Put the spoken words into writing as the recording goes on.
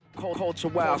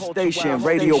Culturewildstation,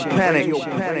 Radio Panic.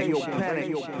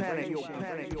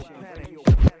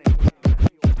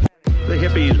 The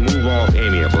hippies move off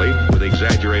amiably with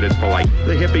exaggerated politeness.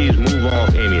 The hippies move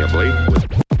off amiably with.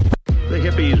 The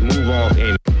hippies move off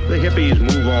The hippies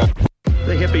move off.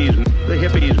 The hippies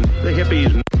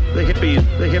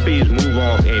move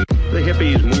off The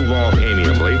hippies move off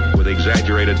amiably with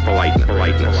exaggerated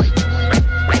politeness.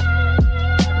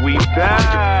 We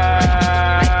back.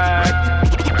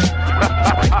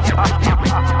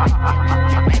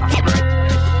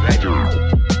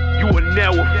 You are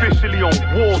now officially on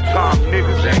wartime,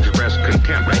 niggas. They express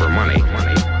contempt for money.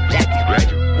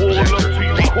 Wall up till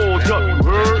you called up, you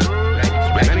heard?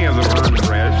 Many of them earn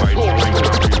bread by doing.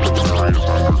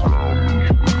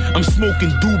 I'm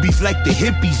smoking doobies like the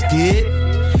hippies did.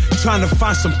 Trying to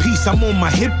find some peace, I'm on my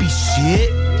hippie shit.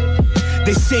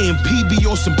 They saying PB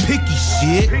on some picky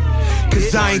shit.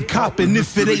 Cause I ain't copping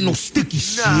if it ain't no sticky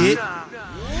shit.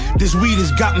 This weed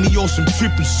has got me on some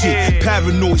trippy shit.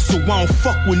 Paranoid, so I don't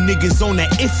fuck with niggas on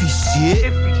that iffy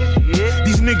shit.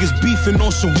 These niggas beefing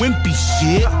on some wimpy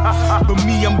shit. But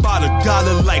me, I'm about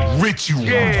 $1 like Richie.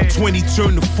 20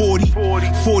 turn to 40,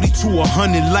 40 to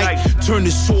 100 like. Turn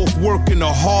this soft work into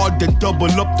hard, then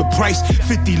double up the price.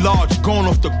 50 large, gone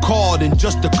off the card in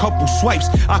just a couple swipes.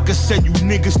 I can send you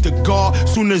niggas to God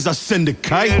soon as I send a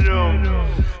kite.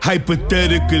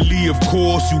 Hypothetically, of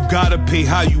course, you gotta pay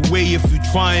how you weigh if you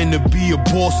trying to be a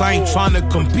boss. I ain't trying to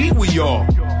compete with y'all.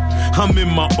 I'm in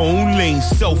my own lane,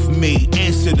 self-made,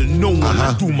 answer to no one.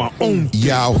 I do my own thing,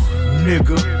 yo,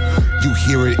 nigga. You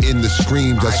hear it in the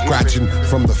screams, that scratching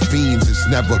from the fiends. It's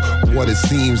never what it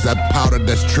seems. That powder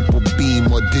that's triple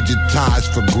beam or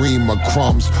digitized for green or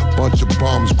crumbs. Bunch of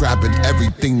bums grabbing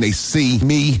everything they see.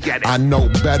 Me, I know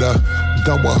better.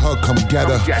 Done with her, come get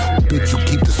her. Bitch, you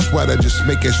keep the sweater, just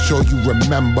making sure you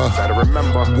remember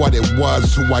what it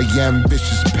was, who I am.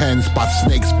 Vicious pen, spot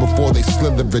snakes before they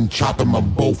slither and chop them on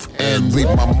both ends.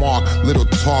 Leave my mark, little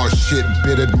tar shit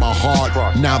bittered my heart.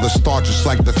 Now the start, just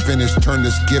like the finish, turn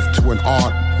this gift to an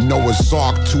art. Noah's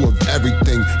Ark, two of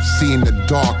everything, seeing the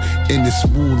dark. In this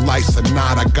moonlight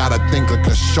sonata, I gotta think like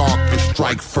a shark and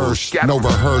strike first. No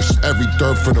rehearse, every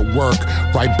third for the work.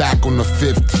 Right back on the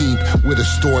 15th with a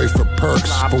story for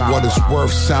perks. For what it's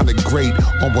worth, sounded great,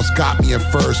 almost got me at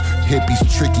first. Hippies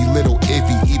tricky, little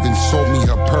iffy, even sold me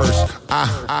her purse.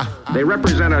 They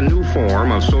represent a new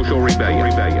form of social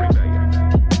rebellion.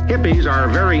 Hippies are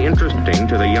very interesting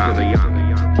to the young.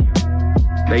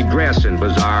 They dress in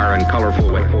bizarre and colorful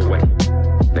ways.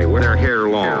 They wear their hair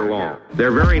long.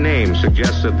 Their very name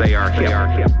suggests that they are hip.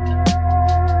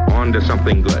 On to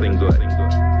something good.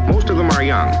 Most of them are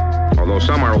young, although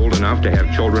some are old enough to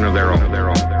have children of their own.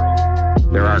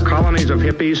 There are colonies of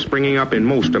hippies springing up in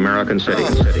most American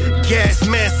cities. Gas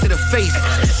mask to the face,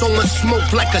 so much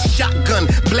smoke like a shotgun.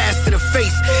 Blast to the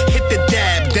face, hit the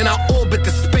dab, then I orbit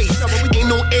the space. Ain't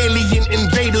no alien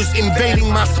invaders invading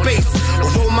my space.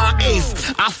 Roll my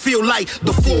ace, I feel like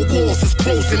the four walls is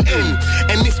closing in.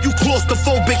 And if you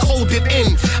claustrophobic, hold it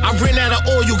in. I ran out of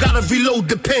oil, you gotta reload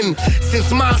the pen.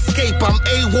 Since my escape, I'm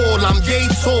AWOL, I'm yay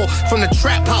tall. From the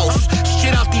trap house,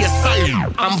 shit out the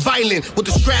asylum. I'm violent with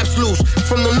the straps loose.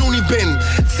 From the loony bin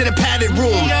to the padded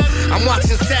room, I'm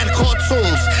watching sad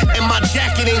cartoons, and my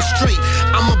jacket ain't straight.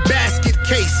 I'm a basket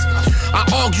case. I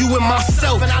argue with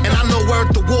myself, and I know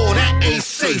word the war, that ain't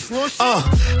safe.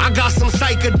 I got some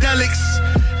psychedelics.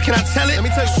 Can I tell it?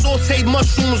 Sauteed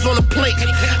mushrooms on a plate.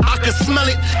 I can smell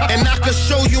it, and I can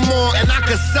show you more, and I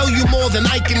can sell you more than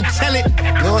I can tell it.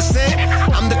 You know what I'm saying?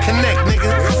 I'm the connect,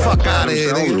 nigga. Fuck out of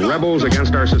here, nigga. Rebels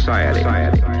against our society,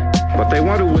 but they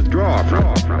want to withdraw from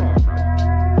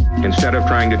it instead of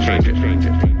trying to change it.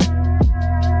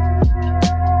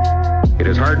 It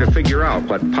is hard to figure out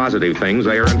what positive things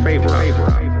they are in favor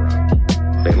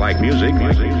of. They like music.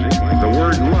 The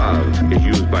word love is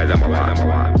used by them a lot.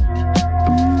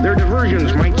 Their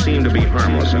diversions might seem to be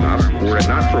harmless enough were it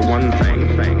not for one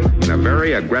thing, in a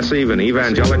very aggressive and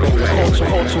evangelical way.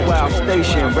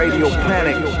 Culturewildstation, Radio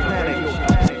Panic.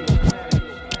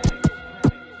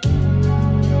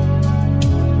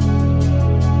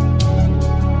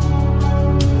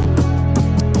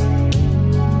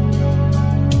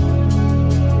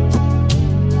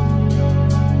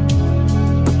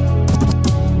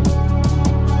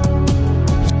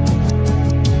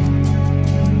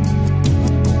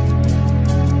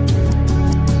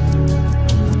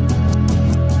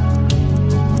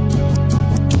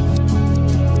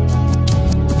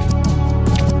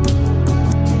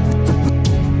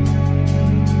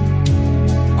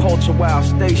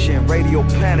 Culturewildstation, Radio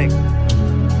Panic.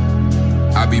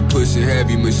 I be pushing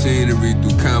heavy machinery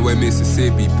through Conway,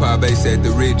 Mississippi. Pa base at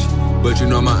the Ritchie. But you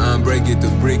know my hombre get the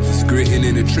brickies, gritting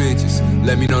in the trenches.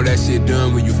 Let me know that shit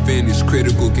done when you finish,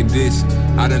 critical condition.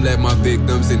 I done let my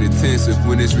victims in intensive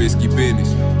when it's risky business.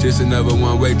 Just another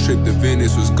one-way trip to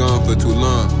Venice, was gone for too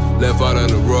long. Left out of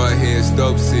the raw head,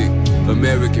 stove sick.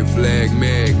 American flag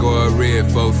mad, go a red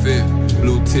 4/5.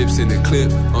 Blue tips in the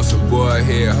clip, on some boy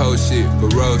head, whole shit,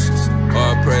 ferocious.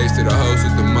 All praise to the host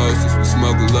with the mostest. We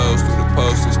smoking lows through the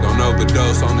posters, don't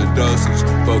overdose on the dosage.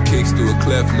 4 kicks through a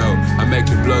cleft note, I make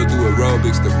the blow through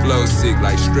aerobics, the flow sick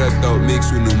like strep throat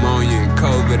mixed with pneumonia and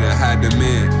COVID and high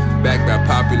demand. Back by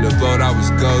popular vote, I was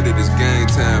goated, it's game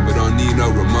time, but don't need no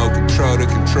remote control to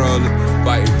control it.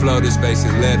 Fighting floaters,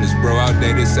 facing letters, bro, all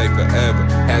day they say forever.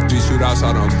 Had 3 shootouts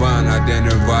out on bond, I damn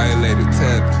near violated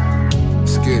tether.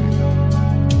 Skid it.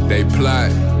 They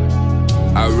plotted,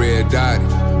 I red dotted,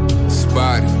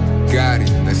 spotted, got it,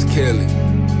 let's kill it.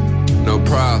 No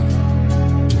problem,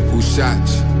 who shot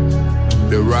you?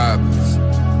 The robbers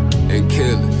and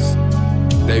killers,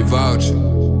 they vouching.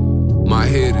 My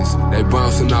hitters, they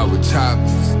bouncing out with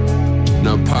choppers.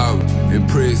 No power in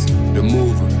prison, the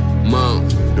mover, mom,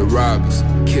 the robbers,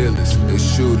 killers, and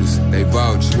shooters, they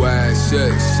vouch. Wide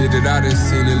shut, shit that I done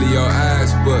seen in your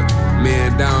eyes, but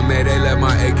man down, man, they let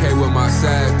my AK with my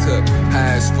side tuck.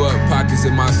 High as fuck, pockets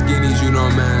in my skinnies, you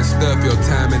don't mind stuff. Your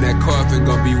time in that coffin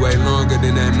gon' be way longer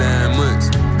than that 9 months.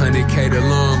 100K the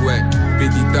long way,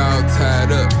 50,000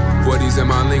 tied up. 40s in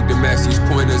my link to match these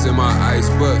pointers in my ice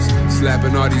bucks.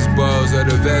 Slapping all these balls of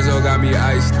the Vezo got me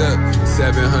iced up.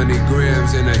 700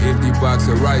 grams in an empty box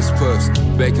of rice puffs.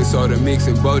 Baking soda mix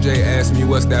and Bojay asked me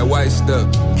what's that white stuff.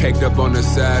 Caked up on the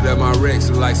side of my Rex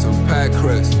like some pie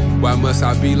crust. Why must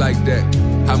I be like that?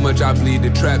 How much I bleed the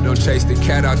trap, don't chase the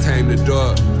cat, I tame the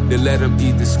dog. Then let them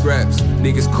eat the scraps.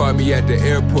 Niggas caught me at the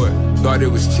airport, thought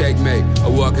it was checkmate. A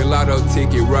walking lotto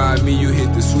ticket, ride me, you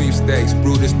hit the sweepstakes.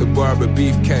 Brutus the barber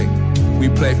beefcake. We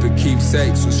play for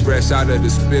keepsakes, was fresh out of the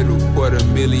spittle.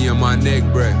 $250,000 my neck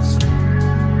brace.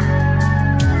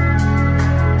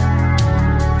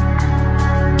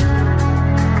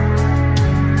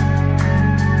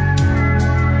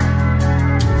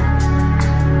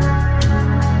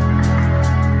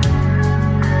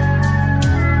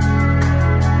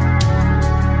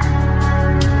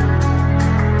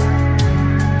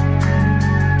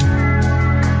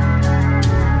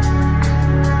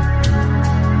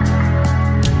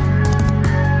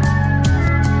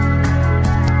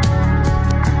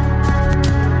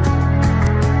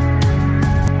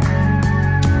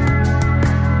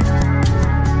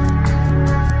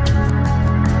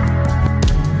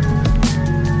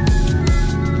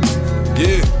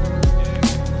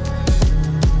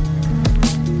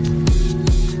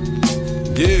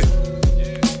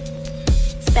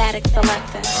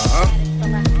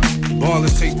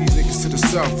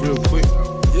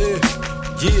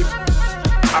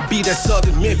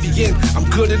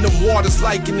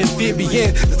 Like an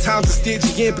amphibian, the times are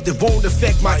Stygian, but they won't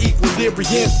affect my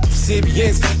equilibrium.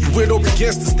 Syrians, you went over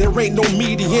against us, there ain't no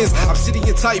medians. I'm sitting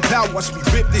in tight power, watch me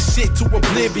rip this shit to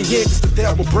oblivion. It's the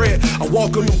devil bread, I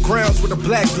walk on them grounds where the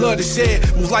black blood is shed.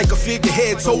 Move like a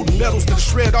figurehead, holding medals to the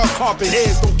shred off carpet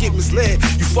heads. Don't get misled,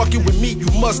 you fucking with me, you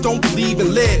must don't believe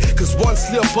in lead. Cause one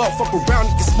slip up, fuck around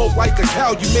and get smoked like a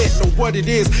cow. You meant know what it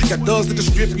is, got thugs that'll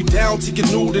strip you down to your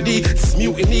nudity. It's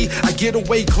mutiny, I get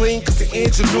away clean cause the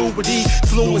ingenuity.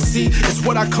 Fluency is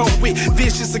what I come with,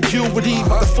 vicious acuity.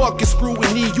 Motherfucking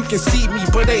screwing me, you can see me,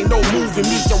 but ain't no moving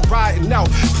me. I'm riding out,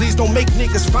 please don't make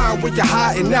niggas find where you're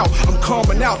hiding out. I'm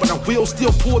calming out, but I will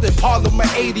still pull that Parliament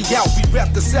 80 out. We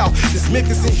rep the South, this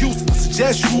Memphis and Houston, I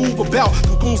suggest you move about.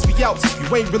 Them goons be out, if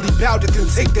you ain't really about it, then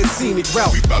take that scenic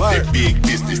route. We bout that big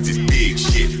business, this big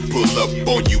shit. Pull up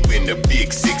on you in the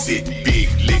big 6, hitting big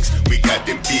licks. We got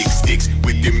them big sticks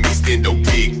with them mixed in no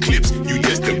big clips. You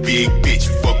just a big bitch,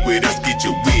 fuck with us, get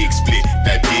your wig split.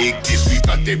 That big this, we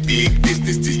bout that big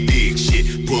business, this big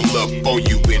shit. Pull up on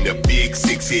you in the big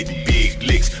 6, hitting big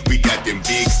licks. We got them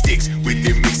big sticks with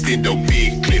them mixed in no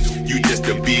big clips. You just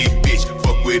a big bitch,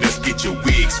 fuck with us, get your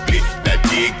wig split. That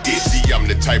dig this, see I'm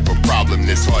the type of problem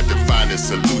that's hard to find a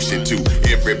solution to.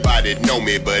 Everybody know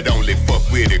me, but only fuck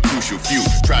with a crucial few.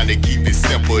 Trying to keep it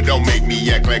simple, don't make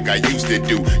me act like I used to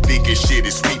do. Thinking shit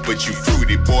is sweet, but you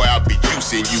fruity, boy, I'll be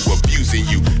juicing you, abusing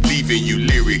you, leaving you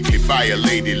lyrically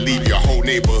violated, leave your whole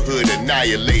neighborhood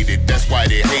annihilated. That's why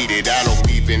they hate it. I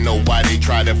don't even know why they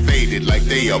try to fade it like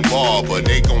they a barber.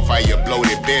 They gon' fire blow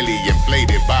their belly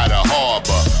inflated by the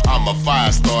harbor. I'm a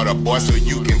fire starter, boy, so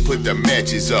you can put the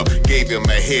matches up. Gave him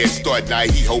a head start, now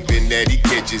he hoping that he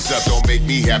catches up. Don't make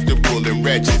me have to pull and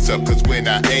rat ratchets up, cause when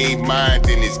I aim mine,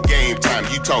 then it's game time.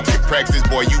 You talking practice,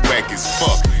 boy, you whack as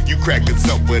fuck. You crack us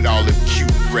up with all the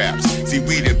cute raps. See,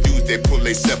 we the dudes that pull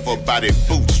themselves up by their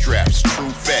bootstraps. True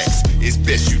facts, it's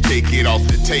best you take it off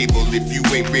the table. If you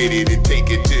ain't ready to take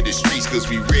it to the streets, cause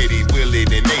we ready,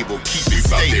 willing, and able. Keep it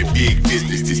stable. That big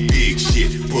business, this big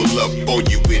shit. Pull up on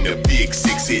you in a big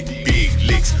 6, hitting big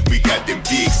licks. We got them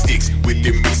big sticks with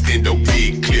them extendo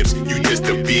big clips. You just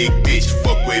a big bitch,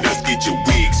 fuck with us, get your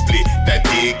wig split. That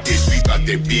big dish, we got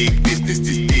that big business,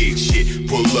 this big shit.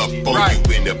 Pull up on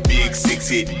you in a big 6,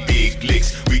 hitting big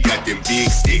licks. We got them big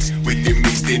sticks with them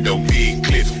extendo big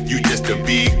clips. You just a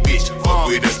big bitch, fuck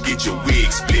with us, get your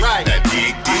wig split. That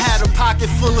big dish. I had a pocket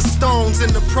full of stones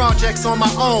in the projects on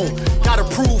my own. Got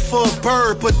approved for a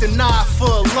bird, but denied for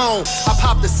a loan. I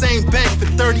popped the same bank for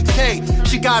 30K.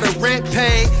 She got her rent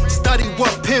paid, study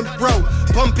what pimp wrote.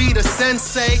 Bumpy the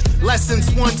sensei, lessons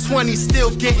 120,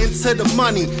 still getting to the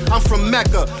money. I'm from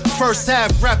Mecca, first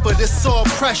half rapper, this all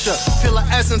pressure. Feel the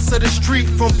essence of the street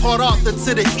from Port Arthur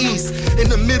to the east. In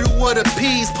the middle of the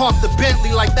P's, park the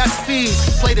Bentley like that's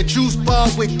fees. Play the juice bar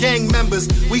with gang members.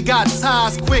 We got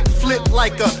ties, quick flip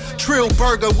like a trill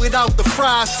burger without the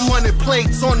fries. 200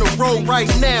 plates on the road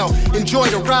right now. Enjoy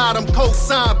the ride, I'm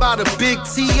co-signed by the big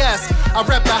TS. I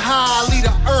rep the high, I lead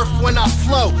the earth when I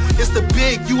flow. It's the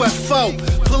big UFO.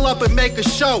 Pull up and make a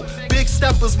show. Big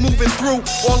steppers moving through.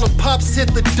 All the pups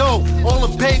hit the dough. All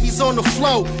the babies on the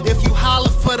flow. If you holler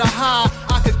for the high,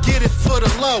 I could get it for the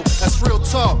low. That's real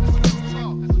talk.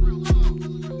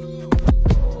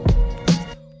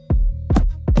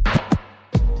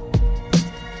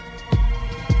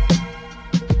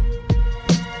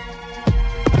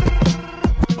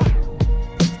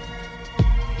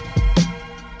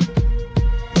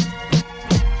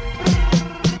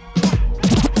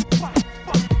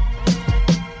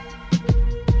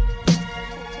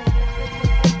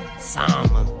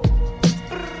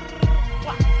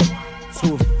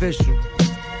 Official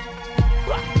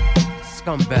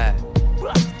scumbag.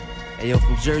 Hey yo,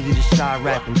 from Jersey to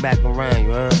Chirac and back around,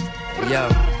 you heard? Hey yo,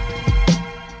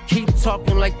 keep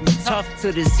talking like you tough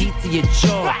to this heat to your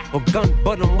jaw, or gun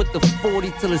butt him with the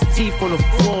 40 till his teeth on the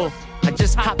floor. I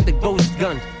just copped the ghost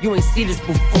gun, you ain't see this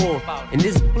before. And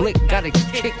this blick got a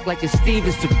kick like a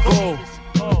Stevens to go.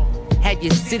 Had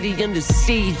your city under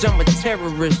siege, I'm a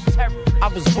terrorist. I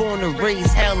was born to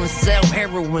raise hell and sell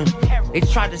heroin. They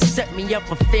tried to set me up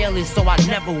for failure, so I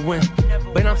never win.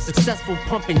 But I'm successful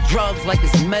pumping drugs like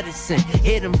it's medicine.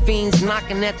 Hear them fiends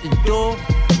knocking at the door,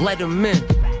 let them in.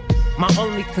 My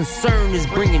only concern is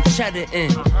bringing cheddar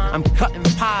in. I'm cutting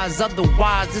pies,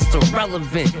 otherwise it's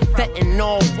irrelevant. Fetting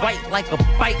all white like a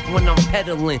bike when I'm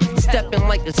pedaling. Stepping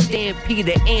like a stampede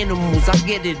of animals, I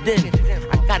get it in.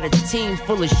 I got a team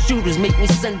full of shooters, make me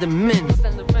send them in.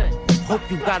 Hope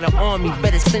you got an army,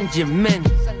 better send your men.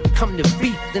 Come to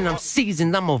beef, then I'm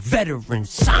seasoned, I'm a veteran.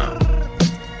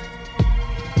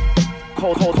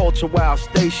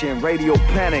 Culturewildstation, Radio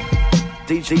Panic,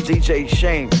 DJ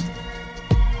Shame.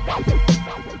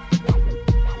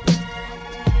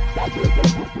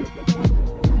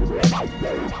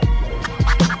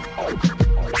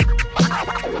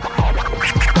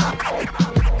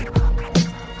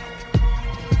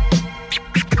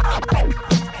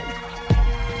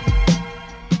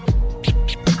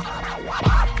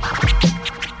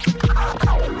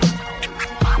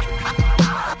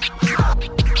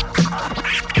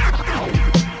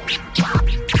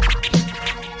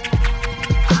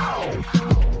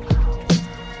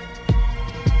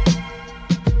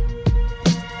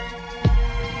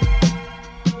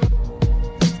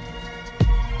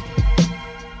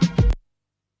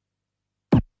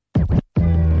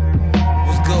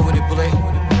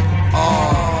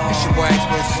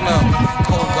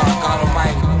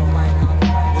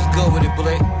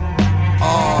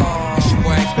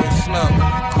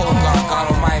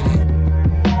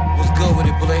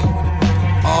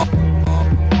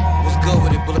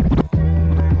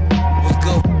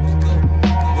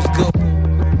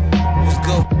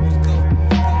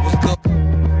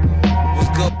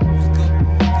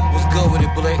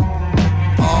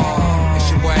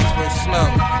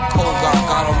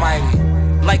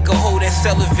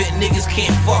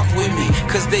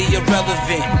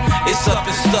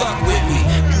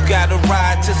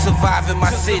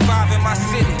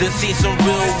 See some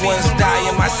real ones die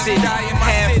in my city.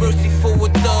 Have mercy for a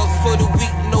thug, for the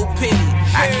weak, no pity.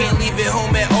 I can't leave it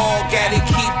home at all, gotta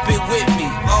keep it with me.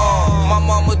 My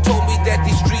mama told me that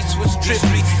these streets was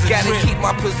trippy. Gotta keep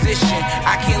my position,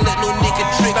 I can't let no nigga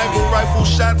trick me. Sniper rifle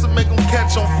shots to make them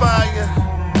catch on fire.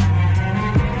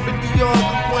 50 yards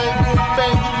away, good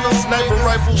bang, you little sniper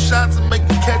rifle shots to make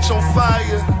them catch on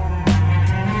fire.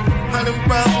 100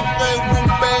 rounds of bang, boom,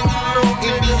 bang, you know.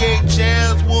 NBA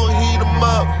jams will heat them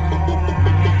up.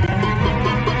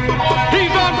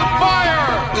 He's on the fire!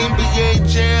 NBA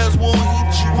jams will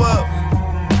heat you up.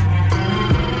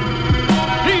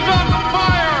 He's on the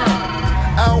fire!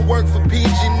 I don't work for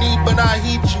PG&E, but I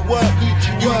heat you up.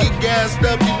 You get gassed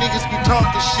up, you niggas be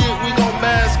talking shit, we gon'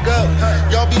 mask up.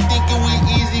 Y'all be thinking we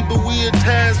easy, but we a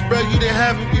task, bro. You didn't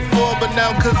have it before, but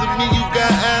now cause of me you got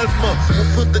asthma. We'll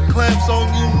put the clamps on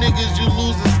you niggas, you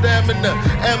lose the stamina.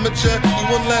 Amateur, you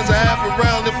wouldn't last a half a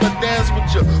round if I dance with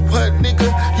you. What nigga,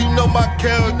 you know my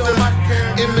character.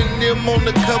 Eminem on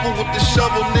the cover with the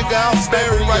shovel, nigga, I'll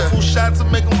bury ya. Rifle shots to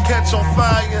make them catch on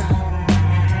fire.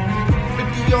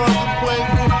 50 yards of play,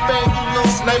 bang, you know.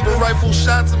 Sniper rifle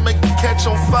shots to make them catch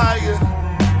on fire.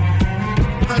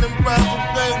 100 rounds of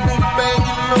bang, bang,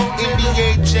 you know. NBA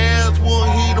jams will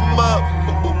heat them up.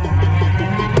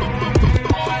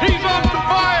 He's on the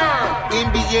fire!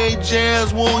 NBA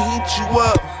jams will heat you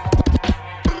up.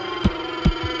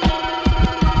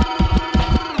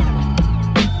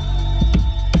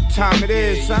 Time it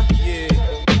is, huh? Yeah.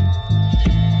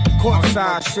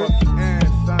 Courtside shit.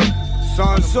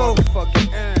 Sun Tzu.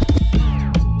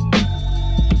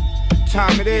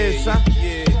 Time it is, huh?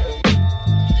 Yeah.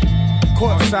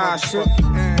 Courtside shit.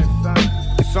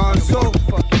 Sun Tzu.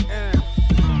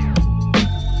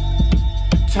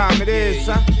 Time it is,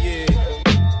 huh? Yeah.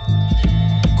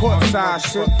 Courtside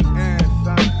shit.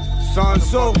 Sun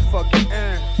Tzu.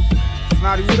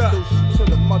 Not even up to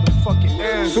the motherfucking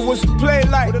end. So what's the play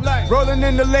like? Rolling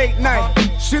in the late night.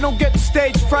 She don't get the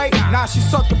stage fright. Now she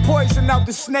sucked the poison out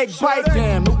the snake bite.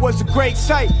 Damn, it was a great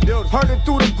sight. Heard it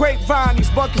through the grapevine. These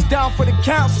buckets down for the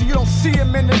count, so you don't see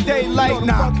him in the daylight.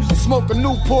 Now smoke a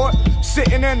Newport,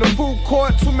 sitting in the food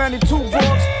court. Too many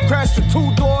two-boards, crash the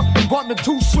two-door, bump the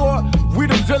too short. We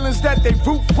the villains that they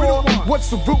root for. What's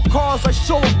the root cause? I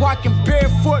show up walking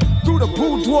barefoot through the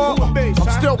boudoir. I'm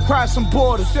still crossing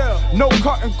borders. No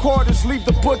cutting quarters, leave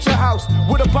the butcher house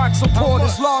with a box of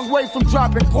porters. Long way from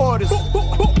dropping quarters.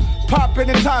 Popping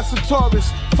in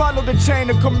Taurus, follow the chain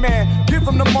of command, give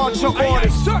them the march of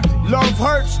orders. Love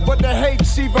hurts, but the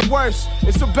hate's even worse.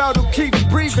 It's about who keeps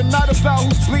breathing, not about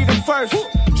who's bleeding first.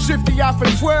 Shifty out for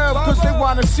 12, cause they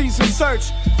want a season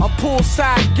search. I'm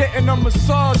poolside, getting a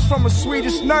massage from a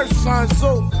Swedish nurse, son,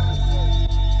 so.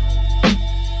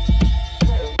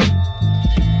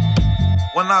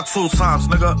 1 or 2 times,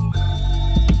 nigga.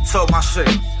 Talk my shit.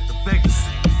 The biggest.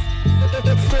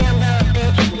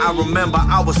 I remember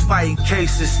I was fighting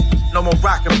cases. No more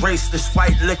rockin' bracelets,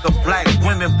 white liquor, black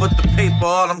women, but the paper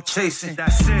all I'm chasing.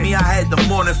 Me, I had the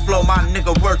morning flow, my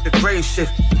nigga worked the grave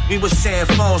shift. We was sharing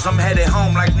phones, I'm headed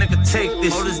home like nigga take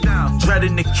this. Hold this down. Dread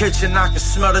in the kitchen, I can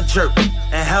smell the jerk.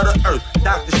 And hell the earth,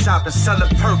 doctor shopping, selling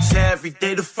perks, yeah, every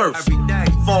day the first. Every day.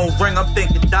 Phone ring, I'm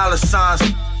thinking dollar signs.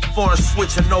 Foreign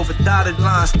switching over dotted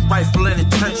lines. Rifle in the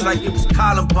trench like it was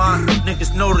Columbine.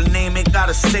 Niggas know the name, ain't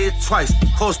gotta say it twice.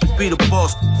 Cost to be the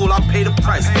boss, cool, I pay the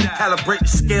price. Calibrate the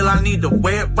scale, I need to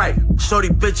weigh it right. Shorty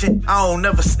bitchin', I don't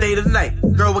never stay the night.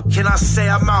 Girl, what can I say?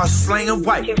 I'm out slanging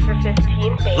white. Let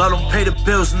them pay the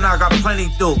bills and I got plenty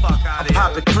due. I'm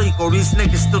poppin' Clico, these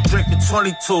niggas still drinking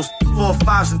 22s. 4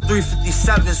 5s and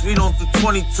 357s, we don't do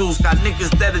 22s. Got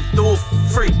niggas that'll do it for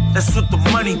free, that's what the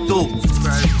money do.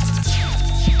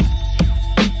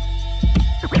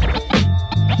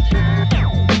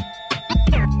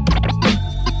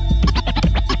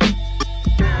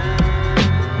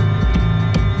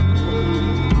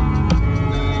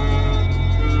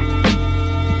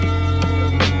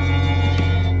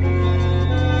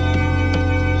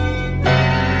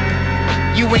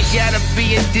 You ain't gotta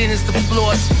be a dentist to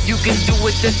floss. You can do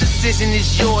it, the decision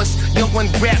is yours. No one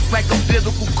rap like a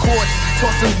biblical course.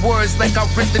 Tossing words like I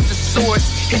ripped at the source.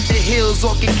 Hit the hills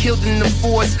or get killed in the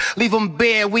force. Leave them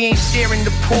bare, we ain't sharing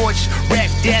the porch.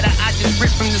 Rap data, I just rip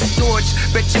from the storage.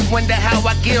 Bet you wonder how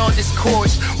I get on this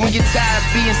course. When you're tired of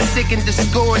being sick and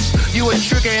discouraged, you a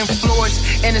trigger and floors.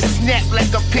 And a snap like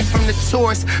a pick from the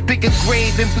Taurus. Pick a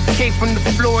grave and bouquet from the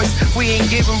floors. We ain't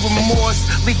giving remorse.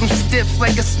 Leave them stiff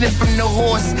like a sniff from the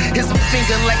horse. Here's a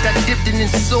finger like I dipped it in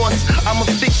sauce. I'm a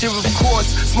fixture, of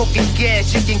course. Smoking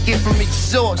gas you can get from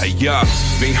exhaust. Hey, y'all,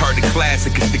 being heard a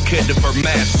classic is the kid of her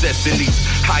math in these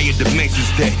higher dimensions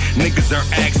that niggas are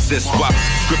access while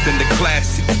scripting the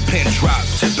classic. Pen drop,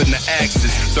 tipping the axis.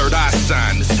 Third eye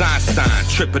sign, the Einstein,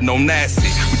 tripping on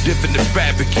acid. We dipping the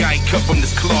fabric, I ain't cut from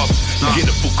this cloth. You get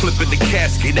a full clip in the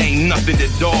casket, ain't nothing at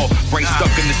all. Brain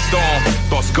stuck in the storm.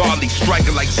 Boss Garley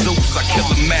striking like Zeus. I kill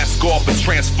a mask off and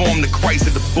transform the Christ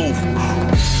in the booth.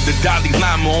 The Dalai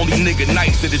Lama rhymer, only nigga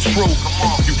nice to the truth.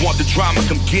 You want the drama,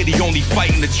 come get it, only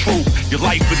fighting the truth. Your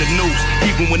life in the news,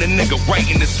 even when a nigga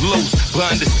writing is loose.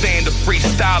 But understand the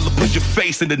freestyle to put your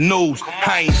face in the news.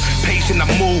 I ain't patient, I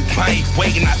move, I ain't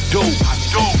waiting, I do.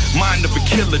 Mind of a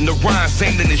killer, the rhymes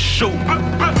ain't in his shoe.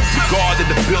 Guard of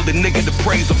the building, nigga, the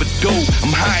praise of a dude.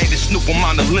 I'm higher than Snoop, I'm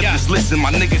on Olympus. Listen,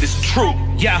 my nigga, this true.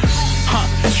 Yeah,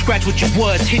 scratch what you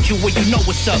was, hit you where you know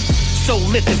what's up. Soul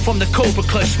lifted from the Cobra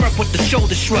Clutch, smirk with the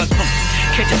shoulder shrug.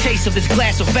 Catch a taste of this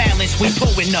glass of violence, we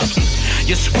pulling up.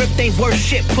 Your script ain't worth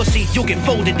shit, pussy, you'll get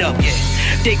folded up.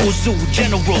 They go zoo,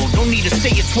 general, don't need to say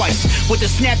it twice. With a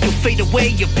snap, you'll fade away,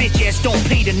 your bitch ass don't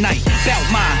pay tonight. Bout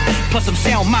mine, plus I'm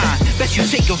sound mind, bet you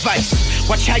take advice.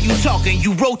 Watch how you talking,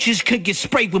 you roaches could get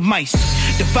sprayed with mice.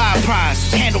 Divide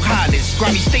prize, handle highness,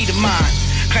 grimy state of mind.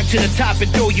 Climb to the top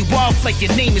and throw you off like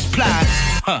your name is Plies.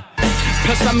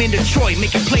 Plus I'm in Detroit,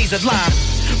 making plays at line.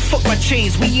 Fuck my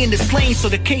chains, we in this lane so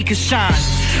the cake can shine.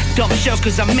 Dumb shells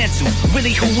cause I'm mental,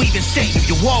 really who even sent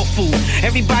you? You all fool,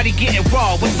 everybody getting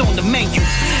raw, what's on the menu?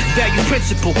 Value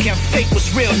principle, can't fake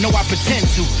what's real, no I pretend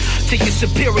to. Take your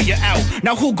superior out,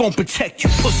 now who gon' protect you,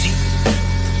 pussy?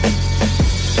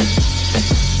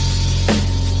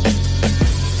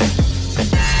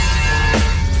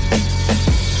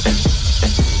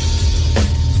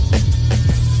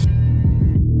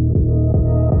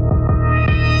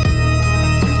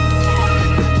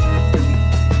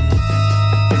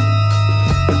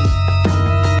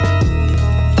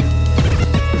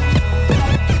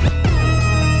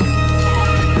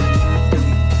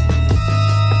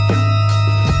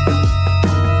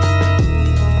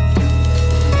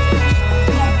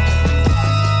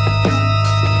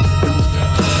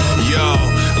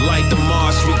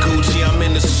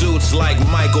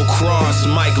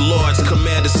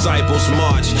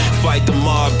 Fight the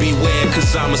mob, beware,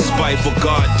 cause I'm a spiteful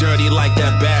god. Dirty like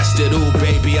that bastard, ooh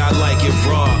baby, I like it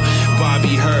raw.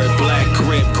 Bobby Hurd, Black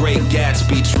Grip, Great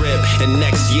Gatsby trip. And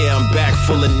next year I'm back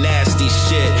full of nasty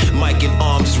shit. Mike in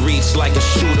arm's reach like a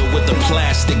shooter with a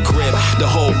plastic grip. The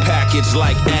whole package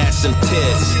like ass and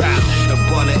tits. A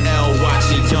Bunner L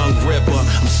watching Young Ripper.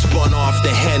 I'm spun off the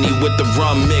Henny with the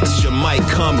rum mixture. Might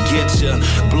come get ya.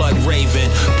 Blood Raven,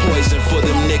 poison for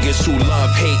them niggas who love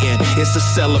hating. It's a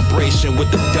celebration with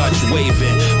the Dutch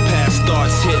waving. Past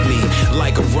thoughts hit me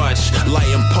like a rush. Light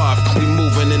and puff, we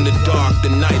moving in the dark. The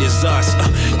night is us.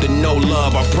 The no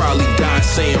love, I'll probably die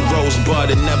saying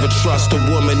rosebud. And never trust a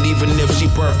woman even if she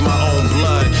birthed my own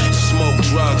blood. Smoke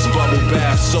drugs, bubble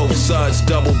bath, soap suds.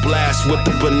 Double blast with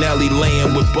the Benelli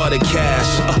laying with butter cash.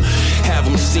 Have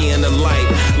them seeing the light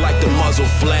like the muzzle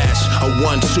flash. A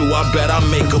 1-2, I bet I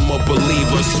make them a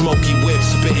believer. Smoky whip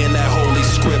spitting that holy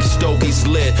script. Stogies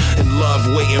lit and love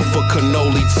waiting for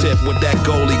cannoli tip with that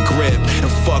goalie grip.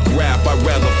 And fuck rap, I'd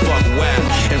rather fuck whack.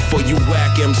 And for you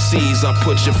whack MCs, I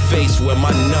put your face where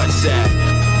my nuts at.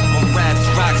 My raps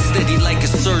rock steady like a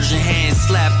surgeon hand.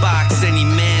 Slap box any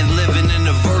man living in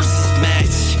a versus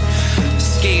match.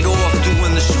 Skate off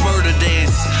doing the Schmurder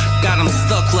dance. Got him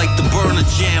stuck like the burner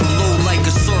jam. Low like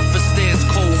a surfer stance.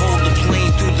 Cold hold the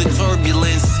plane through the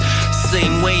turbulence.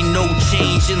 Same way, no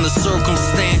change in the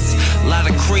circumstance. Lot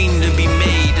of cream to be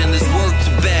made and there's work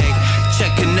to bag.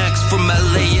 Checking next from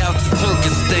LA out to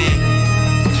Turkestan.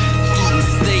 Eating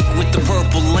steak with the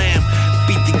purple lamb.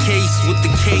 Beat the case with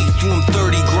the cake, do him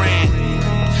 30 grand.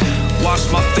 Wash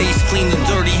my face, clean the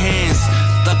dirty hands.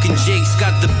 Duckin' Jake's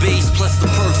got the bass plus the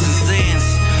perks and Zans.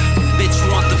 Bitch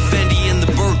want the Fendi and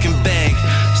the Birkin bag.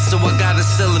 So I gotta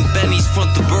sellin' Benny's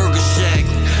front the burger shack.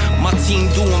 My team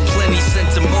doing plenty,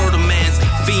 sent to murder mans.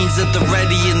 Fiends at the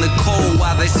ready in the cold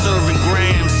while they serving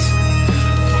grams.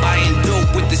 Buying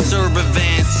dope with the server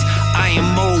vans. I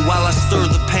am Mo while I stir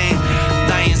the pan.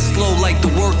 Dying slow like the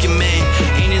working man.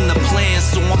 Ain't in the plan,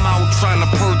 so I'm out trying to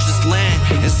purchase land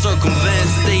and circumvent.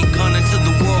 Stay gunning till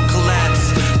the world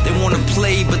collapse. They wanna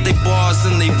play, but they bars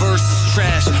and they verses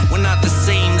trash. We're not the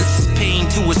same, this is pain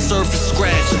to a surface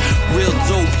scratch. Real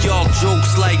dope, y'all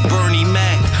jokes like Bernie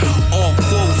Mac. All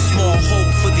quotes, small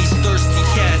hope for these thirsty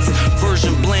cats.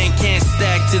 Version blank, can't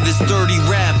stack to this dirty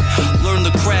rap. Learn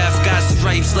the craft, got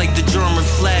stripes like the German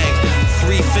flag.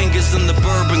 3 fingers in the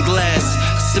bourbon glass.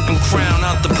 Sipping Crown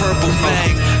out the purple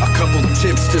bag. A couple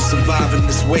tips to survive in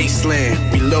this wasteland.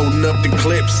 We loading up the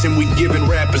clips and we giving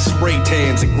rappers spray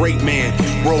tans. A great man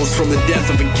rose from the death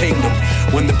of a kingdom.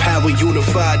 When the power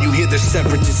unified, you hear the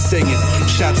separatists singing.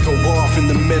 Shots go off in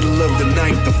the middle of the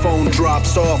night. The phone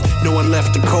drops off, no one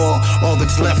left to call. All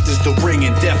that's left is the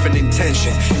ringing, deafening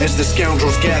tension. As the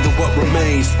scoundrels gather what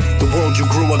remains. The world you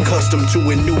grew accustomed to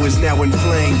and knew is now in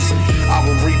flames. I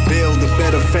will rebuild a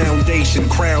better foundation.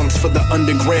 Crowns for the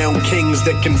underground. underground kings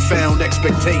that confound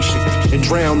expectation and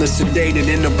drown the sedated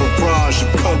in a barrage of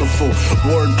colorful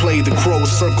wordplay. The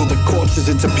crows circle the corpses.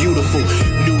 It's a beautiful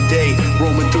new day,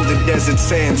 roaming through the desert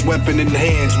sands, weapon in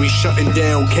hands. We shutting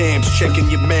down camps, checking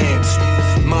your mans.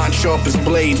 Mind sharp as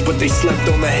blades, but they slept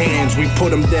on the hands. We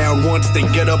put them down once, they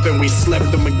get up and we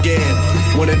slept them again.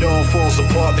 When it all falls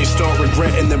apart, they start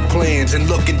regretting their plans and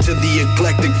looking to the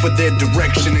eclectic for their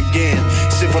direction again.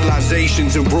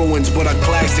 Civilizations in ruins, but our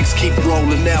classics keep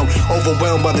rolling out.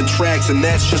 Overwhelmed by the tracks, and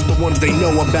that's just the ones they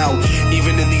know about.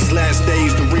 Even in these last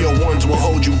days, the real ones will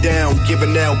hold you down,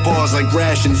 giving out bars like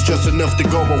rations, just enough to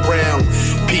go around.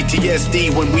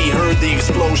 PTSD when we heard the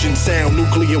explosion sound.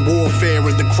 Nuclear warfare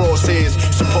in the crosshairs,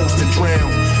 supposed to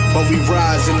drown. But we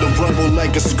rise in the rubble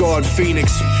like a scarred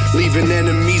phoenix, leaving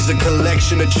enemies a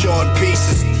collection of charred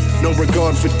pieces. No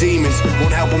regard for demons,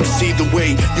 won't help them see the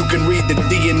way. You can read the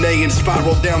DNA and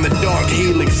spiral down the dark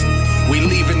helix. We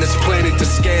leaving this planet to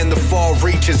scan the far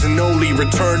reaches and only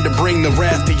return to bring the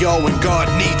wrath to y'all when God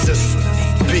needs us.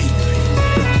 Be.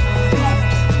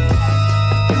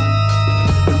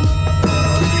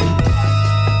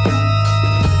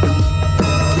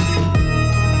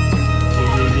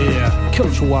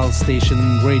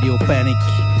 Culturewildstation, Radio Panic.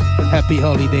 Happy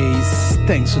holidays.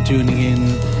 Thanks for tuning in.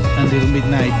 Until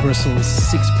midnight, Brussels,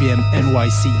 6 p.m.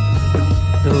 NYC.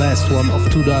 The last one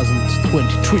of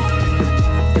 2023.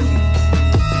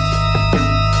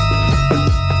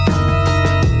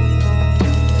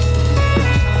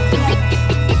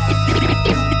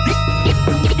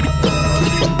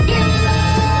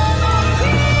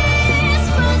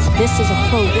 This is a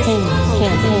propane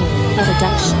campaign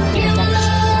production.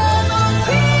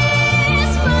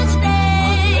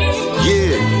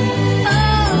 Yeah.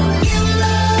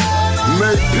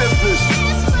 Merry Christmas,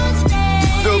 you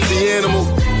filthy animal.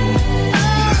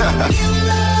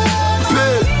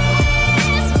 Pip.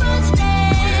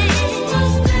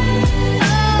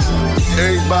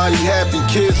 Everybody happy,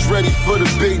 kids ready for the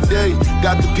big day.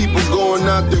 Got the people going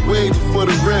out their way before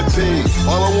the rent paid.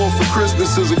 All I want for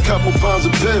Christmas is a couple pounds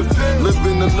of piff.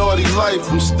 Living a naughty life,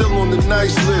 I'm still on the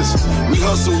nice list. We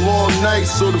hustle all night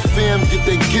so the fam get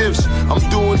their gifts. I'm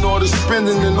doing all the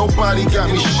spending and nobody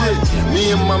got me shit. Me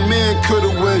and my man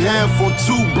could've went half on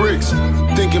 2 bricks.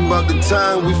 Thinking about the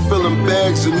time we filling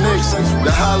bags of nicks. The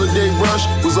holiday rush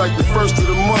was like the first of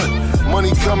the month.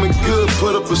 Money coming good,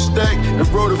 put up a stack and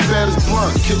roll the fattest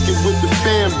blunt. Kicking with the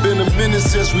fam, been a minute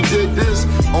since we did this.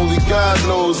 Only God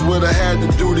knows what I had to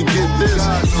do to get this.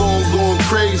 Phone going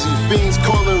crazy, fiends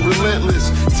calling relentless.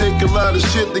 Take a lot of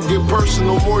shit to get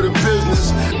personal, more than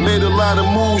business. Made a lot of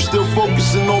moves, still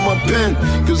focusing on my pen.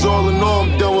 Cause all in all,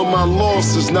 I'm done with my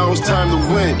losses. Now it's time to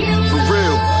win, for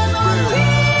real.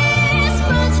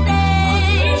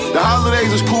 The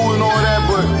holidays is cool and all that,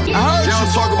 but they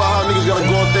don't talk about how niggas gotta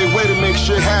go out their way to make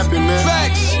shit happen, man.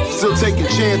 Facts. Still taking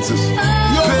chances.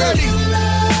 You already,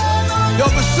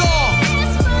 yo, Basar,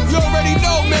 you already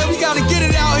know, man. We gotta get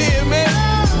it out here, man.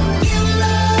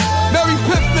 Merry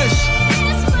Christmas.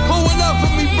 Pulling up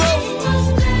for me, bro.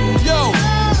 Yo,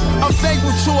 I'm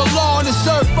thankful to Allah on this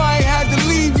earth. I ain't had to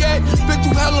leave yet. Been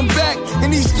through hell and back,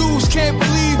 and these dudes can't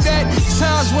believe that.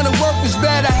 Times when the work was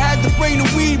bad, I had to bring the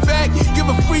weed back. Give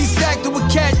a free sack to a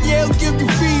cat, yeah, he'll give you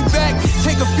feedback.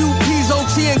 Take a few P's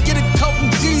OT and get a couple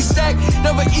G's stack.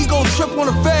 Never ego trip on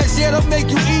the fast, yeah, that'll make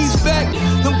you ease back.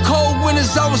 Them cold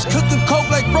winters, I was cooking coke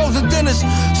like frozen dinners.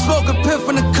 Smoking piff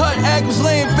in the cut, Ag was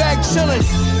laying back chilling.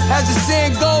 As the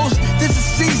saying goes, this is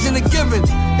season of giving.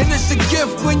 And it's a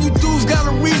gift when you dudes got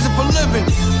a reason for living.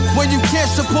 When you can't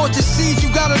support the seeds, you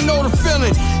gotta know the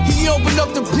feeling. He opened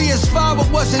up the PS5, but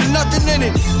wasn't nothing in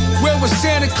it. Where was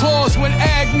Santa Claus when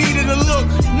Ag needed a look?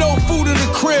 No food in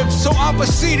the crib, so I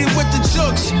proceeded with the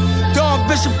jokes. Don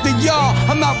Bishop the y'all,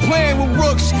 I'm not playing with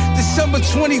rooks. December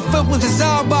 25th was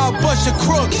designed by a bunch of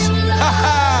crooks. Ha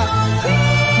ha!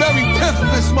 Merry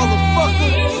Christmas,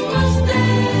 motherfucker.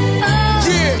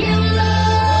 Yeah.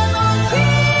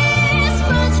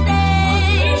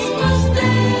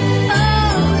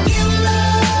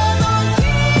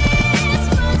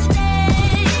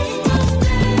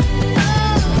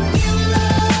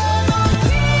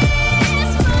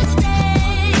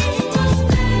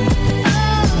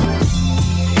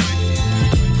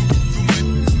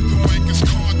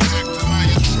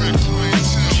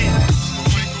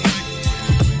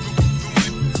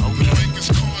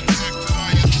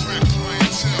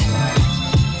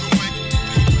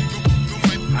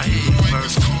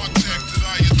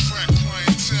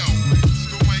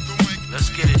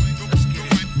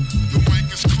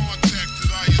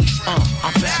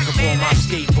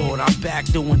 back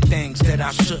doing things that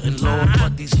I shouldn't, Lord.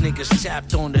 But these niggas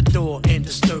tapped on the door and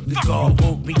disturbed the guard.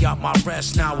 Woke me out my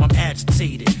rest, now I'm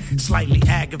agitated, slightly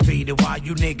aggravated. While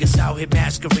you niggas out here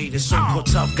masquerading, so-called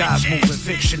tough guys moving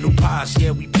fictional pies.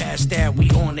 Yeah, we passed that, we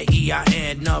on the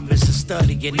EIN numbers and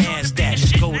studying NASDAQ.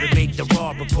 Just go to make the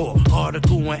raw report,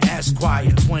 article in Esquire,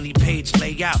 20-page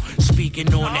layout,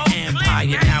 speaking on the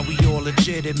empire. Now we all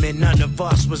legitimate, none of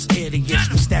us was idiots.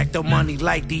 We stacked our money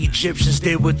like the Egyptians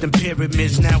did with them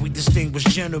pyramids. Now we distinguished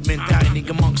gentlemen, dining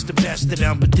amongst the best of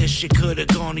them. But this shit could've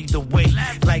gone either way,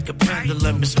 like a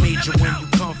pendulum. It's major when you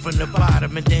come from the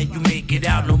bottom and then you make it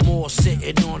out. No more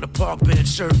sitting on the park bench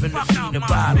serving the feet a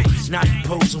bottle. Now you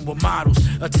posing with models,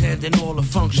 attending all the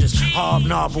functions,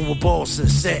 hobnobbing with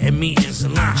bosses, setting meetings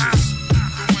and lunches.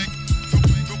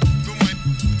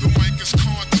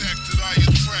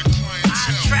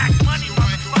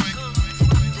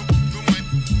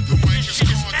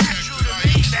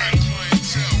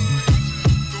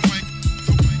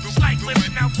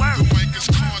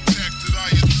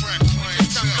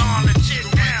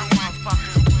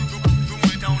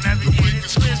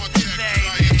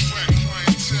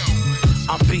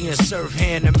 Serve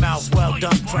hand and mouth, well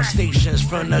done crustaceans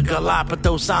from the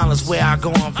Galapagos Islands where I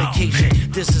go on vacation.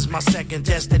 This is my second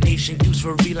destination, used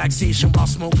for relaxation while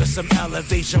smoking some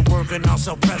elevation, working on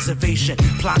self-preservation,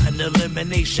 plotting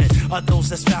elimination of those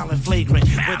that's foul and flagrant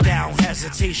without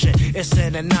hesitation. It's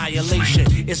an annihilation.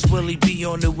 It's Willie B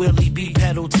on the Willie B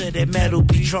pedal to the metal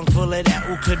B, trunk full of that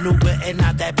Ukanuba and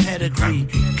not that pedigree.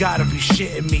 Gotta be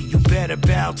shitting me, you better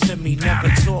bow to me, never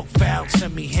talk foul to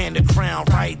me, hand the crown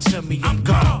right to me, I'm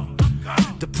gone.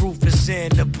 The proof is in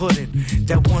the pudding,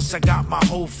 that once I got my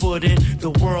whole foot in,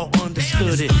 the world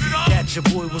understood it, that your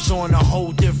boy was on a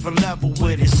whole different level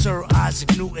with it. Sir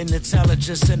Isaac Newton,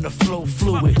 intelligence and the flow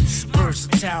fluid,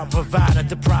 versatile, provided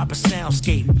the proper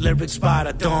soundscape, lyrics by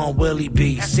the Don Willie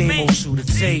B, same old to the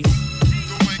tape.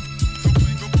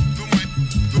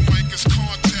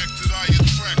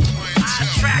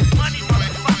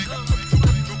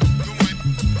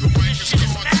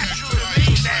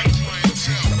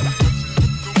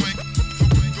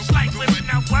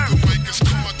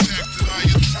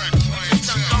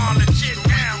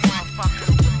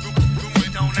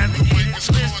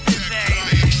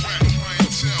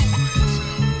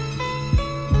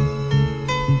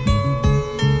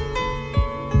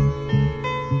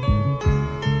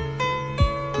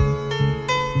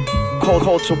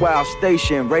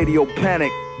 Culturewildstation, Radio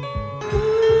Panic.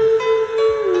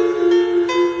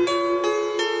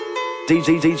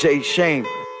 DJ Shame.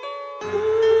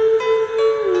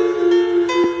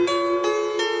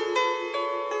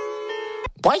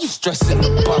 Why you stressing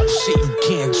about shit you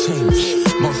can't change?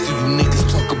 Most of you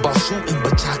niggas talk about shooting,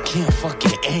 but y'all can't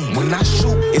fucking aim. When I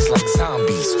shoot, it's like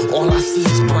zombies. All I see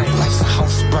is brain, like a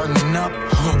house burning up.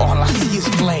 All I see is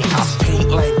flames. I paint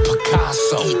like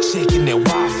Picasso, eat chicken and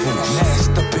waffle.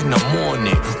 Masked up in the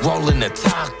morning, rolling a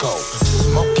taco,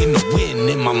 smoking the wind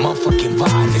in my motherfucking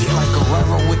body. It's like a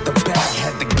railroad with the back,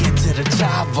 had to get to the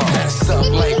Java. Pass up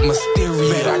like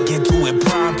Mysterio, bet I get to it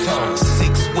pronto.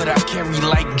 6 what I carry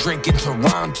like drinking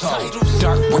Toronto.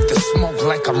 Dark with the smoke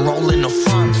like I'm rolling a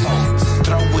fronto.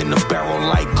 Throw in the barrel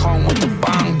like corn with the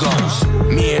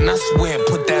bongos. Man, I swear,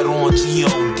 put that on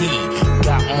G.O.D.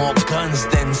 Got more guns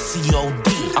than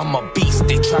C.O.D. I'm a beast,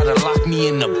 they try to lock me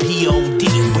in the P.O.D.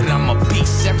 But I'm a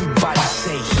beast, everybody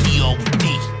say he O.D.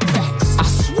 I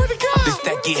swear to God, this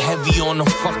that get heavy on the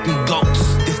fucking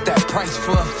goats. This that price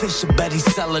for a fish, I bet he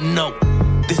sell a note.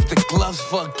 This the gloves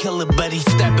for a killer, but he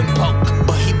stabbing poke.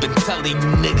 But he been telling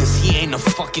you niggas he ain't a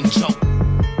fucking joke.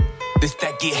 This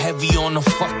that get heavy on the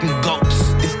fucking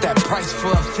goats. This that price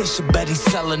for a fish, I bet he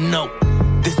sell a note.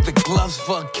 This the gloves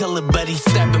for a killer, but he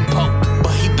stabbing poke.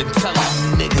 But he been telling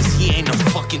you niggas he ain't a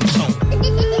fucking joke.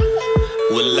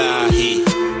 Wallahi,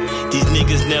 these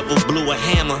niggas never blew a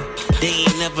hammer. They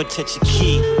ain't never touch a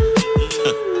key.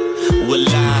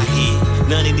 Wallahi,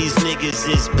 none of these niggas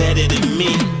is better than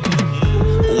me.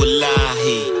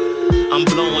 Wallahi, I'm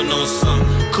blowing on some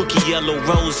cookie yellow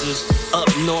roses, up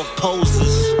north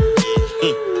poses.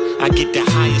 I get the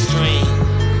highest train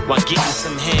while getting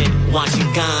some head, watching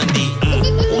Gandhi.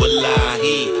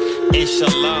 Wallahi,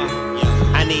 inshallah,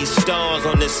 I need stars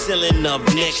on the ceiling of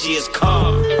next year's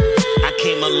car. I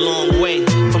came a long way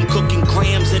from cooking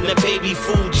grams in the baby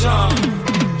food jar.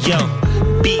 Yo,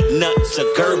 beat nuts a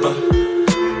Gerber.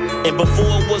 And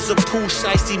before it was a Pooh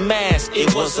Shiesty mask,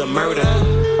 it was a murder.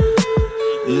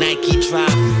 Nike dry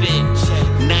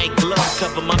fit, Nike gloves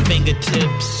cover my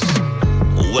fingertips.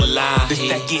 Wallahi, this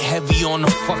that get heavy on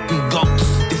the fucking goats.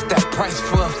 This that price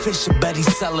for a fish, I bet he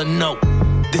sell a note.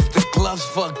 This the gloves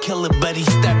for a killer, bet he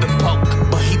stabbing poke.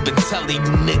 But he been telling telling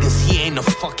you niggas he ain't a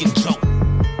fucking joke.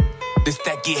 This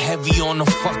that get heavy on the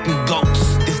fucking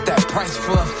goats. This that price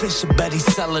for a fish, I bet he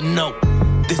sell a note.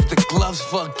 This the gloves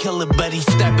for a killer, bet he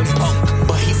stabbing poke.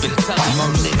 But he been telling you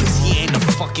niggas he ain't a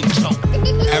fucking joke.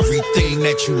 Everything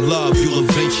that you love, you'll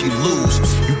eventually lose.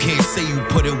 You can't say you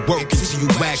put in work until you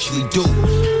actually do.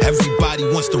 Everybody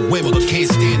wants to win, but can't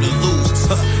stand to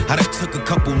lose. I done took a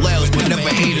couple L's, but never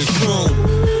ate a shroom.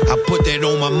 I put that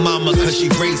on my mama, cause she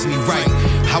raised me right.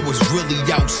 I was really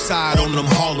outside on them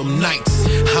Harlem nights.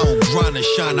 I don't grind and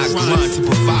shine, I grind to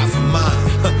provide for mine.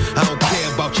 I don't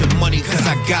care about your money, cause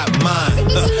I got mine.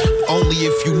 Only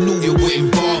if you knew it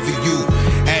wouldn't bother you.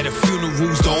 At a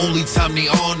funeral's the only time they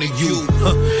honor you.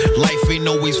 Life ain't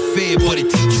always fair, but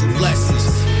it teach you lessons.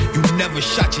 You never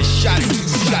shot your shot until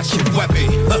you shot your weapon.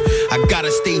 I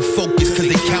gotta stay focused cause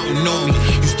they counting on me.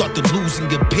 You start to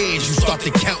losing your peers, you start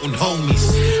to counting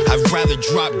homies. I'd rather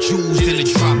drop jewels than to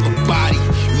drop a body.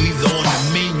 You either on the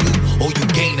menu or you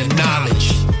gain the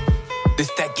knowledge.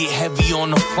 This that get heavy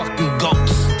on the fucking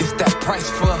goats. This that price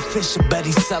for a fish, I bet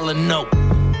he sell a note.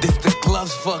 This the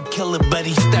gloves for a killer, bet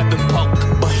he stabbing poke.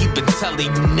 But he been telling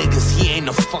you niggas he ain't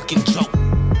a fucking joke.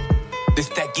 This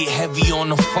that get heavy on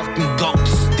the fucking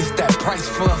goats. This that price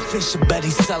for a fish, I bet he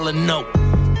sell a note.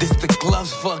 This the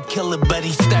gloves for a killer, bet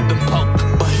he stabbing poke.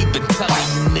 But he been telling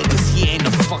you niggas he ain't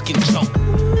a fucking joke.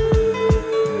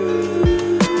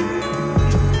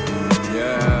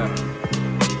 Yeah.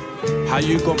 How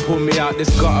you gon' pull me out this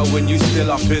gutter when you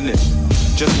still up in it?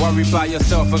 Just worry about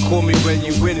yourself and call me when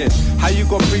you win it. How you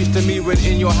gon' preach to me when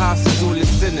in your house is all this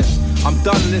sinning? I'm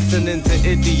done listening to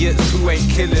idiots who ain't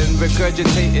killing,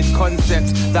 regurgitated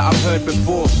concepts that I've heard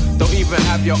before. Don't even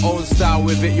have your own style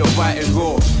with it, you're biting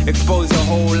raw. Expose your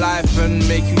whole life and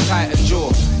make you tighten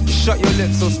jaw. Shut your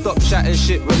lips or stop chatting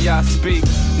shit when y'all speak.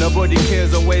 Nobody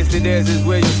cares or wasted theirs is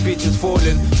where your speech is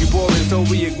falling. You boring so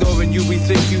we ignoring you, we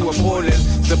think you appalling.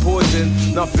 Supporting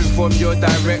nothing from your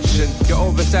direction. You're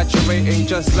oversaturating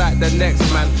just like the next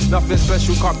man. Nothing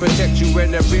special can't protect you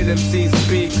when the real MCs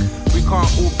speak. We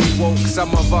can't all be woke,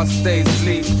 some of us stay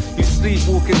asleep. You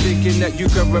sleepwalking thinking that you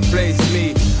can replace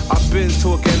me. I've been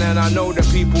talking and I know that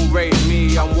people rate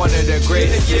me. I'm one of the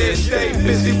greatest. Yeah, stay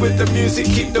busy with the music,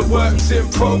 keep the works in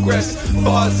progress.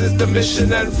 Bars is the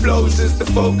mission and flows is the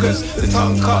focus. The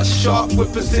tongue cuts sharp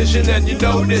with precision and you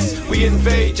know this. We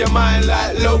invade your mind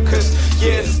like locusts.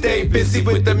 Yeah, stay busy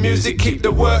with the music, keep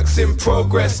the works in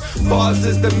progress. Bars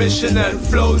is the mission and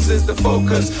flows is the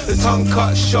focus. The tongue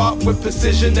cuts sharp with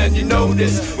precision and you know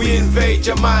this. We invade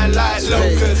your mind like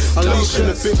locusts. Unleashing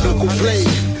a biblical plague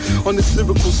on this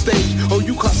lyrical stage. Oh,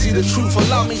 you can't see the truth,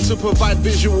 allow me to provide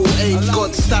visual aid.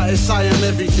 God's status, I am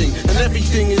everything, and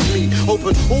everything is me.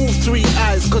 Open all three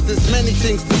eyes, cause there's many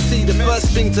things to see. The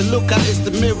first thing to look at is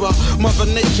the mirror. Mother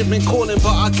Nature been calling,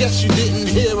 but I guess you didn't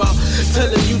hear her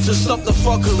telling you to stop the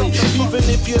fuckery. Even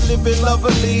if you're living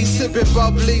lovely, sipping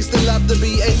bubbly, still have to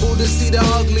be able to see the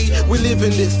ugly. We live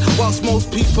in this, whilst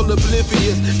most people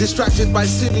oblivious, distracted by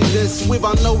silliness with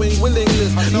unknowing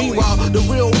willingness. Meanwhile, the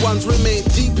real ones remain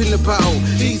deep in the battle.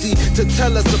 Easy to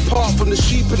tell us apart from the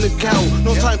sheep and the cow.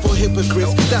 No time for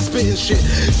hypocrites, that's spitting shit.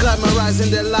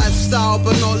 Glamorizing their lifestyle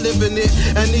but not living it.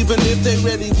 And even if they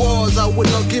really was, I would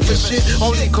not give a shit.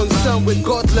 Only concerned with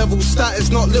God level status,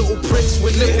 not little pricks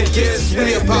with little gifts.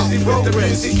 We about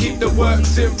progress. The music, keep the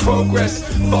works in progress.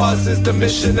 Bars is the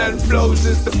mission and flows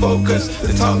is the focus.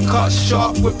 The tongue cuts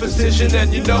sharp with precision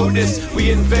and you know this.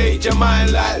 We invade your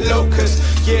mind like locusts.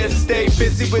 Yeah, stay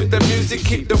busy with the music,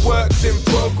 keep the works in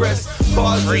progress.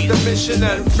 Bars is the mission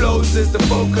and flows is the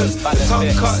focus. The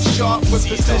tongue cuts sharp with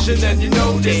precision and you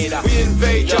know this. We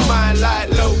invade your mind like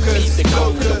locusts. Keep the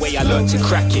gold the way I learned to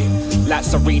crack it. Like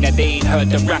Serena, they ain't heard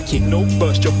the racket. No,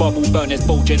 burst your bubble burners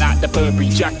bulging out the Burberry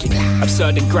jacket.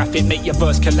 Absurd and graphic, make your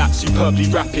verse collapse superbly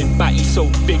rapid. Batty so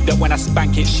big that when I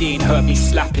spank it, she ain't heard me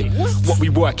slap it. What we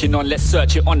working on, let's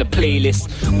search it on the playlist.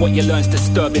 What you learn's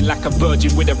disturbing like a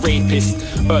virgin with a rapist.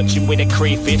 Urchin with a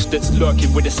crayfish that's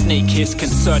lurking with a snake hiss.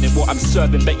 Concerning what I'm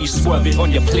serving, bet you swerve it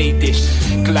on your play dish.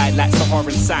 Glide like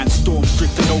Saharan sandstorms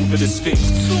drifting over the Sphinx.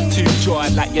 Too dry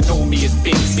like you know me as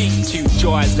Binks. Too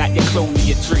dry like you clone me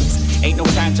your drinks. Ain't no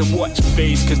time to watch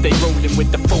face, cause they rolling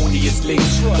with the phoniest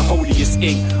links. The holiest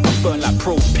ink, I burn like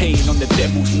propane on the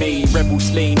devil's main. Rebel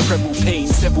slain, treble pain,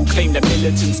 several claim the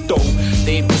militants don't.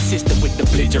 They ain't persistent with the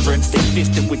belligerence, they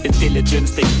distant with the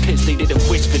diligence. They pissed, they didn't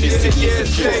wish for this. Yeah,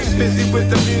 stay busy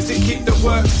with the music, keep the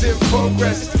works in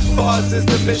progress. Bars is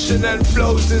the mission and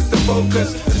flows is the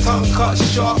focus. The tongue cuts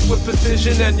sharp with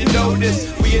precision and you know this.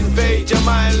 We invade your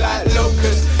mind like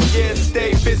locusts. Yeah,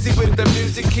 stay busy with the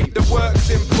music, keep the works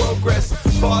in progress.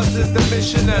 Bars is the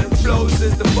mission and flows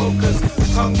is the focus.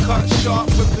 The tongue cut sharp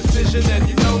with precision, and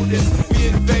you know this. We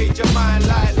invade your mind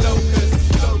like locusts.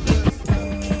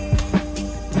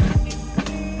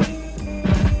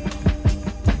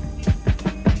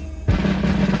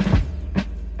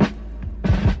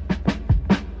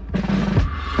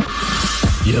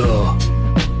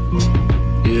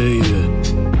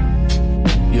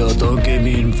 Yo, don't get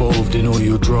me involved in all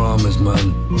your dramas,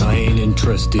 man. I ain't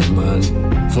interested, man.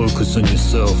 Focus on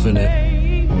yourself,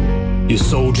 innit? Your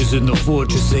soldiers in the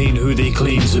fortress ain't who they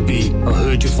claim to be. I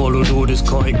heard you followed orders,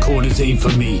 cutting corners ain't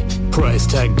for me. Price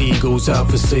tag D goes out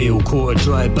for sale. Caught a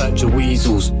dry batch of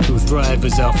weasels who thrive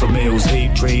as alpha males.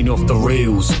 Hate train off the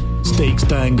rails. Stakes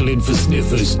dangling for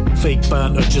sniffers. Fake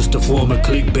banter just a form of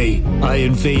clickbait. I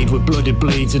invade with blooded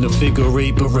blades in a figure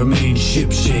eight, but remain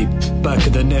shipshape. Back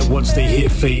of the net once they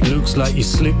hit fate. Looks like you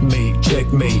slipped, mate.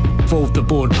 Checkmate. Fold the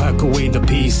board, pack away the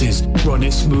pieces. Run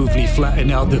it smoothly,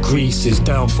 flatten out the creases.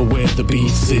 Down for where the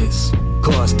beat sits.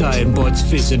 Cast iron buds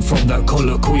fizzing from that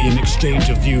colloquy and exchange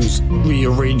of views.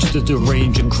 Rearrange the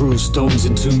derange and cruise stones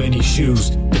in too many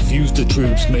shoes. Diffuse the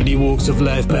troops, many walks of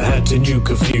life but had to nuke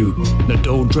a few. Now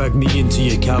don't drag me into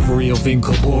your cavalry of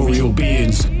incorporeal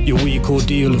beings. Your weak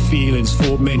ordeal of feelings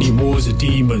fought many wars of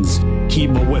demons. Keep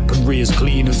my weaponry as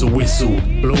clean as a whistle.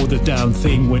 Blow the damn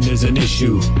thing when there's an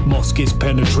issue. Muskets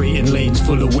penetrating lanes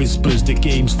full of whispers. The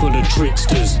game's full of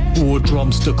tricksters. War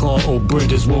drum staccato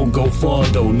breeders won't go far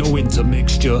though. No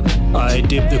intermixture. I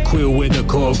dip the quill when the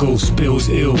cargo spills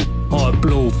ill. Hard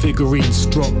blow, figurines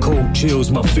struck, cold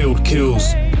chills, my field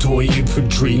kills. Toy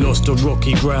infantry lost on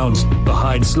rocky grounds.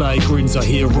 Behind sly grins I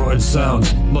hear rotten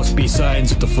sounds. Must be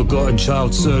signs of the forgotten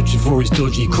child searching for his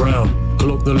dodgy crown.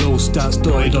 Clock the low stats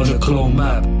died on a clone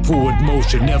map. Forward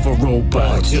motion never roll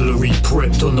back. Artillery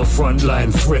prepped on the front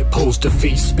line. Threat post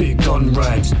defeat, spit gun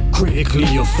rags.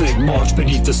 Critically affect march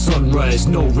beneath the sunrise.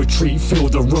 No retreat, feel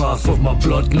the wrath of my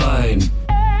bloodline.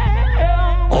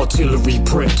 Artillery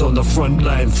prepped on the front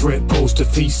line. Threat post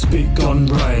defeat, spit gun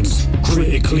rhymes.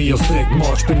 Critically affect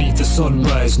march beneath the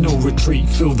sunrise. No retreat,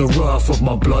 feel the wrath of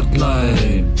my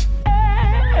bloodline.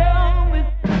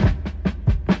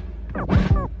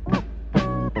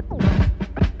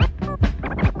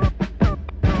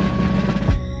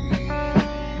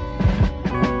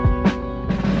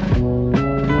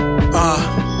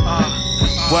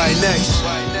 Right next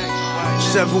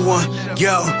 7-1,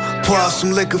 yo, pour out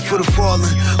some liquor for the fallen.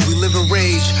 We live in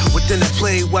rage within the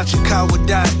play, watching coward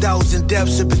die, thousand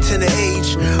deaths at pretend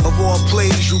age. Of all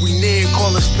plays you we near,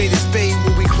 call a spade a spade.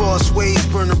 When we cross ways,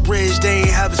 burn a bridge, they ain't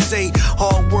have a say.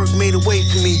 Hard work made a way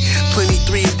for me, plenty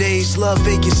 3 days, love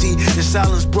vacancy. The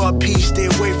silence brought peace,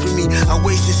 stay away from me. I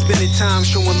wasted spending time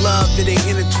showing love, it ain't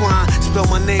intertwined. Spell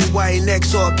my name white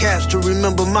next, all caps to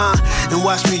remember mine. And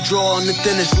watch me draw on the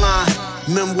thinnest line.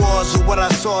 Memoirs of what I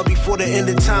saw before the end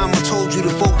of time. I told you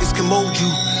the focus can mold you,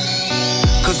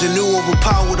 cause the new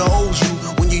overpower the old you.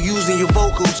 When you're using your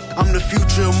vocals, I'm the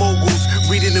future of moguls.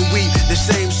 Read it and weep, the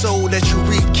same soul that you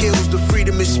reap kills the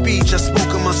freedom of speech. I spoke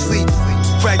in my sleep.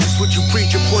 Practice what you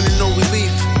preach, your point of no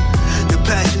relief. The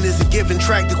passion is a given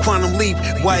track, the quantum leap.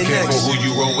 Why Careful next? who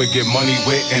you roll with, get money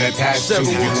with, and attached to.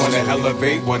 You wanna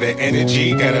elevate, what the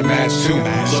energy gotta match to.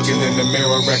 Looking in the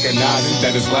mirror, recognizing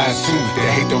that it's last two. The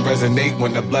hate don't resonate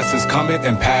when the blessings coming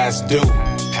and pass due.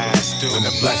 When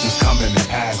the blessings coming and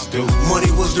pass due.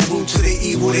 Money was the root to the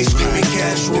evil, they screaming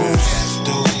cash rules.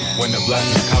 When the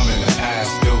blessings coming and pass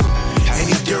due.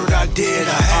 Any dirt I did,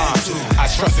 I had to. I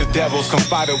trusted devils,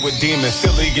 confided with demons,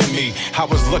 silly in me. I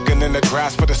was looking in the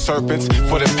grass for the serpents,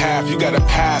 for the path. You gotta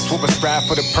pass what was wrapped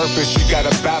for the purpose. You gotta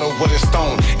battle with a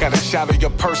stone. Gotta shadow your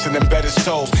person, embedded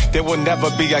soul. There will never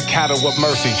be a cattle of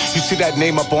mercy. You see that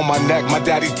name up on my neck, my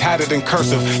daddy tatted in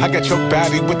cursive. I got your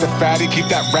baddie with the fatty, keep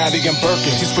that ratty and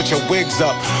Birkin. She switch your wigs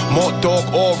up, more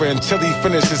dog aura until he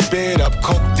finishes bid up.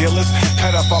 Coke dealers,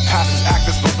 cut off our pastors,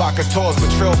 actors, provocateurs.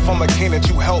 Betrayal from a king that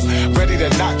you help, ready to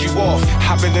knock you off.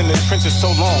 I've been in the trenches so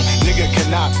long, nigga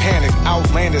cannot panic.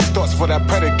 Outlandish thoughts what I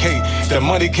predicate. The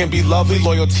money can be lovely,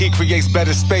 loyalty creates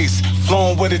better space.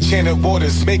 Flowing with enchanted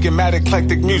waters, making mad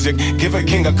eclectic music. Give a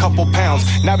king a couple pounds,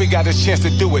 now we got a chance to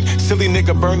do it. Silly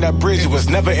nigga burn that bridge, it was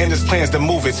never in his plans to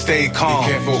move it. Stay calm.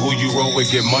 Be careful who you roll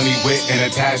with, get money with, and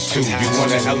attached to. You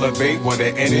wanna elevate, what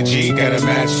the energy gotta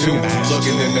match to.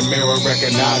 Looking in the mirror,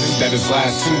 recognizing that it's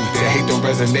last two. The hate don't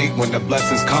resonate when the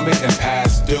blessings coming and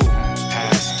pass due.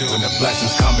 When the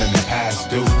blessings coming and pass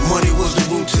due. Money was the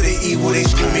root to the evil, they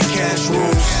screaming cash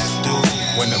rules.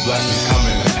 When the blessings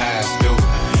coming and pass due.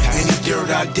 Any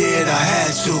dirt I did, I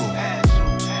had to.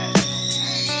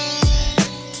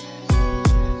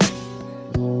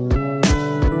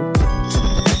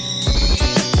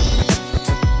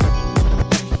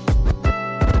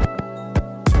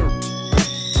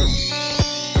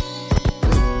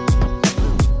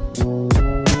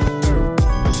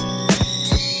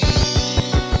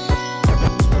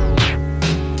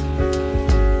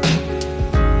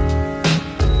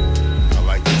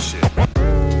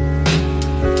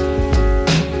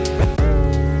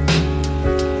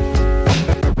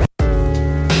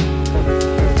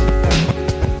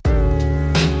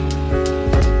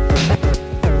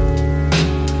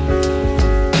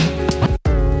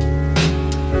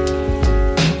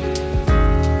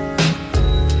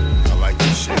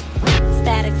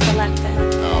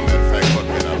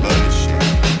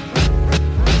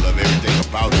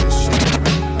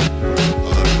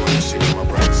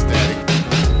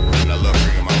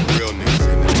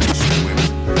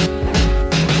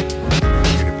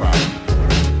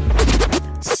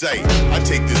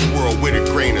 take this world with a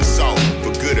grain of salt.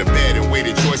 For good or bad, and weigh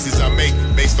the choices I make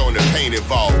based on the pain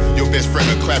involved. Your best friend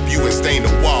will clap you and stain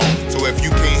the wall. So if you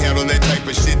can't handle that type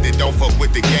of shit, then don't fuck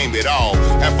with the game at all.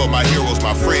 Half of my heroes,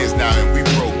 my friends now, and we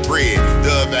broke bread.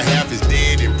 The other half is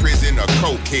dead in prison or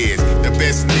cokeheads. The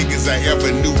best niggas I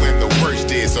ever knew and the worst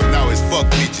dead. So now it's fuck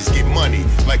bitches, get money,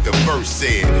 like the verse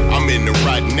said. I'm in the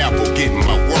rotten apple getting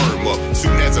my worm up.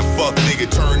 Soon as a fuck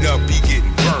nigga turn up, he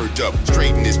getting burned up.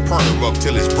 Straighten his perm up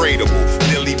till it's braidable.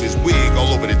 Then leave his wig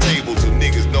all over the table till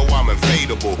niggas know I'm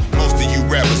inflatable. Most of you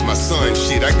rappers, my son,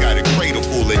 shit, I got a cradle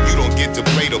full. And you don't get to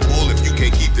play the bull if you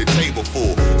can't keep the table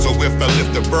full. So if I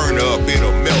lift the burner up,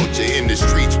 it'll melt you. In the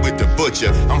streets with the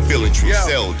butcher, I'm feeling true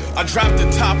Zelda. I dropped the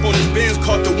top on his Benz,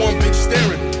 caught the one bitch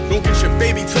staring. Don't get your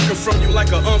baby taken from you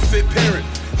like an unfit parent.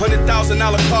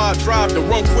 $100,000 car drive to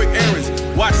run quick errands.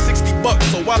 Watch $60,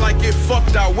 so while I get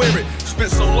fucked, I wear it. Spent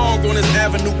so long on this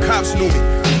avenue, cops knew me.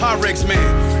 Pyrex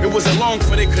man, it wasn't long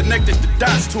for they connected the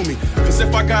dots to me. Cause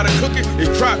if I gotta cook it,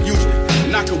 it's drop usually.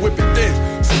 And I can whip it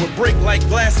thin, so it break like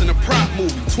glass in a prop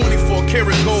movie. 24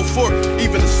 karat gold fork,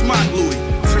 even a smock Louis.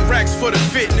 10 racks for the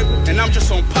fit, nigga, and I'm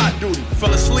just on pot duty.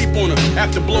 Fell asleep on her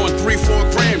after blowing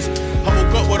 3-4 grams. I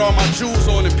woke up with all my jewels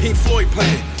on and Pink Floyd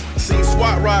playing. Seen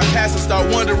SWAT ride past and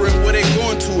start wondering where they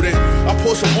going to then. I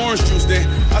poured some orange juice then.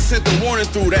 I sent the warning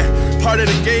through that. Part of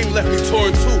the game left me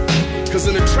torn too. Cause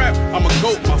in the trap, I'm a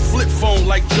goat. My flip phone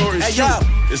like Jordan's shoe.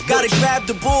 Hey, gotta grab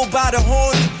the bull by the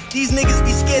horn. These niggas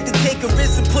be scared to take a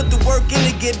risk and put the work in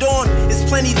to get on. It's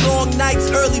plenty long nights,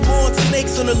 early morns,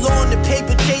 snakes on the lawn. The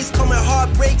paper chase coming,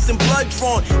 heartbreaks and blood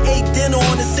drawn. Ate dinner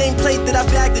on the same plate that I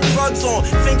bagged the drugs on.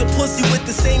 Finger pussy with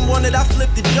the same one that I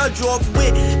flipped the judge off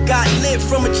with. Got lit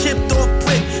from a chipped off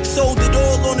brick. Sold it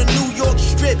all on the New York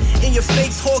strip. In your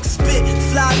face, hawk spit.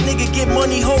 Fly nigga get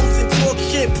money hoes and talk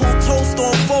shit. Pull toast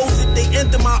on foes if they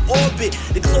enter my orbit.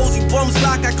 The clothes you bums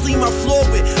rock, I clean my floor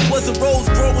with. Was a rose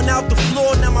growing out the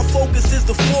floor, now my focus is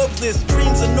the Forbes list.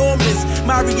 Dreams enormous,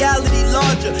 my reality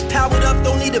larger. Powered up,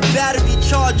 don't need a battery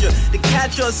charger. The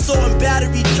catcher assault and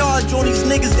battery charge on these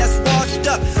niggas that's washed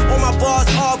up. All my bars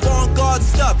are avant-garde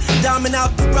stuff. Diamond out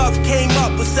the rough, came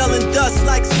up, but selling dust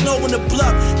like snow in the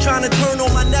bluff. Trying to turn all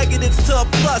my negatives to a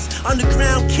plus.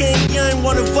 Underground king, you ain't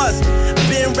one of us.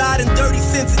 Been riding dirty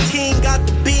since a teen, got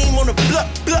the beam on the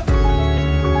bluff, bluff.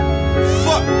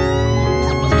 Fuck.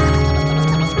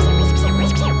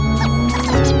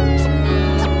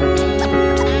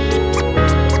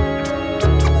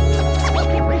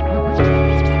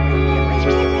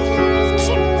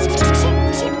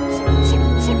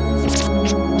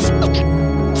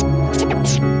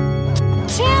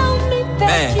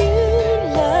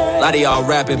 A lot of y'all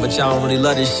rapping, but y'all don't really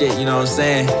love this shit, you know what I'm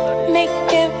saying?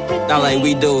 Not like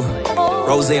we do.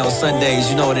 Rose on Sundays,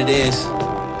 you know what it is.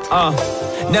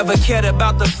 Never cared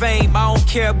about the fame, I don't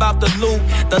care about the loot.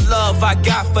 The love I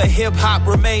got for hip-hop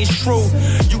remains true.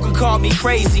 You can call me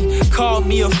crazy, call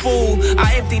me a fool.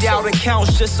 I emptied out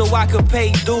accounts just so I could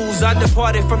pay dues. I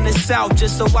departed from the South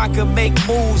just so I could make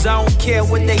moves. I don't care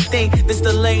what they think, this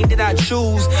the lane that I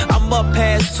choose. I'm up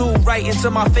past 2, right into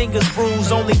my fingers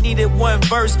bruised. Only needed 1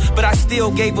 verse, but I still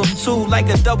gave them 2 like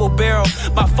a double barrel.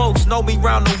 My folks know me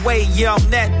round the way, yeah, I'm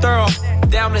that thorough.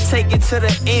 Down to take it to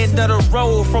the end of the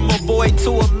road. From a boy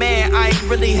to a man, I ain't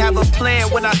really have a plan.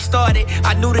 When I started,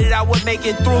 I knew that I would make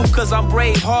it through, cause I'm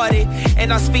brave-hearted.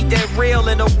 And I speak that real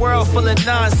in a world full of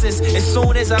nonsense. As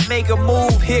soon as I make a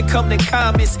move, here come the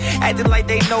comments, acting like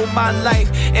they know my life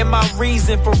and my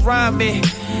reason for rhyming.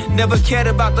 Never cared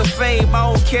about the fame,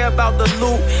 I don't care about the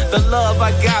loot. The love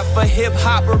I got for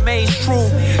hip-hop remains true.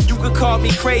 You could call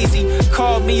me crazy,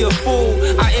 call me a fool.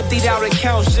 I emptied out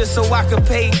accounts just so I could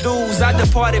pay dues. I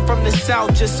departed from the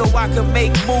South just so I could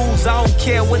make moves. I don't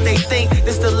care what they think,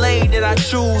 this the lane that I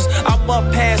choose. I'm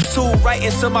up past 2, right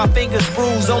into my fingers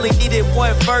bruised. Only needed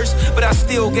 1 verse, but I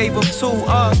still gave them 2.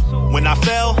 When I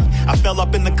fell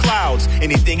up in the clouds.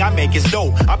 Anything I make is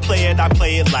dope, I play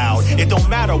it loud. It don't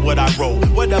matter what I wrote,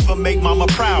 whatever make mama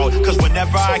proud. Cause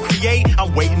whenever I create,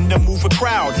 I'm waiting to move a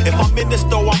crowd. If I'm in the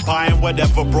store, I'm buying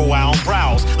whatever, bro, I don't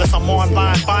browse. Unless I'm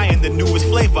online buying the newest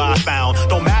flavor I found.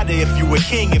 Don't matter if you a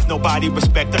king if nobody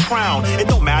respect the crown. It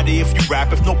don't matter if you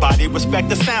rap if nobody respect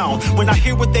the sound. When I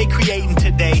hear what they creating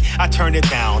today, I turn it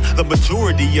down. The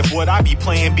majority of what I be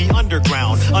playing be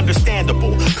underground.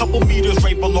 Understandable, couple meters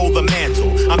right below the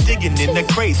mantle. I'm digging in the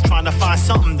crates, trying to find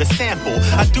something to sample.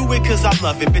 I do it cause I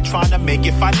love it, been trying to make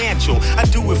it financial. I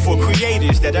do it for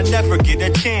creators that I never get a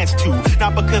chance to.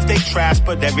 Not because they trash,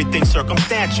 but everything's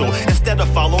circumstantial. Instead of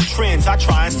follow trends, I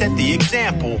try and set the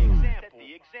example.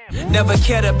 Never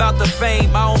cared about the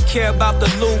fame, I don't care about the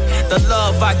loot. The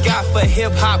love love I got for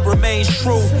hip-hop remains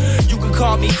true. You can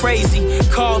call me crazy,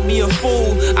 call me a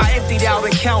fool. I emptied out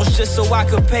accounts just so I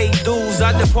could pay dues.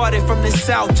 I departed from the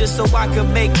South just so I could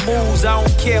make moves. I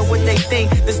don't care what they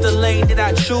think, this the lane that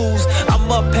I choose.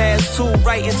 I'm up past 2,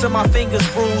 right into my fingers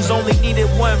bruised. Only needed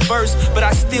 1 verse, but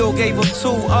I still gave them 2.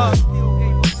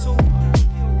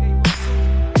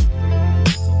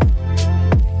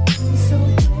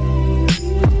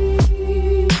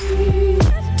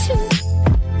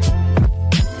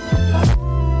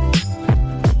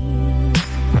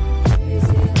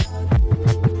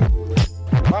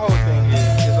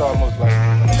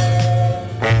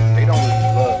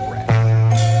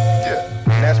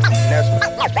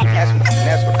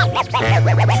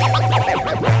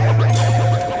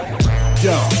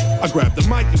 Grab the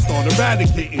mic and start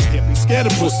eradicating. Can't be scared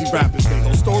of pussy rappers. They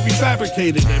whole story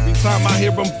fabricated. Every time I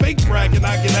hear them fake bragging,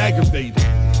 I get aggravated.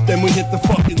 Then we hit the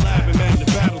fucking lab and man the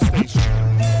battle station.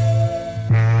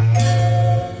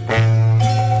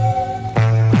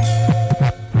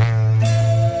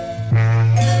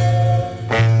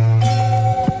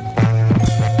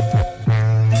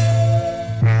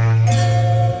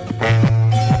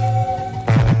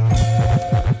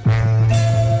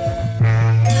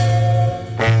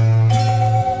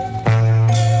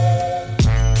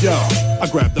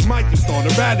 Grab the mic and start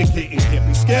eradicating. Can't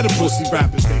be scared of pussy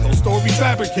rappers. They whole story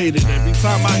fabricated. Every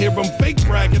time I hear them fake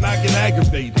bragging, I get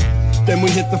aggravated. Then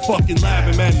we hit the fucking lab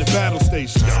and man the battle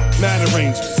station. Mad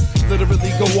arrangements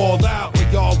literally go all out. When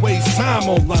y'all waste time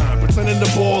online, pretending to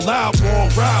ball out, wrong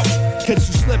route. Catch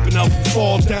you slipping, help you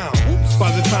fall down. Oops.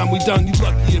 By the time we done, you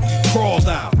lucky if you crawled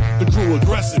out. The crew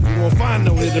aggressive, you won't find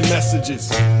no hidden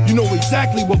messages. You know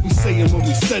exactly what we saying when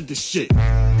we said this shit.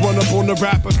 Run up on the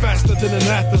rapper faster than an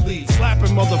athlete.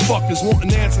 Slapping motherfuckers,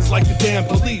 wanting answers like the damn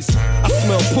police. I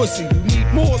smell pussy, you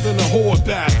need more than a whore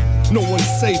bath. No one's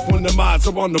safe when the minds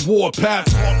are on the warpath.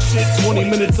 Talk shit 20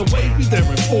 minutes away, we there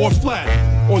in 4 flat.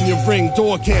 On your ring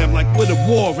door cam like where the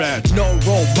war at. No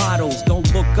role models, don't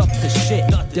look up to shit.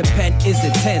 The pen is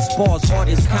intense, bars hard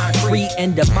as concrete.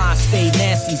 And the mind stay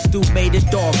nasty, Stu made a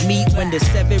dog meat. When the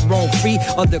 7 roam free,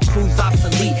 other crews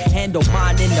obsolete. Handle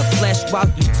mine in the flesh while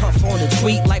you tough on the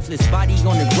tweet. Lifeless body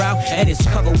on the ground and it's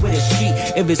covered with a sheet.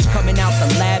 If it's coming out the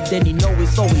lab, then you know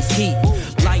it's always heat.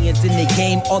 Lions in the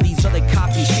game, all these other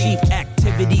copy sheep.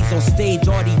 Activities on stage,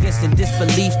 audience in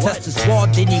disbelief. Touch the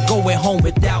sword, then you going home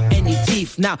without any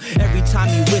teeth. Now, every time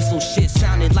you whistle, shit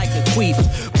sounded like a queef.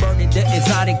 Burning the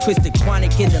exotic, twisted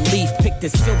chronic in the leaf. Pick the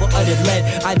silver or the lead,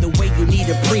 either way you need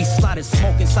a priest. Slotted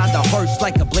smoke inside the hearse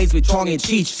like a blaze with Chong and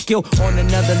Cheech. Skill on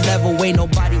another level, ain't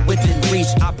nobody within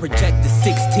reach. I project the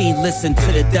 16, listen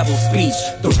to the devil's speech.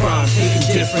 The rhymes hitting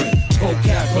different,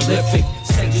 vocab prolific.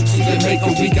 Send you to the maker,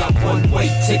 we got one-way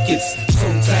tickets. So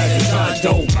tag and John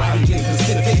Doe, body in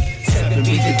Pacific. 7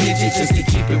 be the digit just to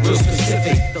keep it real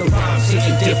specific. The rhymes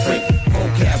hitting different,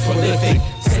 vocab prolific.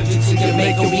 Send you to the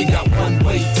maker, we got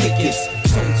one-way tickets.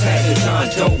 So tag and John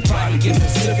Doe, body in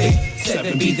Pacific.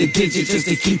 7 be the digit just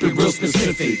to keep it real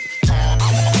specific.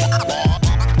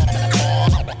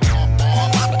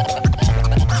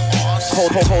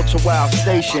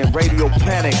 Culturewildstation, Radio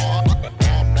Panic.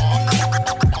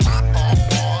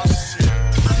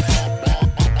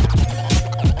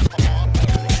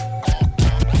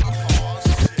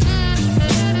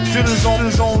 Did his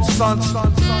own stunts.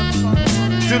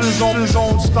 Did his own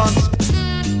stunts.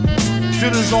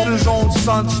 Did his own stunts. Did his own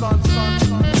stunts.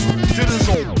 Did his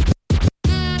own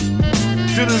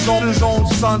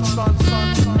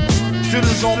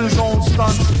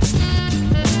stunts.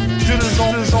 Did his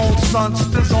own stunts,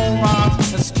 his own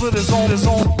rhymes, and split his own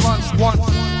blunts once.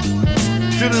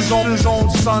 Did his own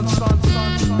stunts.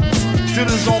 Did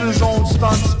his own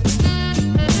stunts.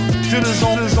 Did his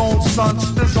own stunts,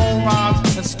 his own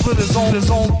rhymes, and split his own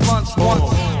blunts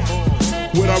once.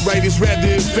 What I write is rather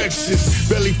infectious.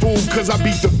 Belly full cause I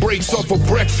beat the brakes off of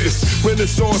breakfast.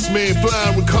 Renaissance man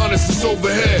flying reconnaissance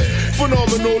overhead.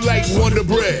 Phenomenal like Wonder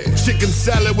Bread. Chicken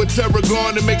salad with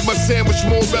tarragon to make my sandwich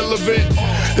more relevant.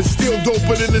 It's still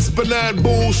doper than this benign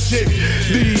bullshit.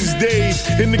 These days,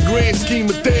 in the grand scheme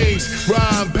of things,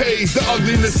 rhyme pays, the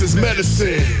ugliness is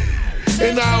medicine.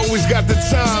 And I always got the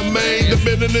time, man. The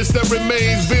bitterness that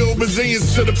remains, build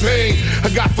resilience to the pain. I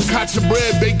got focaccia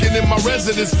bread baking in my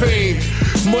residence fame.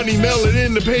 Money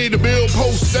melon to pay the bill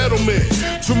post-settlement.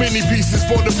 Too many pieces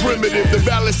for the primitive. The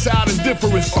valid side is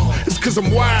different. It's cause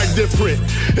I'm wired different.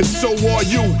 And so are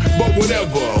you, but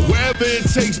whatever. Wherever it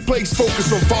takes place,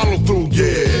 focus on follow through,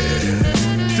 yeah.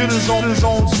 Did his own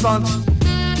stunts.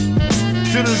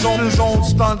 Did his own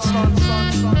stunts.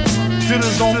 Did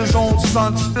his own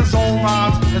stunts, his own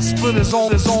rhymes, and split his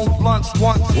own blunts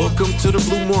once. Welcome to the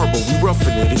Blue Marble, we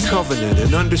roughing it and covenant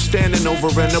and understanding over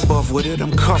and above with it.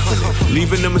 I'm cuffing it,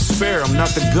 leaving them a spare. I'm not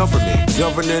the government,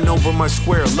 governing over my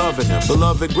square, loving them.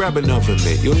 Beloved, grab another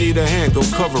mitt. You'll need a hand, go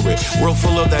cover it. World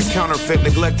full of that counterfeit,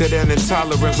 neglected and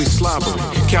intolerant. We slobbering,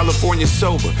 California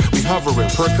sober, we hovering,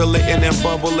 percolating and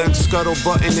bubbling, scuttle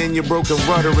button in your broken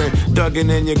ruddering, dugging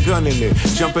and you're gunning it,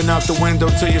 jumping out the window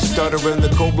till you're stuttering. The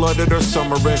cold-blooded are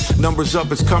summering, numbers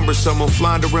up, it's cumbersome. I'm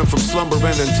floundering from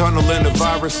slumbering and tunneling. The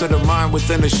virus of the mind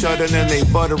within a shutting, and they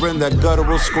buttering that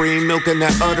guttural scream, milking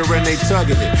that uttering, they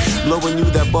tugging it, blowing you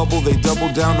that bubble. They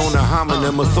double down on a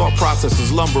homonym. My thought process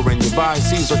is lumbering. Your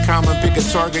biases are common. Pick a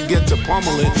target, get to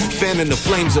pummeling, fanning the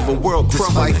flames of a world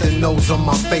crumbling. Despite the nose on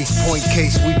my face, point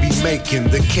case we be making.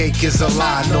 The cake is a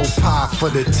lie, no pie for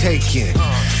the taking.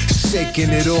 Shaking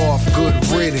it off, good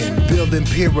ridden. Building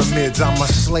pyramids, I'm a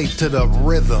slave to the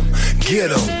rhythm.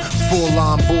 Get 'em, full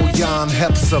on bouillon,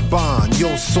 hepzibah.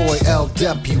 Yo soy el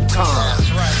deputan.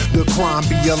 The crime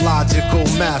be illogical,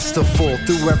 masterful.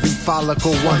 Through every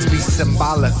follicle, once be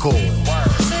symbolical.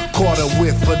 Caught a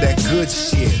whiff for that good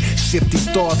shit. Shifty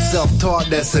thought, self-taught,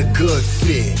 that's a good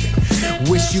fit.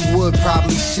 Wish you would,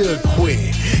 probably should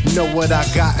quit. Know what I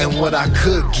got and what I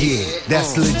could get.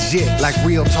 That's legit, like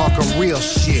real talk or real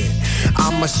shit.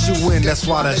 I'm a shoe-in, that's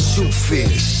why the shoe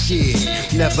fit.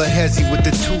 Shit, never hesitate with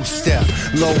the two-step.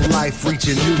 Low life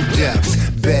reaching new depths.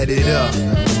 Bet it up.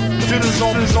 Did his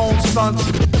own stunts.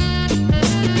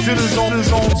 Did his own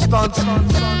stunts.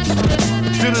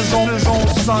 Did his own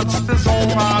stunts, his own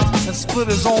rhymes, and split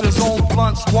his own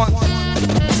blunts once.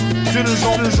 Did his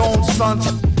own stunts.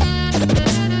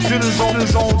 Did his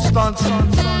own stunts.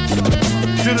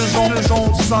 Did his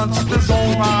own stunts, his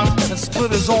own rhymes, and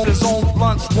split his own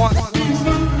blunts once.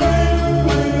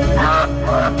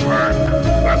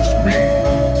 That's me.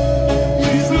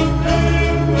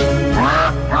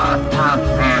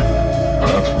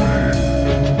 That's me.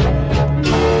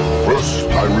 First,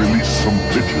 I release some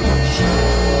pigeons.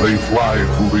 They fly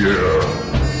through the air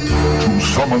to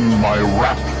summon my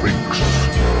rat freaks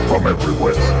from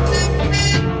everywhere.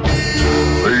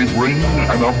 They bring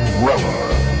an umbrella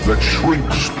that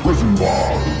shrinks prison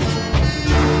bars.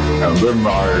 And then I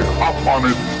hop on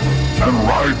it and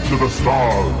ride to the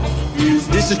stars.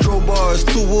 This is crowbars,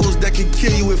 two wolves that can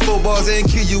kill you with 4 bars and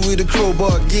kill you with a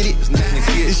crowbar. Get it?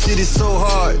 This shit is so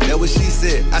hard. That what she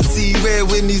said. I see red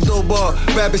when these no bar.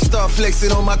 Rabbits start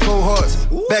flexing on my cohorts.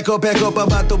 Back up, I'm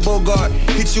about to Bogart.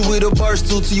 Hit you with a bar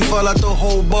stool till you fall out the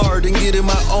whole bar. Then get in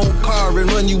my own car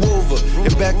and run you over.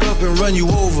 And back up and run you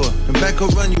over. And back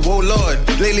up, run you, oh Lord.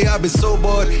 Lately I've been so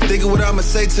bored. Thinking what I'ma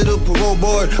say to the parole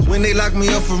board when they lock me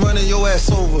up for running your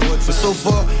ass over. But so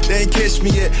far, they ain't catch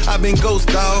me yet. I've been ghost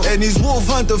dog. And these wolf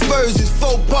hunter furs is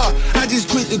faux pas. I just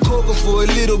quit the coca for a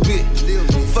little bit.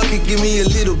 Fuck it, give me a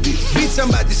little bit. Bitch, I'm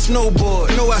about to snowboard.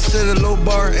 Know I set a low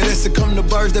bar, and that's to come to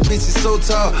bars. That bitch is so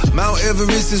tall. Mount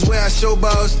Everest is where I show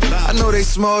balls. I know they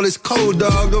small, it's cold,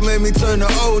 dog. Don't make me turn to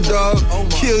old dog.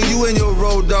 Kill you and your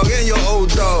road dog and your old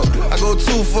dog. I go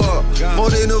too far. More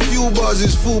than a few bars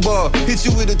is football. Hit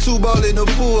you with a 2-ball in the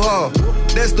pool hall.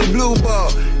 That's the blue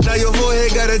ball. Now your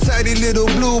forehead got a tiny little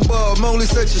blue ball. I'm only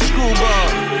such a screwball.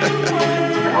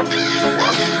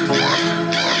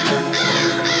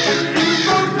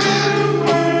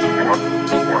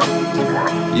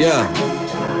 Yeah.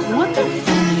 What the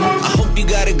fuck? I hope you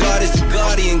got a guard as a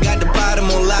guardian. Got the bottom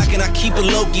on lock and I keep it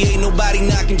low-key. Ain't nobody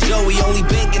knocking Joey. Only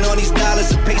banking on these dollars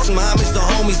to pay some homage to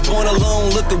homies born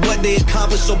alone. Look at what they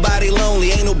accomplished, so body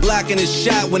lonely. Ain't no blocking his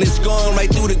shot when it's gone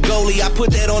right through the goalie. I put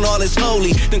that on all his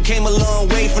holy. Then came a long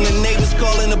way from the neighbors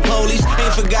calling the police.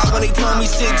 Ain't forgot when they told me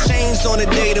shit changed on the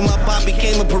day that my pop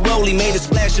became a parolee. Made a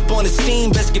splash up on the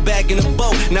scene, best get back in the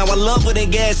boat. Now I love when they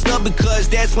gassed up because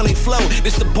that's when they flow.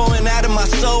 This the pouring out of my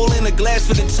soul in a glass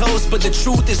for the toast. But the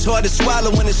truth is hard to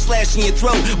swallow when it's slashing your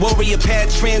throat. Warrior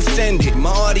path transcended. My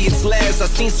audience last. I've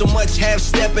seen so much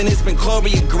half-stepping. It's been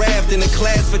choreographed in a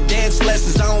class for dance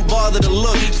lessons. I don't bother to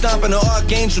look. Stomping an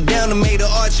archangel down and made an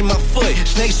arch in my foot.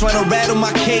 Snakes trying to rattle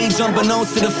my cage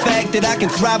unbeknownst to the fact that I can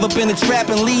thrive up in the trap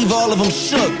and leave all of them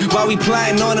shook. While we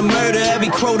plotting on a murder, every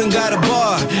crow done got a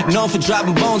bar. Known for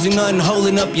dropping bones and nothing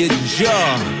holding up your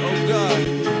jaw. Oh God,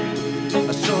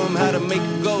 I show them how to make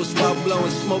a ghost while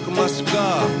blowing smoke in my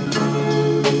cigar.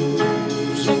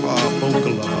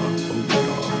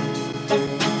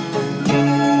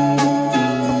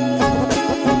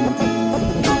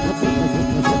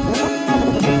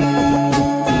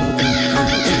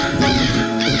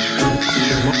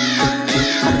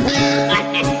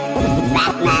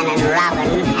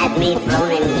 Had me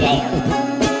thrown in jail.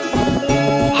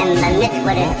 And the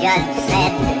nitwit judge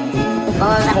said,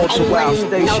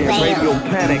 Culturewildstation, Radio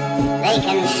Panic. They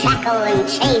can shackle and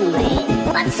chain me,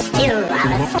 but still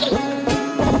I'll escape.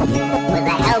 With the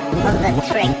help of the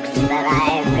tricks that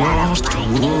I've got up my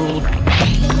sleeve.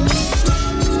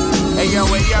 Hey yo,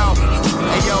 hey yo,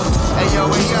 hey yo, hey yo,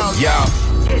 hey yo, yo.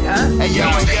 Hey yo, hey yo,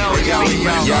 hey yo, hey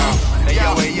yo, hey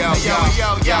yo, hey yo,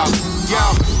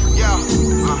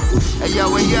 hey yo,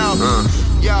 hey yo,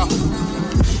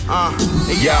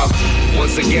 hey yo.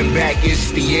 Once again back,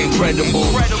 it's the incredible.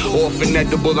 Orphan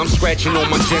edible, I'm scratching on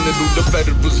my genital. The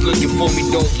federals looking for me,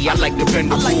 doggy. I like to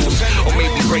bend the rules, or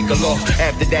maybe break a law.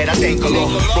 After that, I thank a law.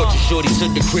 Brought your shorty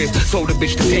to the crib, told the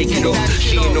bitch to take it off.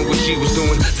 She didn't know what she was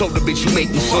doing, told the bitch you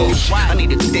make me so. I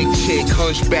need a thick chick,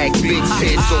 hunchback, big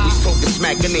tits. Always talking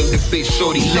smack, I named the bitch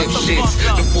shorty lip shits.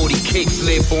 The 40 kick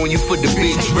slip on you for the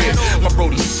big drip. My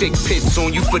brody sick pits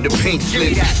on you for the pink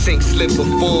slip. Sink slip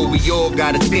before we all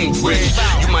gotta think rich.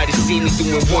 You might have seen me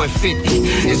doing 150.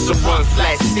 It's a run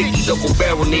flat sticky, double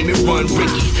barrel, name it Run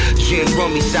Ricky. Gin,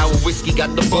 rummy, sour whiskey,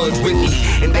 got the buzz with me.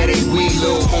 And that ain't weed,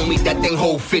 little homie, that thing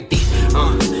hold 50.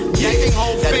 That thing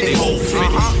hold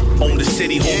 50. Own the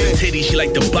city, hold the titty. She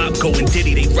like the bop, going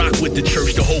diddy. They rock with the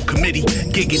church, the whole committee.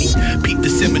 Giggity, peep the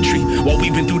symmetry while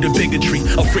weaving through the bigotry.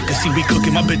 A fricassee, we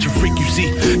cooking, my bitch a freak, you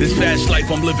see. This fast life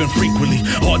I'm living frequently.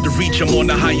 Hard to reach, I'm on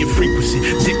the higher frequency.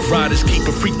 Dick riders keep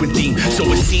a frequent theme. So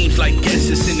it seems like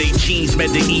guesses in their jeans.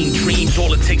 Medellin dreams,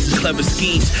 all it takes is clever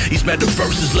schemes. These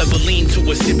metaverses leveling to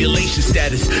a simulation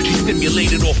status. She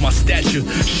stimulated off my stature.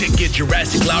 Shit get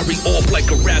Jurassic Lowry off like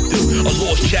a raptor. A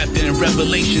lost chapter in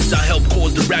Revelations, I help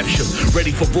cause the rapture.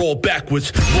 Ready for roll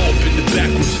backwards, roll up in the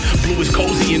backwards. Blue is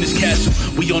cozy in his castle.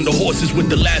 We on the horses with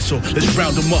the lasso. Let's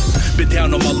round him up. Been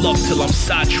down on my luck till I'm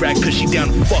sidetracked, cause she down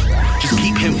to fuck. Just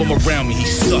keep him from around me,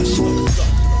 he's sus.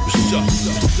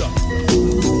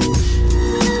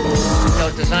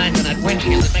 Those designs on that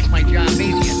windshield, it makes my job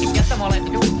easier. To get them, all I have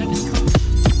to do is take a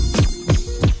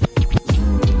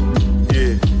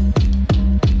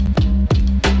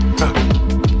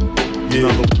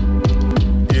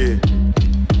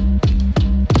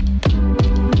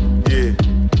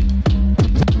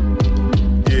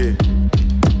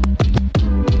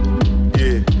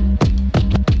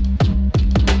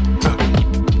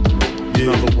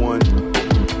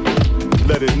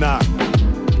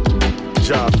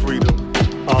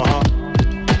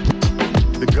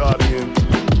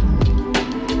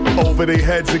They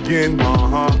heads again,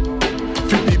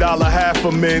 $50 half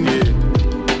a min.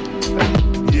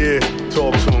 Yeah,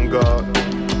 talk to him, God.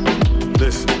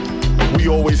 Listen, we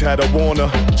always had a Warner,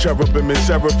 cherubim and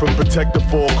seraphim protect the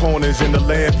four corners in the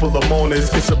land full of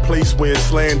mourners. It's a place where it's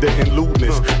slander and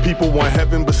lewdness. People want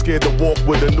heaven but scared to walk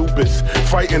with Anubis,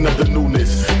 frightened of the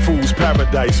newness. Fool's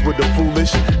paradise with the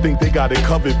foolish think they got it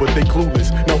covered but they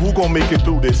clueless. Now who gon' make it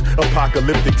through this?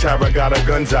 Apocalyptic Tara got her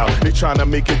guns out. They tryna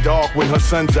make it dark when her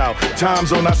sun's out.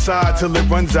 Time's on our side till it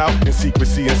runs out. In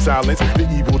secrecy and silence, the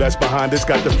evil that's behind us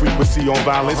got the frequency on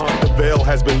violence. The veil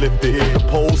has been lifted, the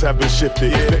poles have been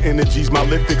shifted. The energy's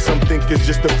malefic, some think it's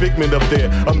just a figment of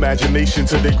their imagination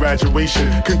to their graduation.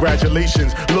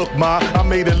 Congratulations, look ma, I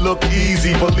made it look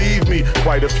easy, believe me.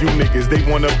 Quite a few niggas, they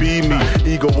wanna be me.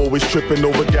 Ego always tripping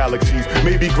over galaxies.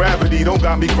 Maybe gravity don't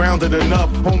got me grounded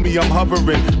enough. Homie, I'm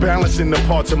hovering, balancing the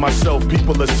parts of myself.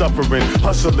 People are suffering,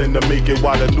 hustling to make it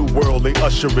while the new world they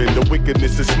ushering. The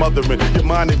wickedness is smothering, your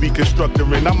mind is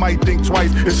reconstructing. I might think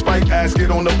twice if Spike ass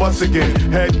get on the bus again.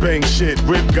 Headbang shit,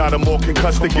 Rip got them all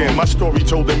concussed again. My story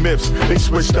told the myths, they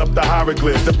switched up the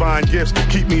hieroglyphs. Divine gifts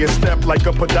keep me in step like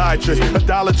a podiatrist.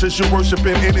 Idolatrous, you're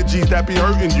worshiping energies that be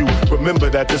hurting you. Remember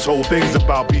that this whole thing's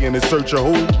about being in search of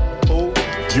who?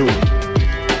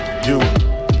 You.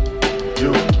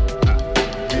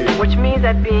 Which means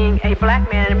that being a black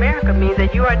man in America means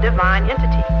that you are a divine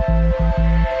entity.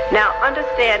 Now,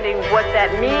 understanding what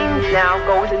that means now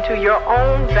goes into your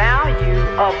own value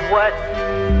of what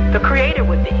the creator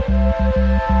would be.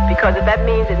 Because if that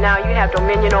means that now you have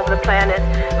dominion over the planet,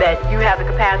 that you have the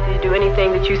capacity to do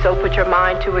anything that you so put your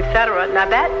mind to, etc., now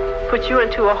that puts you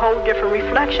into a whole different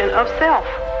reflection of self.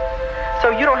 So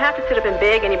you don't have to sit up and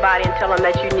beg anybody and tell them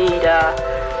that you need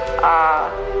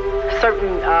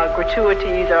certain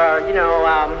gratuities or,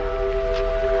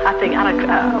 I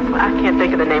can't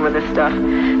think of the name of this stuff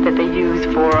that they use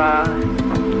for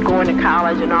going to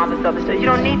college and all this other stuff. You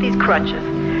don't need these crutches.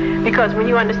 Because when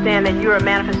you understand that you're a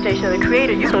manifestation of the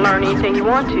Creator, you can learn anything you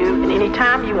want to and any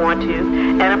time you want to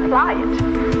and apply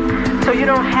it. So you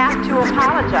don't have to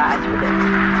apologize for this.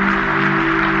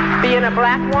 Being a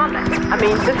black woman, I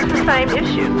mean, this is the same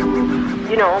issue.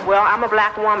 Well, I'm a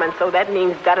black woman, so that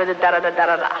means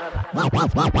da-da-da-da-da-da-da-da.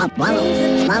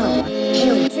 Swallow,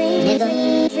 kill, nigga,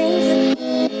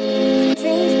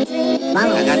 I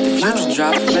got the future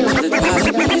drop, rental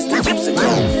advisory is the user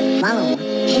code.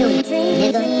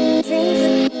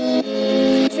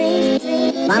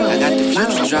 I got the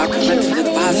future drop, rental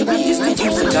advisory is the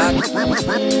user guide.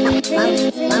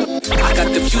 I got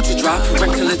the future drop,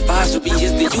 rental advisory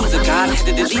is the user guide. Had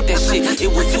to delete that shit,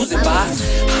 it was using bots.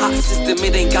 Hot system,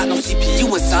 it ain't got no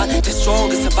CPU inside. The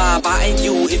strongest survive, I ain't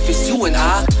you, if it's you and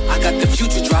I got the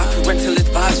future drop, rental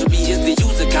advisory is the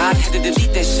user guide. Had to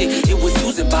delete that shit, it was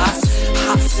using bots.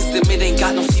 Hot system, it ain't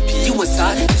got no CPU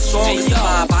inside. The strongest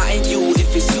survive, I ain't you,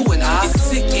 if it's you and I. It's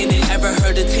sick in it, ever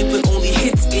heard a tape with only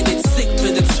hits in it? Slick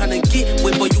rhythms tryna get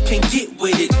with, but you can't get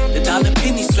with it. The dollar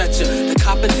penny stretcher, the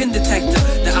copper tin detector.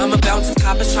 The I'm about to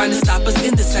coppers trying to stop us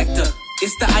in the sector.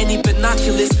 It's the I need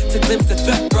binoculars to glimpse the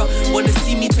threat, bro. Wanna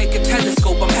see me take a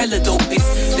telescope, I'm hella dope. It's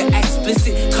the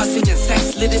explicit, cussing and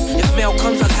sex litters. If mail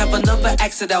comes, I'll have another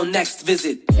exit out next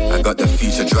visit. I got the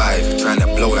future drive, trying to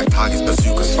blow like targets,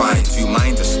 bazookas fine. 2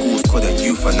 minds of schools couldn't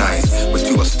euphanize with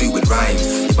 2 stupid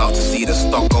rhymes. About to see the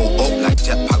stock go up like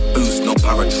jetpack boost, no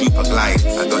paratrooper glide.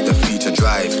 I got the future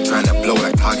drive, trying to blow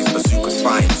like targets, bazookas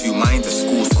fine. 2 minds of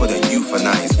schools couldn't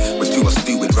euphanize with 2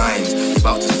 stupid rhymes.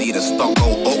 About to see the stock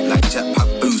go up like jetpack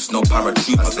boost, no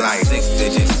paratrooper glide. 6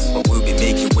 digits, but we'll be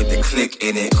making with the click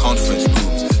in it. Conference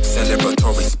rooms,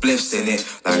 celebratory spliffs in it.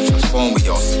 Like transform with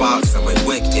your sparks and with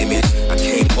wick image. I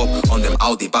came up on them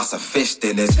Audi Bassa fish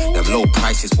dinners. Them low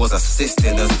prices was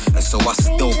assisting us, and so I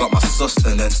still got my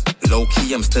sustenance. Low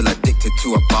key, I'm still addicted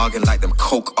to a bargain like them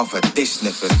coke off a dish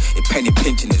sniffers. If penny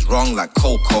pinching is wrong like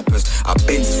cold coppers, I've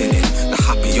been sinning. The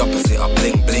happy opposite of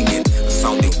bling blinging. The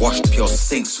sounding washed pure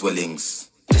sink swillings.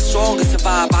 The strongest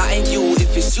survive, I ain't you,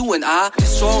 if it's you and I. The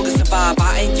strongest survive,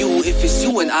 I ain't you, if it's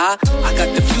you and I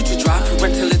got the future drop,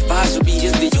 rental advisory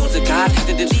is the user guide. Had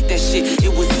to delete that shit,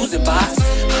 it was using bots.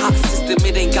 Hot system,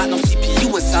 it ain't got no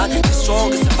CPU inside. The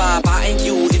strongest survive, I ain't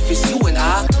you, if it's you and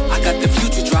I got the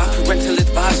future drop, rental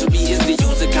advisory is the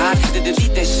user guide. Had to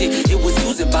delete that shit, it was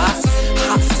using bots.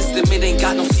 Hot system, it ain't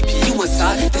got no CPU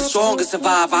inside. The strongest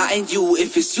survive, I ain't you,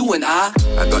 if it's you and I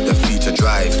got the future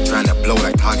drive, trying to blow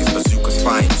like targets, bazookas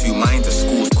fine. 2 minds of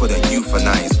schools couldn't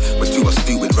euphanize with 2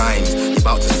 stupid rhymes.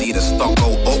 About to see the stock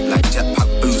go up like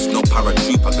jetpack boost, no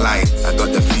paratrooper glide. I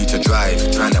got the future drive,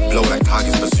 trying to blow like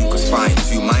targets, bazookas fine.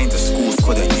 2 minds of schools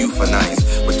couldn't euphanize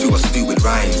with 2 stupid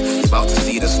rhymes. About to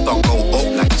see the stock go up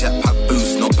like jetpack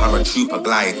boost, no paratrooper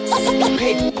glide.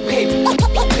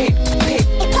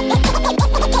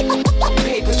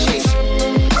 Paper chase.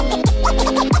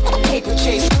 Paper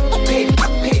chase.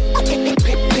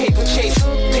 Paper chase.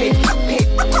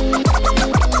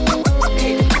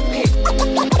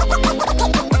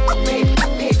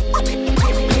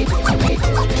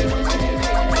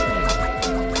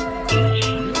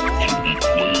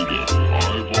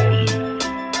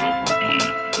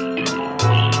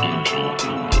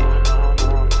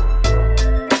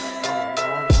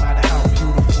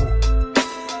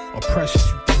 Precious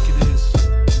you think it is.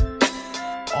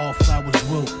 All flowers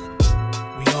wilt.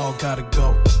 We all gotta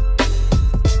go.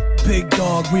 Big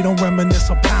dog, we don't reminisce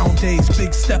on pound days.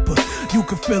 Big stepper, you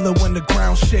can feel it when the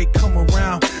ground shake. Come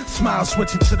around, smile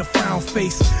switching to the frown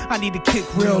face. I need to kick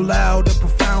real loud, a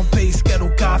profound bass. Ghetto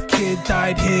goth kid,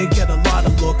 died here, get a lot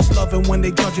of looks. Loving when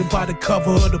they judge it by the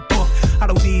cover of the book. I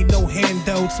don't need no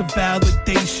handouts or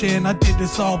validation. I did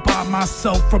this all by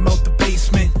myself from out the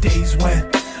basement. Days when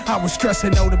I was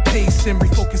stressing out the pace and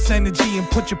refocus energy and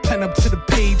put your pen up to the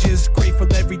pages. Grateful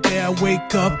every day I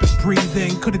wake up and breathe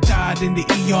in. Could've died in the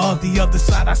ER, the other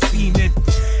side I seen it.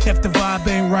 If the vibe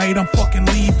ain't right, I'm fucking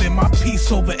leaving. My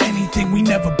peace over anything, we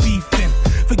never beefing.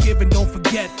 Forgive and don't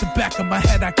forget, the back of my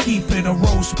head I keep it. A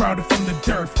rose sprouted from the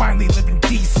dirt, finally living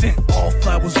decent. All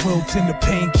flowers wilt and the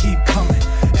pain keep coming.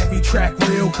 Every track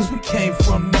real, cause we came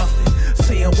from nothing.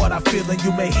 Saying what I feel and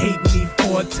you may hate me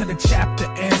for it till the chapter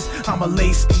ends. I'ma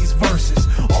lace these verses.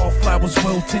 All flowers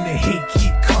wilt and the hate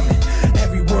keep coming.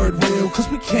 Every word real, cause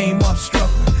we came up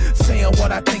struggling. Saying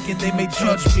what I think and they may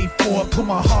judge me for it. Put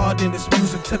my heart in this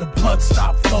music till the blood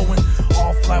stop flowing.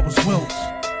 All flowers wilt.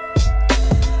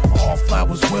 All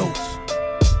flowers wilt.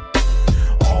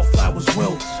 All flowers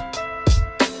wilt.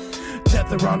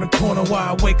 Death around the corner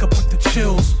while I wake up with the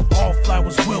chills. All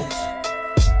flowers wilt.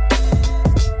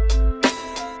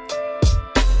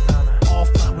 All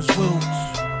flowers wilt.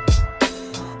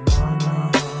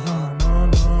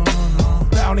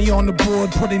 Bounty on the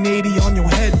board, put an 80 on your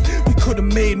head. We could've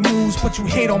made moves, but you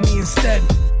hate on me instead.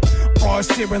 Bars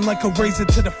searing like a razor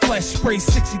to the flesh. Spray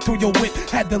 60 through your whip,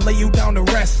 had to lay you down to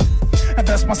rest.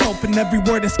 Invest myself in every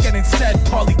word that's getting said.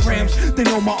 Polygrams, they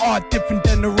know my art different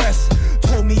than the rest.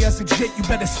 hold me as a jit, you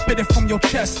better spit it from your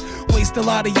chest. Waste a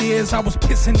lot of years, I was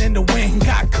pissing in the wind.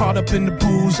 Got caught up in the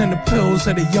booze and the pills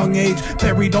at a young age.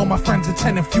 Buried all my friends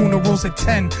attending funerals at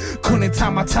 10. Couldn't tie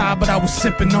my tie, but I was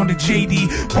sipping on the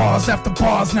JD. Bars after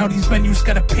bars, now these venues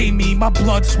gotta pay me. My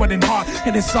blood, sweat and heart,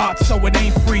 and it's art, so it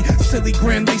ain't free. Silly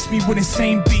grin laced me with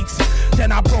insane beats.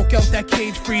 Then I broke out that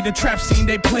cage free. The trap scene,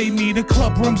 they play me. The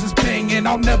club rooms is banging.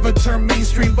 I'll never turn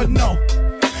mainstream, but no,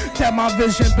 that my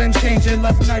vision been changing.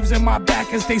 Left knives in my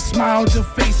back as they smiled to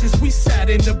faces. We sat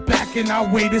in the back and I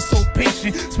waited so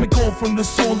patient. Spit gold from the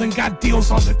soul and got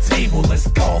deals on the table. Let's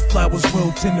go. Flowers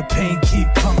wilt and the pain keep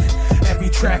coming. Every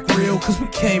track real, cause we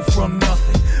came from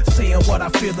nothing. Saying what I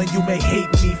feel and you may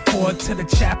hate me for it till the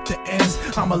chapter ends.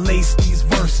 I'ma lace these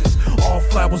verses. All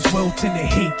flowers wilt and the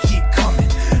hate keep coming.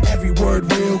 Every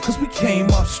word real, cause we came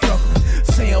up struggling.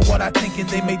 Saying what I think and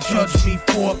they may judge me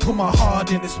for it. Put my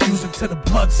heart in this music till the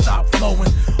blood stop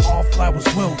flowing. All flowers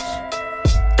wilt.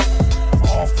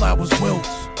 All flowers wilt.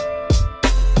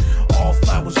 All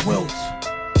flowers wilt.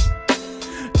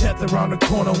 Death around the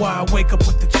corner while I wake up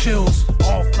with the chills.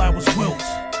 All flowers wilt.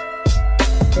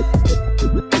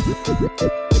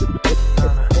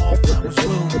 All flowers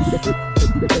wilt.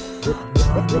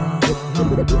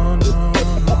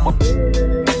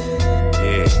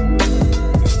 Yeah,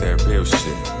 it's that real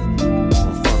shit.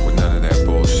 Don't fuck with none of that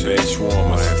bullshit. Bitch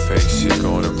warm, all that fake shit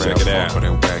going around. Check it out.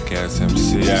 Them whack ass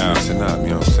MCs mixing up, you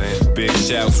know what I'm saying? Big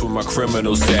shouts where my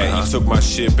criminals at. You took my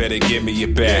shit, better give me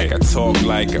it back. I talk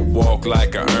like I walk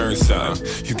like I earn something.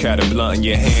 You got a blunt in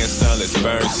your hand, son, let's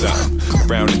burn something.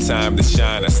 Around the time to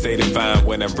shine, I stay defined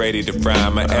when I'm ready to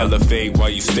rhyme. I elevate while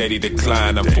you steady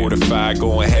decline. I'm fortified,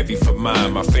 going heavy for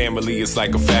mine. My family is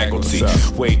like a faculty.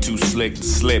 Way too slick to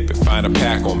slip and find a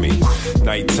pack on me.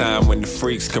 Nighttime when the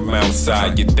freaks come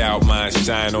outside. Your doubt mind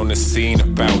shine on the scene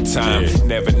about time.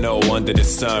 Never know under the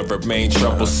sun, remain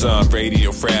troublesome.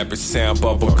 Radio rappers sound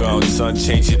bubblegum. Sun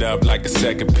change it up like a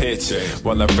second pitch.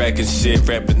 While I wrecking shit,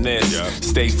 reminisce.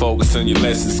 Stay focused on your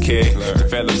lessons, kid.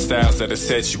 Develop styles that'll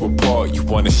set you apart. You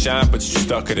wanna shine, but you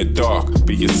stuck in the dark.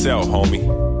 Be yourself,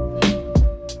 homie.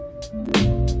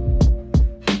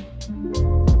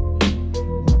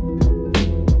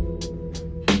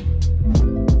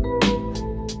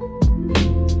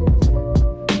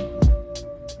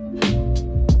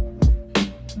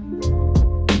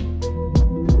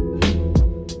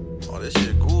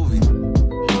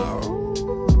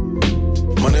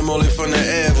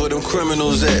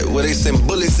 Criminals at where they send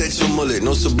bullets at your mullet,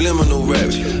 no subliminal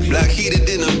raps. Block heated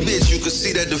in a bitch, you can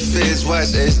see that the feds watch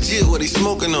SG. What he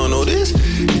smoking on? Oh, this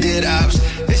dead ops.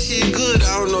 That shit good,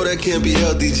 I don't know, that can't be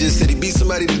healthy. Just said he beat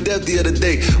somebody to death the other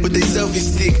day with they selfie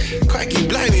stick. Cracky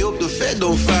blind me, hope the Fed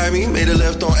don't fire me. Made a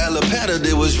left on Alapata,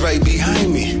 that was right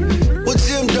behind me. Well,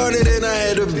 Jim done it and I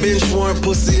had a bench warrant.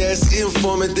 Pussy ass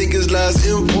informant, think his lies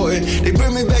important. They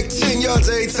bring me back 10 yards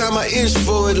every time I inch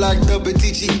forward. Locked up at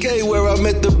TGK where I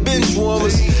met the bench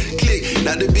warmers. Click,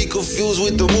 not to be confused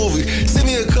with the movie. Send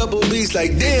me a couple beats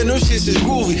like, damn, those shits is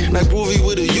groovy. Not groovy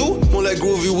with a U, more like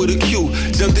groovy with a Q.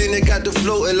 Jumped in and got the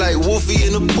floating like Wolfie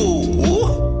in the pool.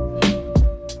 Ooh.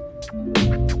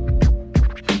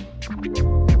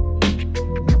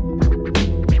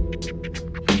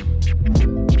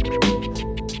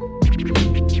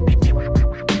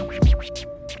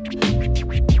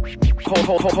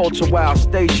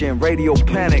 Culturewildstation, Radio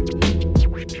Panic.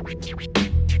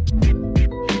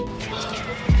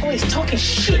 Always talking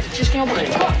shit. Just can't open the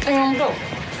goddamn door.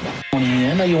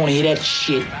 I know you want to hear that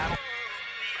shit.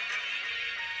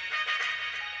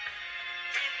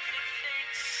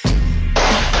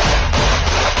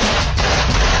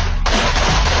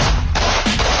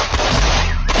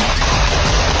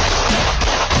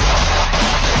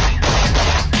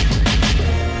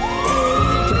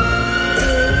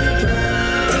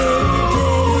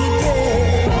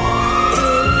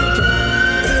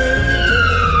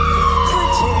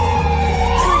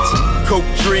 Coke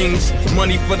dreams,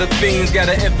 money for the fiends, got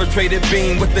an infiltrated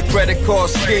beam with the credit card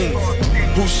scheme.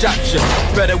 Who shot you?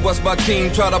 Better was my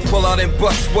team, try to pull out and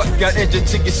bust what got injured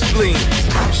to your spleen.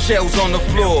 Shells on the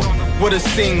floor, what a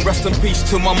scene, rest in peace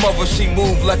to my mother, she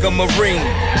moved like a Marine.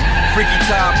 Freaky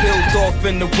tie peeled off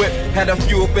in the whip, had a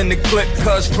few up in the clip,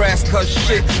 cuz crash, cuz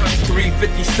shit.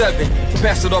 357,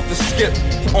 pass it off the skip,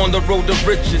 on the road to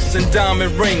riches and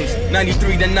diamond rings.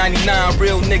 93 to 99,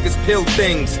 real niggas peel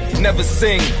things, never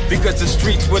sing, because the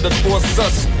streets where the force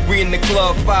us. We in the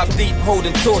club, 5 deep,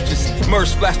 holding torches. Merch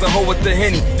splash the hole with the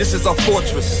Henny, this is our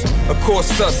fortress. Of course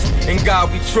us, in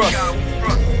God we trust.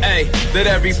 Ay, that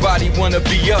everybody wanna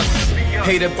be us.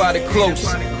 Hated by the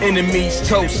close, enemies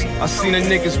toast. I seen a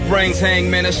nigga's brains hang,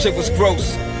 man, that shit was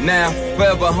gross. Now,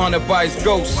 forever haunted by his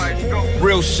ghost.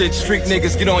 Real shit, street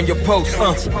niggas, get on your post,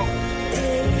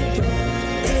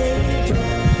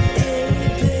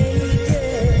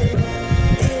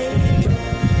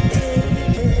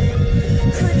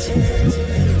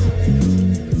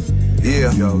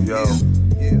 Yeah. Yo, yo.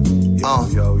 Yo,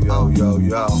 yo, yo, yo,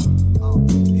 yo.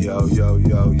 Yo, yo,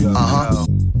 yo, yo.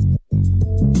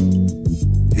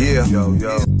 Yeah. Yo,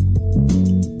 yo.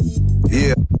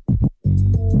 Yeah.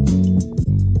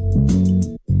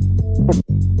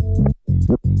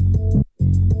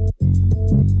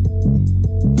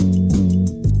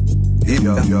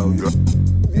 Yo, yo, yo.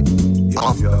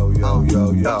 Yo, yo, yo,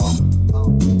 yo, yo.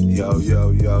 Yo,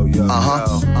 yo, yo, yo.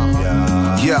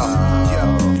 Yo.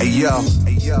 Hey, yo.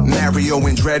 Mario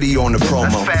Andretti on the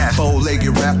promo.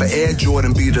 Bow-legged rapper, Air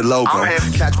Jordan be the logo.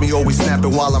 Catch me always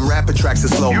snapping while I'm rapping tracks in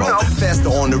slow-mo. Faster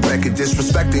on the record,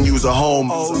 disrespecting you's a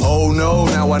homo. Oh no,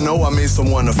 now I know I made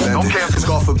someone offended. Cause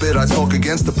God forbid I talk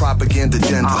against the propaganda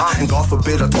agenda. And God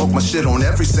forbid I talk my shit on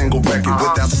every single record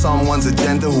without someone's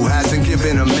agenda who hasn't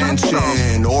given a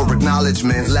mention or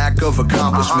acknowledgement. Lack of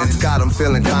accomplishments got them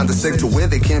feeling kinda sick to where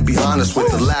they can't be honest with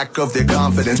the lack of their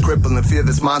confidence. Crippling fear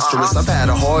that's monstrous. I've had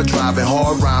a hard drive and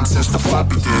hard rhyme since the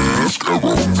floppy disk.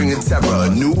 Bringing terror, a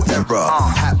new era.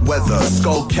 Hat weather,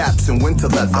 skull caps and winter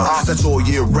leather. That's all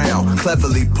year round,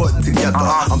 cleverly put together.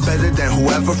 I'm better than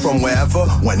whoever from wherever,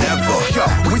 whenever. Yo,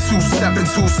 we two-stepping,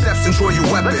 2 steps and draw your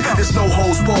weapon. There's no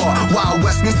holds bar. Wild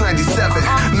West meets 97.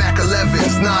 Mac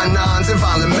 11s, 9-9s and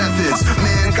violent methods.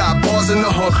 Man got bars in the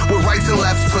hook with rights and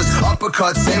lefts. Push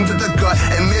uppercuts, aim to the gut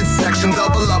and midsection.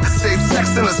 Double up, safe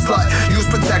sex and a slut. Use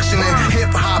protection and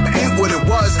hip-hop ain't what it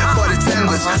was, but it's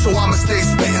endless. So I'ma stay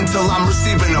spitting till I'm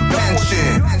receiving a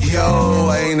pension. Yo,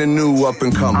 I ain't a new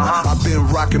up-and-comer. I've been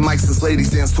rocking mics since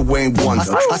ladies dance to Wayne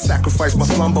Wonder. I sacrifice my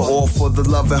slumber all for the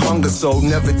love and hunger. So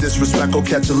never disrespect or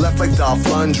catch a left like Dolph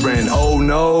Lundgren. Oh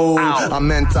no, I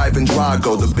meant Ivan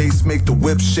Drago. The bass make the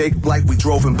whip shake like we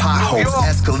drove in potholes.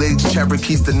 Escalades,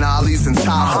 Cherokees, Denali's, and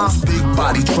Tahoes. Big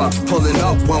body trucks pulling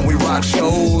up when we rock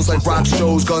shows. Like rock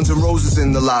shows, Guns N' Roses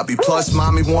in the lobby. Plus,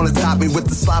 mommy wanna top me with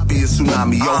the sloppiest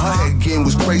tsunami. Yo, her head game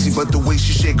was crazy, but the way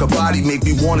she shake her body make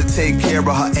me wanna take care of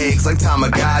her eggs like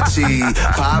Tamagotchi.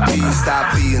 Poppy,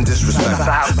 stop being disrespectful.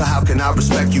 But how can I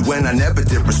respect you when I never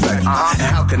did respect you? And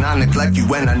how can I neglect you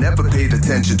when I never paid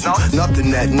attention to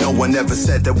nothing that no one ever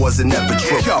said that wasn't ever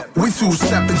true? Yo, we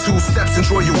two-stepping, 2 steps and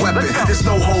draw your weapon. There's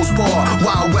no holds bar.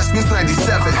 Wild West meets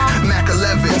 97. Mac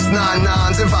 11s,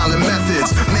 9-9s and violent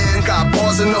methods. Man got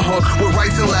bars in the hook with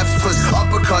rights and lefts. Push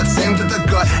uppercuts, aim to the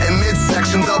gut and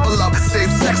midsection. Double up,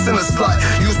 safe sex and a slut.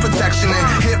 Use protection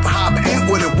and hip-hop ain't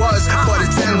what it was, but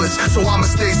it's endless. So I'ma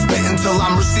stay spitting till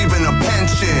I'm receiving a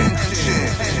pension.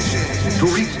 To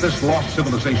reach this lost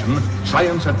civilization,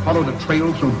 science had followed a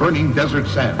trail through burning desert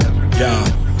sand.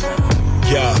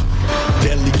 Yeah.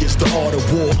 Deadliest the art of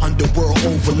war, underworld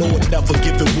overlord, never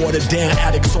giving water down.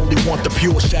 Addicts only want the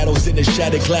pure shadows in the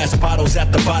shattered glass bottles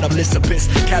at the bottomless abyss.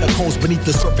 Catacombs beneath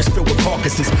the surface filled with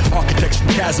carcasses. Architects from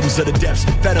chasms of the depths.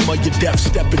 Phantom of your depth,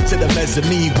 step into the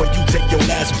mezzanine where you take your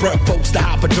last breath. Folks, the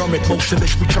hypodermic,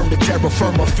 motionless return to terra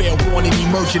firma. Fair warning,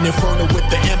 emerging inferno with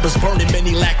the embers burning.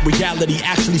 Many lack reality,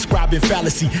 actually scribing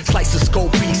fallacy. Slice of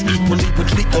scope piece equally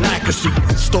with lethal accuracy.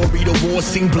 Story the war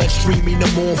scene, blood streaming the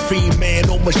morphine. Man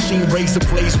on machine, razor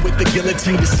blades with the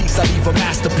guillotine. Deceased, I leave a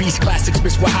masterpiece. Classics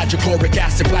mixed with hydrochloric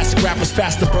acid. Classic rappers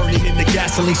faster burning in the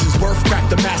gasoline. Since worth crack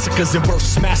the massacres and verse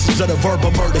smashes of the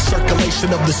verbal murder.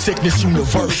 Circulation of the sickness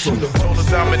universal.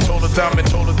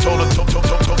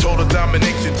 Total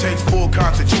domination takes full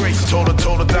concentration. Total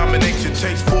domination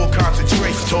takes full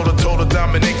concentration. Total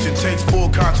domination takes full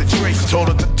concentration.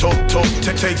 Total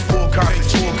takes full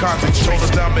concentration. Total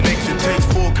domination takes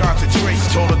full concentration.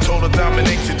 Total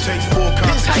domination takes full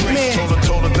concentration.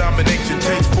 Total domination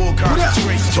takes full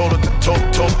concentration. Total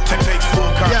takes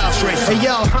full concentration. Hey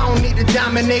yo, I don't need to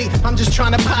dominate. I'm just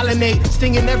trying to pollinate.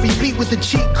 Stinging every beat with the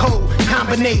cheat code.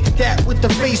 Combinate that with the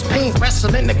face paint.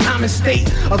 Wrestle in the common state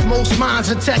of most minds.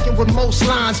 Attacking with most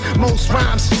lines. Most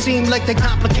rhymes seem like they're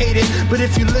complicated. But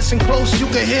if you listen close, you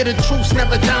can hear the truth's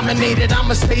never dominated.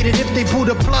 I'ma state it. If they pull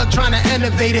the plug trying to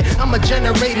innovate it, I'ma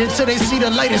generate it till they see the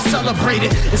light and celebrate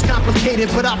it. It's complicated,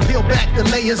 but I peel back the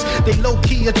layers. They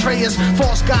low-key Atreus.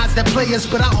 False gods that play us,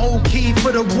 but I hold key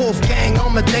for the wolf gang.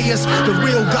 Amadeus, the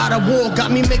real god of war,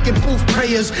 got me making proof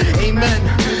prayers. Amen.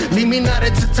 Lead me not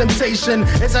into temptation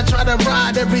as I try to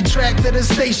ride every track to the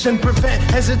station. Prevent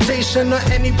hesitation or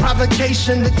any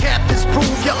provocation. The captives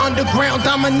prove your underground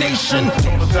domination.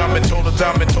 domination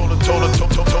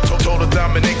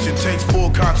takes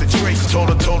full concentration.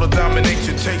 Total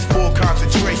domination takes full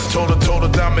concentration. Total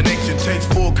domination takes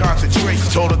full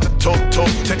concentration. Total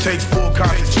takes full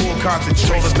concentration.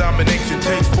 Total domination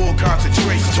takes full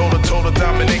concentration. Total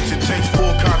domination takes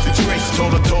full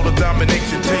concentration. Total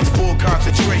domination takes full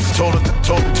concentration. Total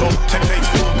takes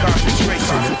full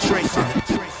concentration.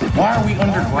 Why are we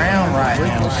underground right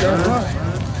now, sir?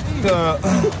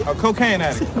 A cocaine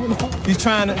addict. He's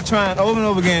trying over and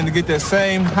over again to get that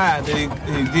same high that he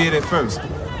did at first.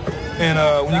 And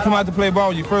when you come out to play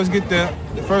ball, you first get the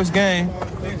first game.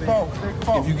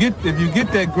 If you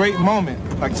get that great moment,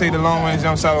 like say the long range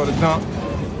jump shot or the dunk,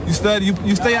 you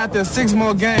stay out there 6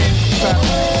 more games.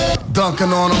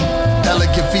 Dunking on them,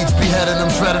 elegant feats, beheading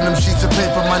them, shredding them sheets of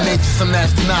paper. My nature, some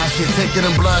nasty nine shit. Taking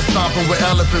them blood, stomping with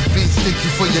elephant feet. Stick you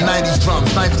for your 90s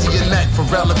drums, knife to your neck for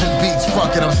relevant beats.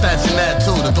 Fuck it, I'm snatching that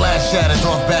too. The glass shatters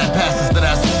off bad passes,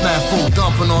 that's a snafu.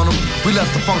 Dumping on them, we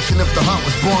left the function if the hunt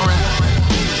was boring.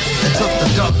 And took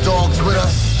the duck dogs with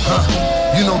us, huh?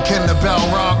 You know Ken the Bell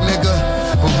Rock, nigga.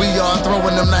 But we are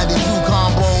throwing them 92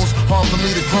 combos. Hard for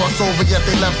me to cross over, yet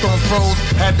they left on froze.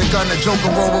 Had the gun, the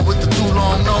Joker rover with the 2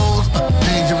 long nose.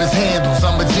 Dangerous handles,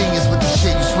 I'm a genius with the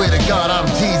shit. You swear to God, I'm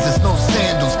Jesus, no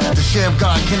sandals. The sham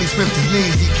god, Kenny Smith, his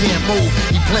knees, he can't move.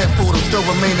 He plant food, I'm still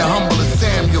remaining humble as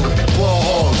Samuel. Ball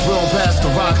hogs, we don't pass the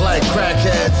rock like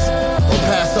crackheads. Or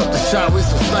pass up the shot with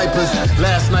some snipers.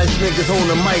 Last night's niggas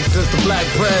holding mics since the black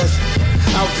press.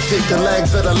 Out to shake the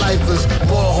legs of the lifers.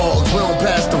 Ball hogs, we don't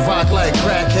pass the rock like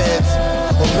crackheads.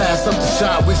 Or pass up the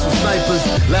shot with some snipers.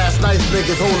 Last night's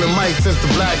niggas holding mics since the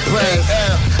black press.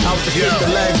 Out to shake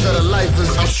the legs of the lifers.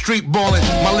 I'm street balling,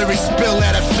 my lyrics spill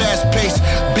at a fast pace.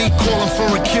 Beat calling for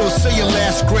a kill, say your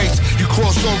last grace. You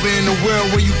cross over in a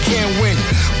world where you can't win.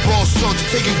 Ball soldier,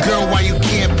 taking girl while you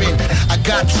camping. I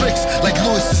got tricks like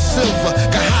Louis the Silva.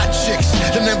 Got hot chicks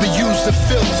that never use the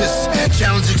filters.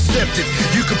 Challenge accepted,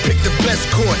 you can pick the best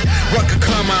court. Rucker,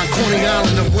 Carmine, Coney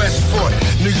Island, and West Fort.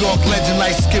 New York legend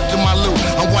like Skip to my loot.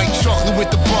 I'm white chocolate with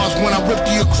the bars when I rip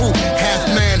to your crew. Half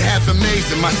man, half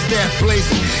amazing, my staff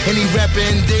blazing. Any rapper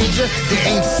in danger, they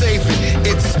ain't saving.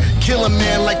 It's killer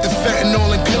man like the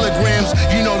fentanyl in kilograms.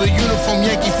 You know the uniform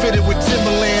Yankee fitted with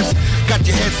Timberlands. Got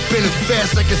your head spinning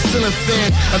fast like a ceiling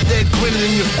fan. I'm dead grinning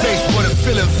in your face, what a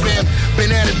feeling, fam.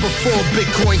 Been at it before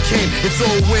Bitcoin came. It's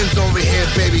all wins over here,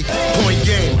 baby. Point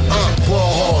game,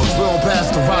 Ball hogs, we don't pass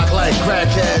the rock like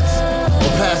crackheads. Or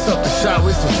pass up the shot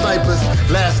with some snipers.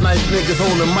 Last night's niggas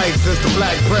holding mics since the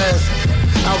black press.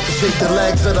 Out to shake the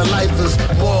legs of the lifers.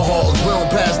 Ball hogs, we don't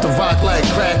pass the rock like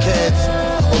crackheads.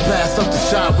 Or pass up the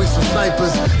shot with some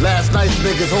snipers. Last night's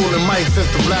niggas holding mics since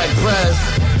the black press.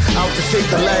 Out to shake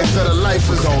the legs of the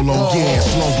lifers. Solo, yeah,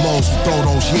 slow blows, throw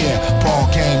those, yeah. Ball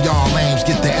game, y'all lames,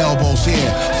 get the elbows here.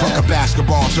 Fuck a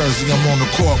basketball jersey, I'm on the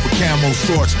court with camo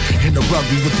shorts. In the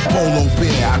rugby with the polo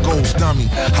bear, I goes dummy.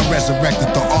 I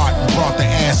resurrected the art and brought the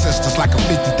ancestors like a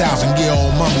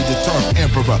 50,000-year-old mummy, the turf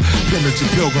emperor. Pillage of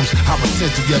pilgrims, I was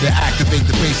sent to you to activate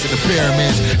the base of the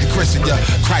pyramids. And christen you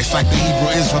Christ like the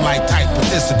Hebrew Israelite type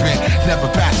participant.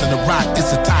 Never passing the rock,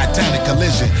 it's a titanic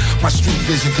collision. My street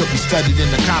vision could be studied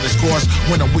in the college course.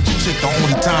 When I'm with your chick, the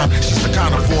only time she's a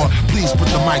carnivore. Please put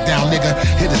the mic down, nigga.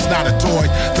 It is not a toy.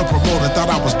 The promoter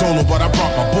thought I was dolo, but I brought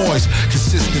my boys.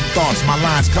 Consistent thoughts, my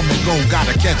lines come and go,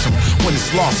 gotta catch them. When it's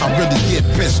lost, I really get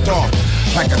pissed off.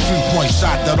 Like a 3-point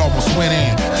shot that almost went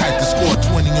in. Type to score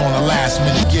 20 on the last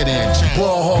minute, get in.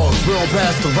 Ball hogs, we don't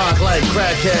pass the rock like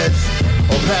crackheads.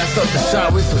 Or pass up the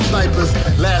shot with some snipers.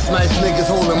 Last night's niggas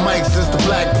holding mics since the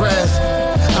black press.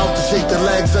 Out to shake the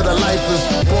legs of the lifers.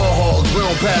 Ball hogs, we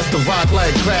don't pass the rock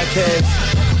like crackheads.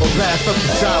 Or pass up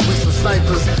the shot with some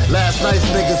snipers. Last night's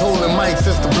niggas holding mics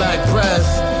since the black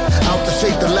press. Out to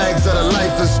shake the legs of the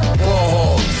lifers. Ball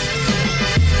hogs.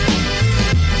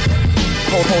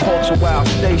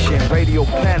 Culturewildstation, Radio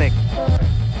Panic.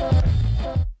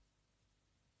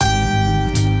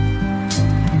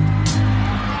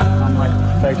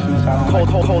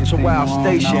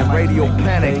 Culturewildstation, Radio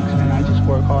Panic. And I just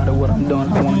work hard at what I'm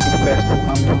doing. I want to be the best at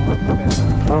what I'm doing.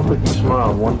 I don't think you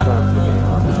smiled one time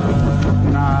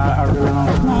today. Nah, I really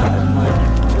don't smile as much.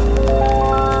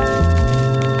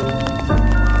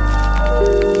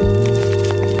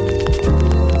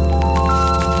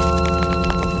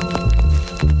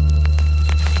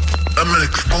 I'm an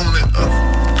exponent of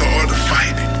the art of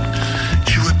fighting.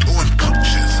 You were throwing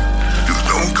punches, you were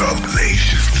throwing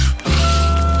combinations.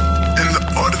 And the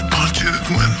art of punches is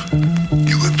when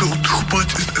you could throw 2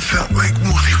 punches that sound like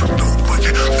one. He was throwing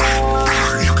punches.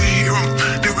 You can hear them.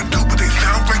 They were 2, but they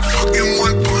sound like fucking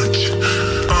 1 punch.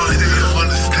 They didn't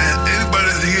understand.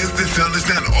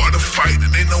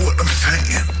 know what I'm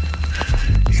saying?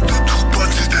 You do two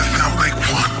punches that sound like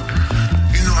one.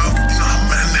 You know how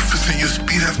magnificent your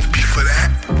speed has to be for that?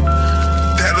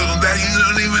 That you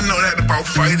don't even know that about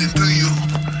fighting, do you?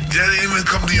 That didn't even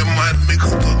come to your mind. Make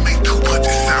two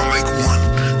punches sound like one.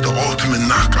 The ultimate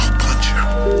knockout puncher.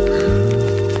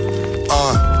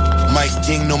 Mike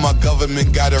King, know my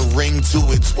government got a ring to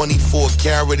it. 24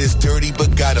 karat is dirty,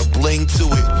 but got a bling to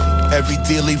it. Every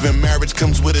deal, even marriage,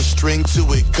 comes with a string to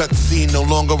it. Cut scene, no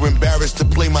longer embarrassed to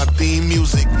play my theme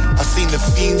music. I seen the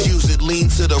fiends use it, lean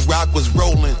to the rock was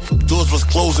rolling. Doors was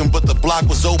closing, but the block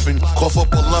was open. Cough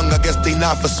up a lung, I guess they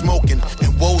not for smoking.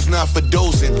 And woe's not for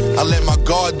dozing. I let my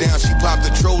guard down, she popped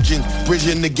the Trojan.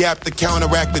 Bridging the gap to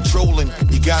counteract the trolling.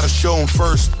 You gotta show him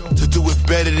first. To do it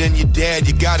better than your dad,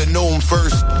 you gotta know him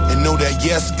first. And know that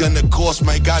yes, gonna cost,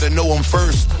 might gotta know him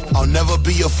first. I'll never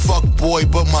be a fuck boy,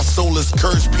 but my soul is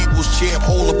cursed. People's champ,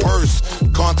 hold a purse.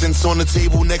 Contents on the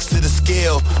table next to the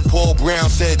scale. Paul Brown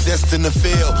said destined to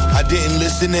fail. I didn't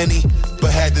listen any,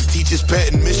 but had to teach his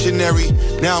pet and missionary.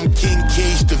 Now I'm King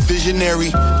Cage, the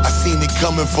visionary. I seen it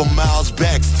coming from miles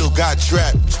back, still got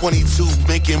trapped. 22,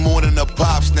 making more than the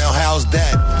pops, now how's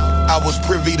that? I was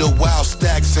privy to wild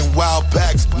stacks and wild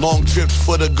packs. Long trips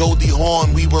for the Goldie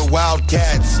Horn, we were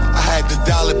wildcats. I had to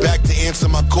dial it back to answer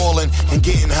my calling. And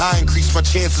getting high increased my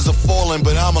chances of falling,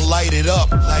 but I'ma light it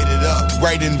up.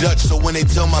 Write in Dutch, so when they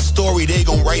tell my story, they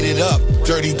gon' write it up.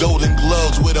 Dirty golden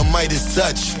gloves with a Midas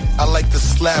touch. I like the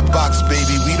slap box,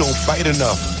 baby, we don't fight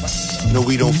enough. No,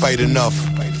 we don't fight enough.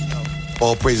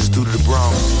 All praises due to the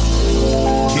Bronx.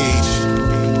 Cage.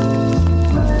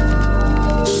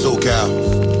 SoCal.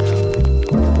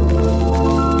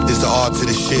 It's the art to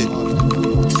the shit.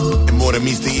 And more than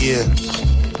meets the ear.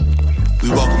 We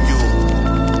welcome you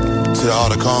to the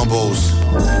art of combos.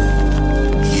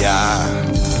 Yeah.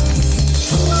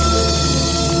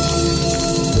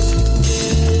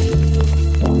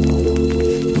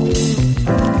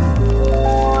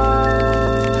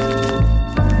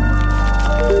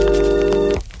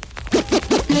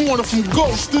 Order from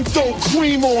Ghost and throw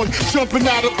cream on, jumping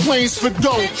out of planes for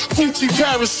dough. Gucci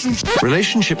parachutes.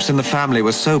 Relationships in the family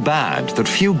were so bad that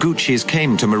few Guccis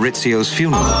came to Maurizio's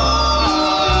funeral.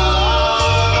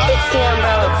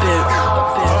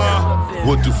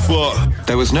 What the fuck?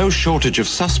 There was no shortage of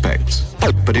suspects,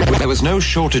 but there was no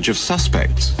shortage of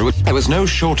suspects. There was no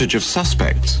shortage of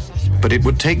suspects, but it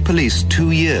would take police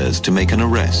 2 years to make an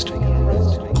arrest.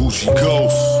 Gucci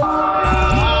Ghost.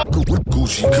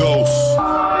 Gucci Ghost.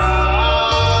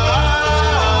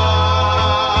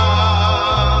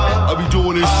 I be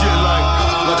doing this shit like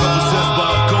I'm possessed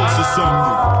by a ghost or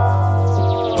something.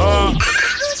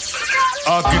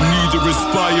 I can neither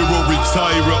inspire or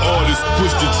retire an artist.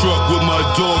 Push the truck with my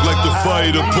dog like the fire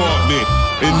department.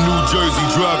 In New Jersey,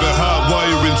 driving hot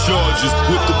wiring charges.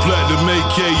 With the platinum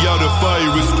AK out of fire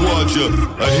and squadra.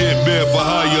 A hitman for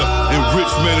hire and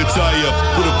rich man attire.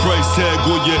 Put a price tag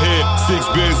on your head, 6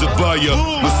 bands of buyer.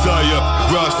 Messiah,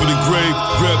 rise for the grave.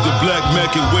 Grab the black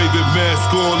Mac and wave it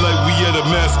mask on like we at a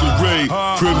masquerade.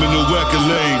 Criminal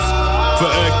accolades. For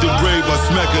acting brave, I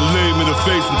smack a lame in the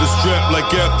face with a strap like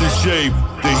aftershave.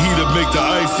 The heater make the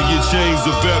ice in your chains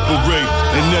evaporate.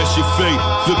 And that's your fate.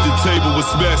 Flip the table and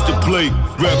smash the plate.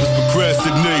 Rappers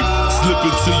procrastinate. Slip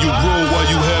into your room while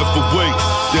you half awake.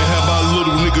 Then have my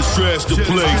little niggas trash the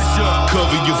place.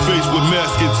 Cover your face with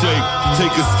masking tape.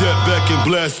 Take a step back and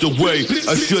blast away.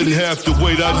 I shouldn't have to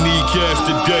wait, I need cash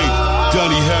today.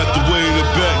 Donnie Hathaway in the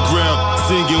background,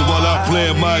 singing while I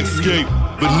plan my escape.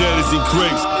 Bananas and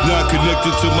grapes, not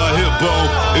connected to my hip bone.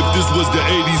 If this was the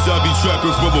 80s, I'd be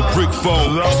trapping from a brick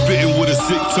phone. Spitting with a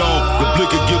sick tone, the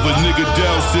blick could give a nigga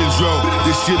Down syndrome.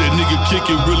 This shit a nigga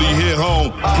kicking really hit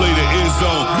home. Play the end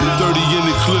zone, 30 in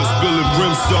the clip, spilling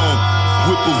brimstone.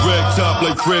 Whip a rag top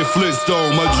like Fred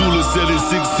Flintstone. My jeweler said it's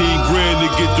 16 grand to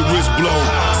get the wrist blown.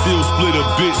 Still split a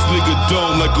bitch, nigga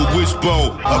dome like a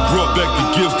wishbone. I brought back the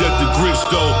gift that the Grinch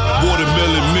stole.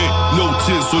 Watermelon mint, no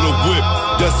tints on the whip.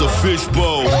 That's a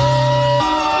fishbowl.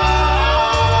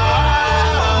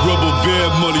 Rubber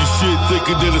band money shit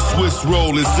thicker than a Swiss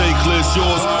roll. In St. Clair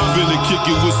Shores, finna kick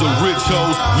it with some rich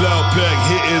hoes. Loud pack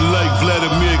hitting like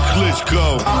Vladimir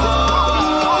Klitschko.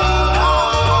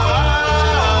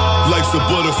 Life's a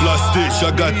butterfly stitch,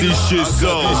 I got this shit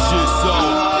sold.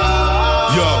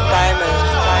 Yo,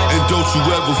 and don't you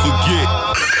ever forget,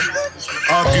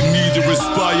 I can neither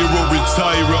inspire or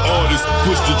retire an artist.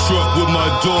 Push the truck with my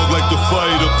dog like the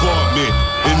fire department.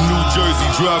 In New Jersey,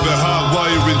 driving hot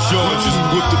wiring charges.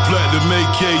 With the platinum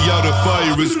AK out of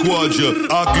fire and squadra.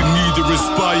 I can neither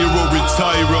inspire or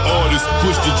retire an artist.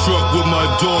 Push the truck with my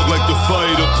dog like the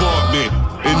fire department.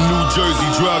 In New Jersey,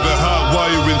 driving hot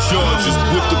wire in charges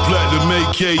with the platinum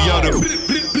AK out of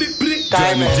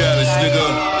Diamond Dallas, nigga.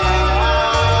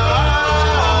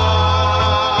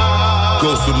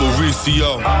 Goes to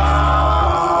Mauricio.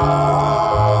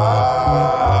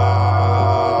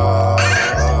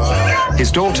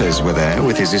 His daughters were there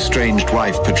with his estranged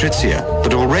wife Patricia,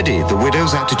 but already the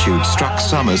widow's attitude struck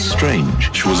some as strange.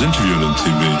 She was interviewed on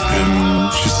TV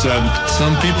and she said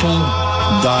some people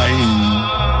die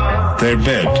in their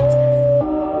bed.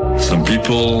 Some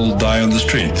people die on the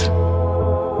street.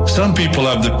 Some people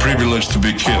have the privilege to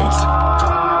be killed.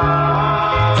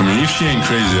 I mean, if she ain't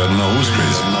crazy, I don't know who's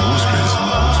crazy.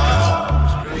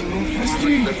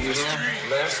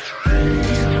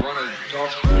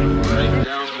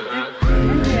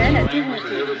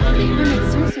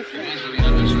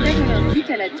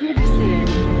 À la tour du CN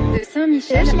de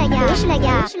Saint-Michel à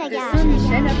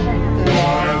Saint-Michel à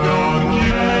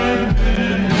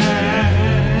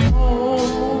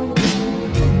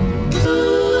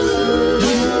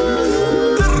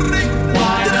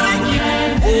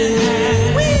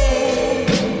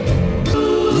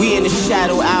We in the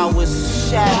shadow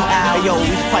hours. Hey yo,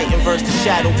 we fighting versus the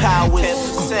shadow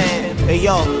powers. Hey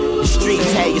yo, the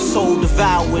streets had your soul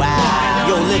devoured.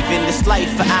 Yo, living this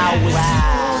life for hours.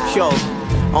 Yo,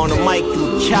 on the mic,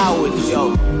 you a coward.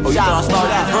 Yo, oh, you thought I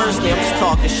started the verse? I'm just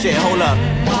talking shit. Hold up.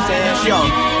 Yo,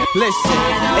 listen.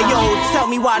 Hey, yo, tell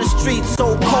me why the streets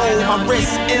so cold. My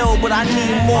wrist ill, but I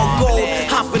need more gold.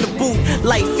 Hop in the boot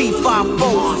like FIFA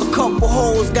 4. A couple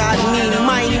hoes got meany,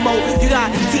 miny mo. You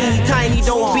got teeny tiny,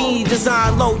 don't be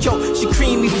design low. Yo, she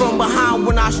cream me from behind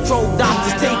when I stroke.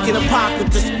 Doctors taking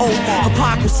Hippocrates oath.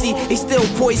 Hypocrisy, they still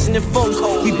poisoning folks.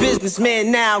 We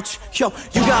businessmen now. Yo,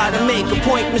 you gotta make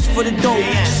appointments for the dough.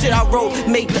 Shit I wrote,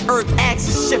 make the earth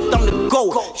axis shift. I'm the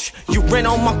GOAT. You rent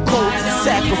on my code.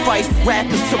 Sacrifice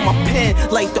rappers to my pen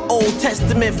like the Old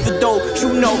Testament for dough.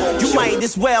 You know, you might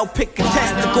as well pick a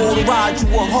testicle to ride you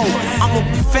a hoe. I'm a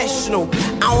professional.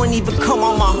 I don't even come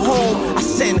on my home. I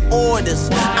send orders.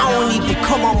 I don't even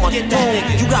come on my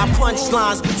phone. You got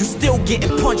punchlines. You still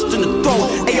getting punched in the throat.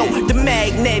 Ayo, the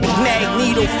magnetic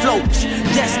magneto float.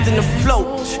 Destined to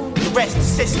float. The rest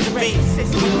is history.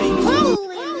 Holy moly!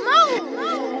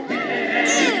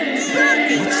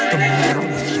 What's the matter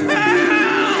with you?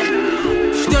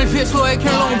 Dans le vaisseau avec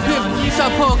un long pif, ça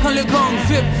part quand le gang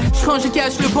vibre. Quand je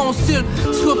cache le bon style,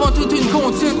 soit pas toute une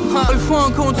comptine. Le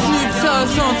fun continue pis ça a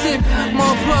senti.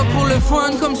 M'en pas pour le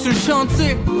fun comme sur le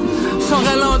chantier. Sans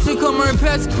ralentir comme un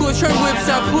pet qui push, un whip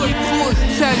ça pousse.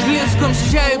 Ça glisse comme si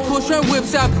j'avais push, un whip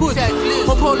ça pousse.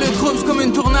 On parle le trouble comme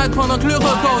une tournade pendant que le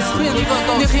record spin.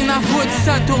 N'est rien à foutre si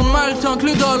ça tourne mal tant que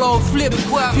le dollar flip.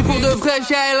 Puis pour de vrai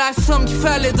j'avais la somme qu'il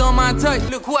fallait dans ma tête.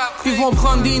 Ils vont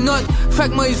prendre des notes, fait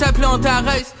que moi ils appellent en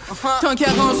tarès. Tant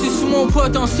qu'à rancer sous mon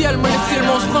potentiel, me laisser le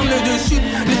monstre prendre le dessus.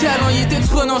 Le talent il était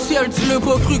exponentiel, tu l'as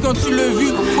pas cru quand tu l'as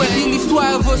vu. Ouais,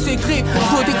 l'histoire va s'écrire,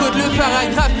 faut t'écouter le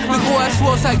paragraphe. Le gros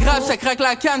assoir ça grave, ça craque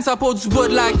la canne, ça part du bas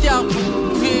de la carte.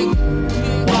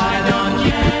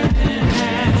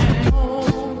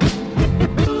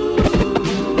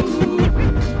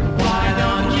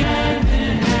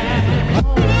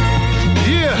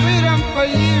 Yeah,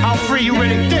 how free you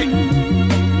really think?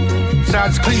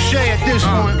 Sounds cliche at this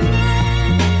point.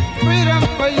 Freedom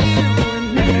for you.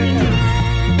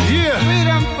 Yeah,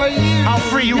 freedom for you. How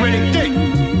free you really think?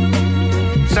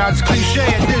 Sounds cliche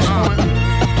at this point.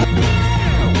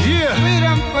 Yeah,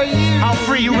 freedom for you. How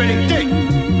free you really think?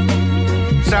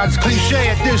 Sounds cliche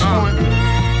at this point.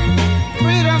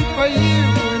 Freedom for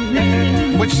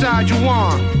you. Which side you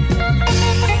on?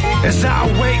 As I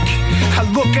awake, I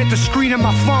look at the screen of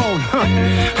my phone.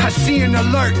 I see an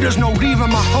alert, there's no leaving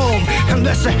my home.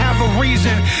 Unless I have a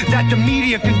reason that the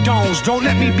media condones. Don't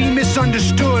let me be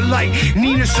misunderstood like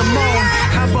Nina Simone.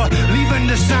 I believe in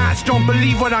the science, don't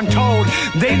believe what I'm told.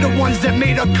 They the ones that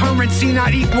made a currency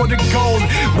not equal to gold.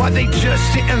 Why they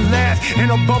just sit and laugh in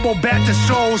a bubble bath to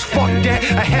souls? Fuck that,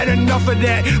 I had enough of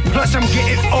that. Plus I'm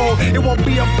getting old, it won't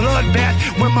be a bloodbath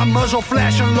when my muzzle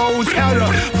flashing loads. How the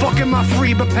fuck am I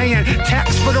free but paying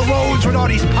tax for the roads with all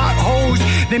these potholes?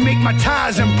 They make my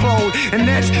tires implode, and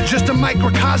that's just a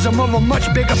microcosm of a much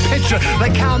bigger picture.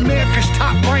 Like how America's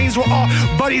top brains were all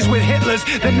buddies with Hitler's.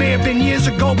 That may have been years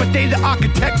ago, but they the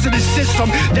architects of the system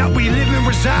that we live and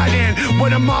reside in.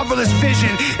 What a marvelous vision.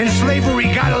 And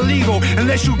slavery got illegal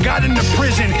unless you got into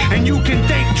prison. And you can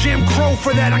thank Jim Crow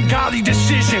for that ungodly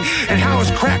decision. And how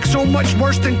is crack so much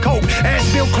worse than coke?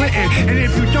 Ask Bill Clinton. And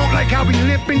if you don't like how we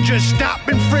limping, just stop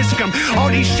and frisk him. All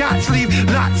these shots leave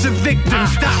lots of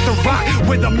victims. Stop the rock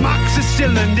with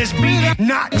amoxicillin. This beat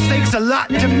knocks takes a lot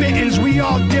to mittens. We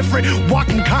all different,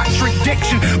 walking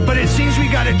contradiction. But it seems we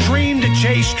got a dream to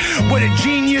chase. What a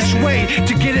genius way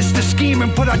to get us to scheme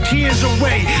and put our tears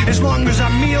away. As long as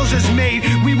our meals is made,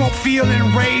 we won't feel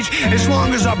enraged. As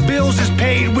long as our bills is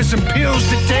paid with some pills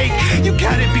to take. You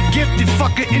gotta be gifted,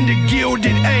 fucker, in the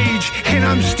gilded age. And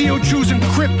I'm still choosing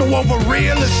crypto over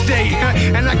real estate.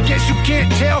 And I guess you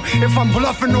can't tell if I'm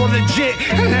bluffing or legit.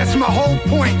 And that's my whole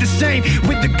point, the same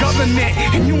with the government.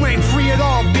 And you ain't free at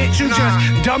all, bitch, you just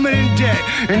dumbing in debt.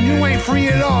 And you ain't free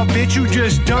at all, bitch, you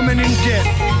just dumbing in debt.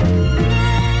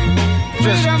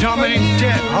 Just dumbing in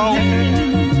debt, ho.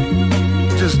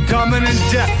 Just dumbing in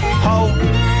debt, ho.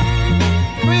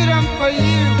 Freedom for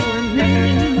you and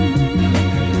me.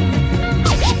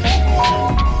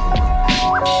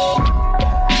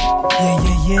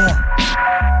 Yeah.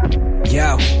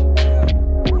 Yo,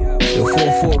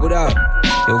 4-4, what up?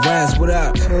 Yo, Raz, what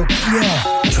up? Yeah.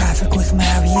 Traffic with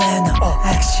Mariana,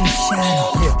 action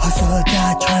shadow. Hustle or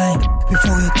die trying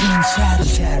before your dream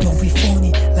shatters. Don't be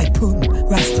phony like Putin,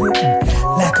 Rasputin.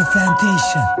 Lack of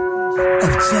foundation,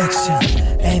 objection.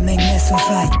 Aiming missiles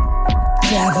like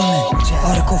javelin.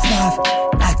 Article 5,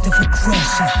 act of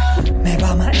aggression. Made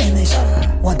by my image,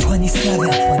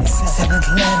 127. Seventh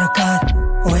letter, God.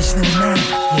 Original man,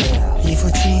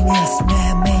 evil genius,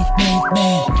 man-made, made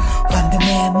man. I'm the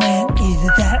man,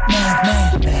 either that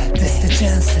madman. This the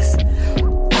Genesis,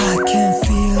 I can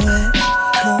feel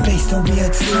it. Based on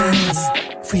weird science,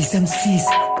 freeze MCs,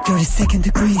 32nd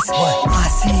degrees. I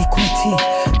see equality,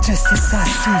 justice I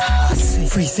see.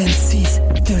 Freeze MCs,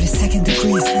 32nd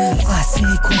degrees. I see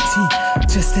equality,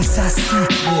 justice I see.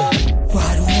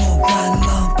 Right along, right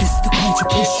along, this the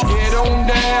contribution. Get on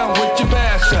down with your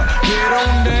basher. Get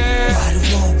on down.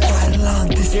 Right along,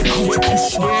 this the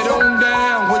contribution. Get on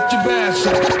down with your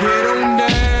basher. Get on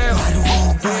down.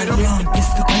 Right along, this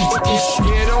the contribution.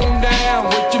 Get on down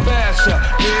with your basher.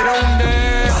 Get on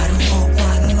down.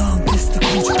 Right along, this the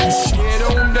contribution. Get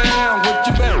on down with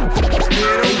your basher.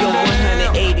 Get on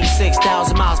down.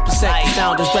 186,000 miles per second.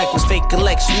 Sound is reckless, fake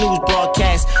collection, news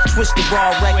broadcast. Switch the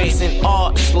raw records and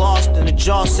arts. Lost in the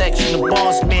jaw section, the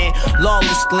boss man.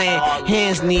 Lawless gland,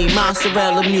 hands need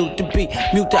mozzarella. Mute the beat,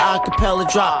 mute the acapella.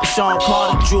 Drop Sean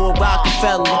Carter, Jewel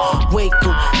Rockefeller. Wake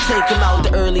him, take him out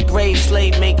the early grave.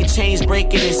 Slave making, chains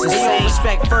breaking, it's insane.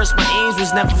 Respect first, my aims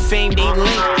was never fame. They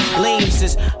link, lames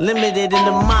is limited in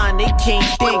the mind. They can't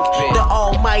think. The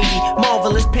almighty,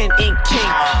 marvelous pen ink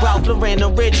king. Ralph Lauren,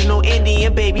 original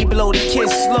Indian baby, blow the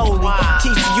kiss slowly.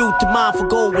 Teach the youth to mind for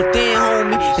gold within,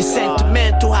 homie. It's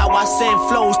sentimental how I send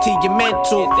flows to your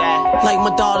mental. Like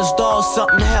my daughter's doll,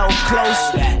 something held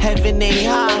close. Heaven ain't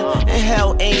high and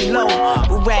hell ain't low,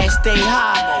 but rats stay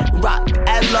high. Rock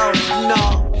hello,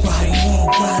 no.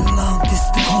 Right along, this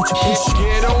the contribution.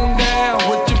 Get on down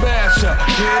with your basher.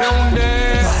 Get on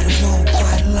down.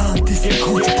 Right along, this the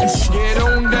contribution. Get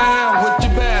on down with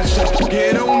your basher.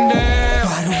 Get on down.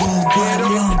 Right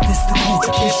along, this the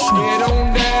contribution. Get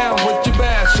on down with your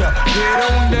basher. Get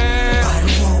on down.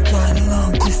 Right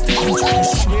along, this the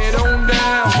contribution. Get on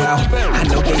down with your basher. I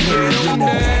know they hear me in the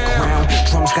background.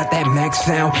 Drums got that max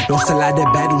sound. Lost a lot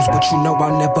of battles, but you know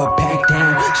I'll never back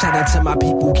down. Shout out to my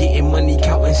people getting money,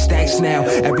 counting stacks now.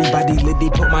 Everybody lit, they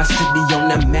put my city on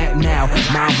the map now.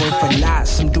 My word for lot,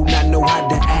 some do not know how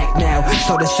to act now.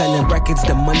 Started selling records,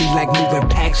 the money like moving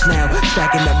packs now.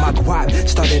 Stacking up my guap,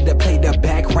 started to play the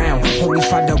background. Homies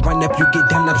tried to run up, you get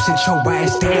done up, sit your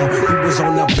ass down. We was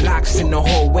on the blocks in the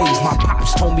hallways, my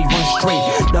pops told me run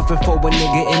straight. Nothing for a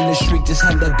nigga in the street, just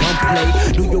hella gunplay.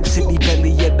 New York City,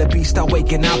 belly of the beast, I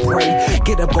wake and I pray.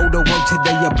 Get up, go to work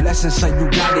today, a blessing, son, you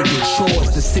gotta get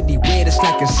yours. The city red, it's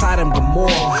like inside of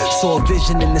Gomorrah. Saw a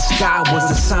vision in the sky,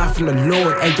 was a sign from the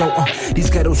Lord. Ayo, these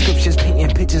ghetto scriptures painting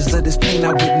pictures of this pain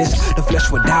I witnessed. The flesh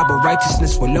will die, but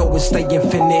righteousness will always stay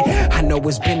infinite. I know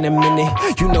it's been a minute,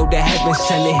 you know that heaven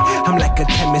sent it. I'm like a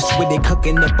chemist with it,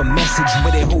 cooking up a message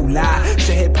with it. Who lie?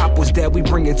 Said hip hop was dead, we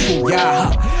bring it to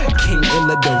y'all. King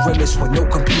Illa, the realest with no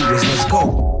computers, let's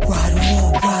go. Right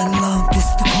along, this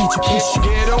the contribution.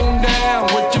 Get on down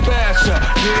with your basher.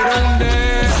 Get on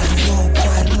down.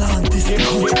 Right along, this the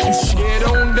contribution. Get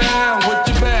on down with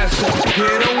your basher.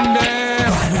 Get on down.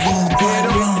 Right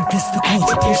along, this the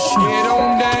contribution. Get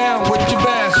on down with your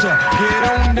basher. Get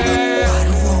on down.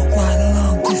 Right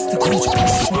along, this the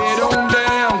contribution. Get on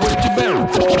down with your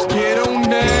basher. Get on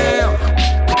down.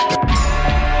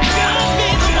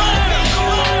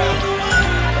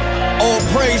 All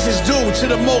praise is due to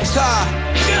the Most High.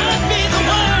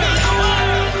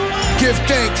 Give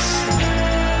thanks.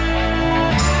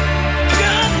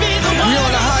 We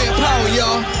on a higher power,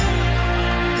 y'all.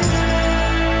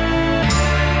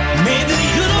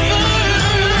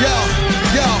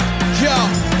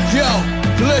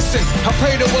 Listen, I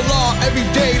pray to Allah every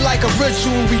day like a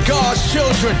ritual. We God's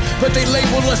children, but they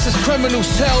label us as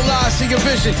criminals. Tell lies to your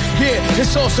vision. Yeah,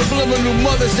 it's all subliminal.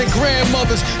 Mothers and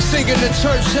grandmothers singing the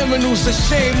church hymnals. The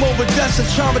shame over deaths of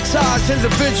traumatized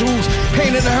individuals.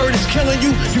 Pain and the hurt is killing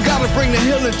you. You gotta bring the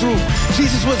healing through.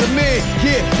 Jesus was a man.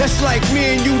 Yeah, that's like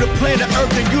me and you. The planet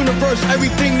Earth and universe.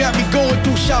 Everything that we going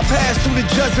through shall pass through the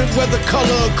judgment, whether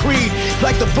color or creed.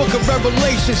 Like the book of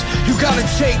Revelations, you gotta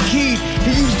take heed.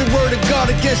 He used the word of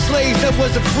God against slaves that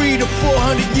wasn't free. The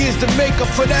 400 years to make up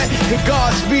for that. And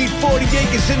Godspeed, 40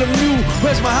 acres in the mule.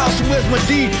 Where's my house and where's my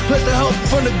deed? Where's the help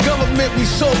from the government we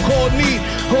so-called need?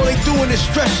 All they doing is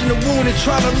stretching the wound and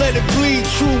trying to let it bleed.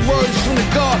 True words from the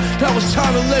God, that was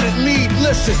time to let it lead.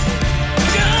 Listen.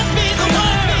 God be the word.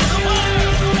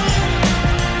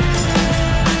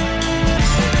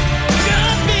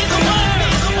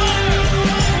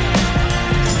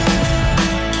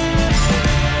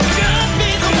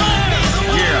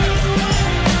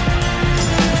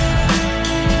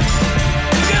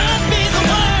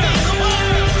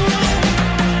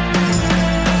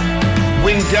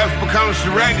 When death becomes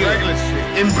the regular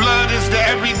and blood is the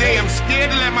everyday, I'm scared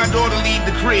to let my daughter leave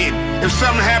the crib. If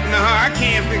something happened to her, I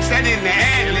can't fix that in the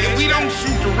ad-lib. We don't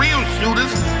shoot the real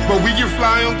shooters, but we can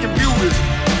fly on computers.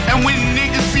 And when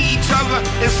niggas see each other,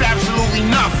 it's absolutely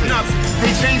nothing.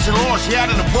 They changed the law, she had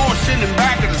an abortion in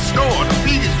back of the store. The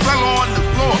fetus fell on the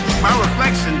floor. My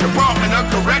reflection, Department of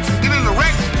Corrections, get an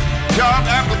erection. Job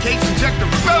application, check the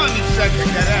felony section.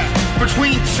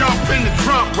 Between Trump and the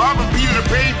Trump, robbing Peter to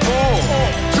pay Paul.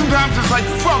 Sometimes it's like,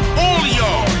 fuck all of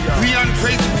y'all. We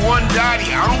untraceable one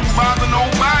daddy, I don't bother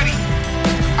nobody.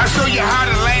 I show you how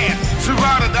to laugh,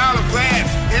 survive $1 fast,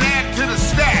 and add to the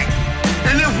stack.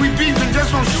 And if we beefing,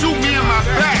 just don't shoot me in my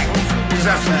back. Cause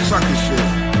that's some sucker shit.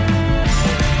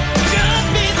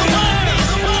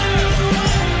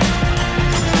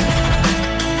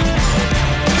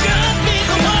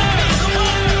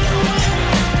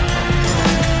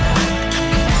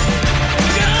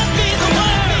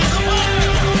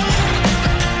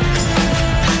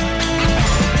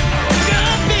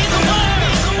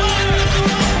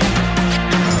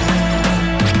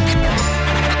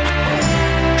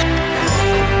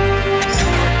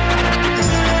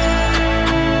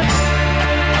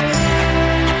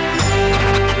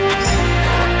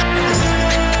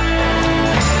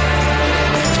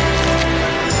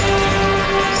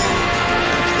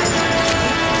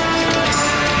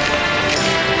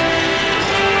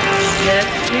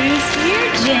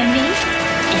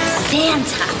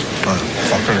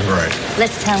 Fucking great.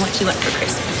 Let's tell him what you want for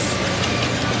Christmas.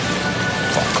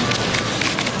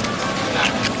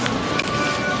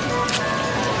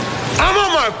 I'm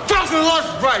on my fucking lunch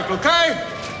break, okay?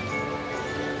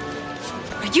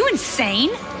 Are you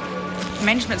insane?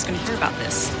 Management's gonna hear about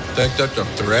this. Think that's a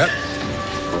threat?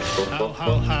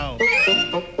 How?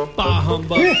 Bah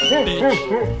humbug, bitch.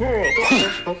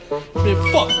 Man,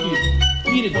 fuck you.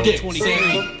 Eat a dick,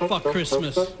 23. Fuck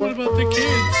Christmas. What about the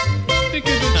kids? Think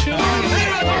of the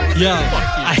children. Yo,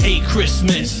 I hate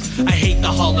Christmas. I hate the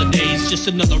holidays. Just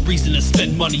another reason to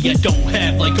spend money I don't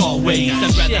have, like always.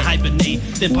 I'd rather hibernate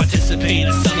than participate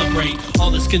and celebrate.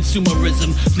 All this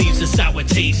consumerism leaves a sour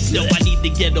taste. No, I need to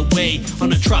get away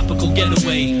on a tropical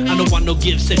getaway. I don't want no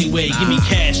gifts anyway. Give me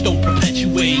cash, don't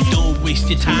perpetuate. Don't waste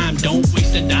your time, don't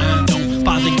waste a dime. Don't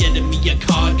bother getting me a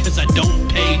card, cause I don't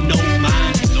pay no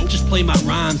mind. Just play my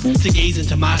rhymes to gaze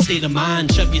into my state of mind.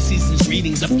 Shove your season's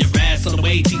greetings up your ass all the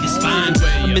way to your spine.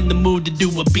 I'm in the mood to do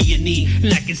a B&E,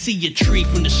 and I can see your tree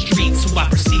from the street, so I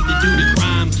proceed to do the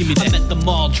crime. I'm at the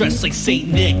mall dressed like Saint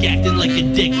Nick, acting like a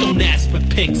dick. Don't ask for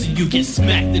pics, or you get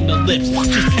smacked in the lips.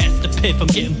 Just pass the piff, I'm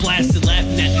getting blasted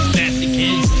laughing at these bastard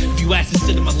kids. If you ask to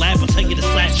sit in my lap, I'll tell you to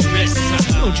slash your wrists.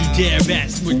 Don't you dare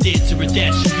ask, we're dead to a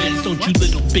dash your wrist. Don't you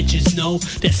little bitches know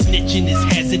that snitching is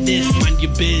hazardous? Mind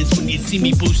your biz when you see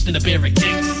me boosting a pair of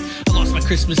kicks. I lost my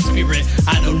Christmas spirit,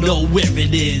 I don't know where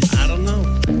it is. I don't know.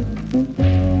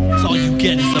 So all you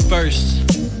get is a verse.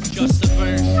 Just a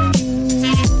verse.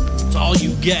 It's all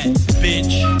you get,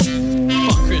 bitch.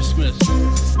 Fuck Christmas.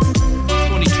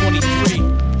 2023.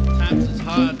 Times is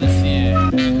hard this year.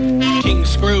 King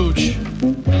Scrooge.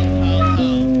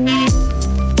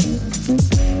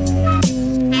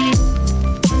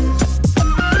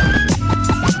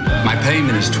 My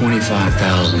payment is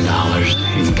 $25,000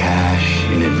 in cash,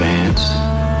 in advance,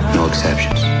 no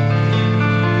exceptions.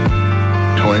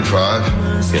 25?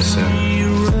 Yes, sir.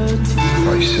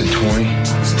 Oh, you said 20?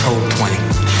 It's total 20.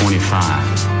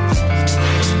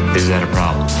 25. Is that a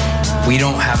problem? We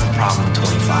don't have a problem with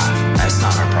 25. That's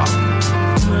not our problem.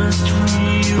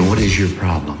 Then what is your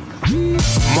problem?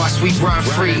 Must we run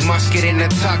free? Must get in the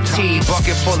tuck tee.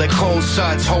 Bucket full of cold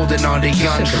suds, holding on to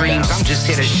young dreams. I'm just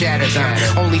here to shatter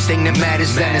them. Only thing that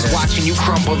matters then is watching you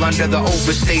crumble under the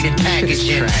overstated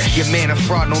packaging. Your man a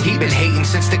fraud, no, he been hating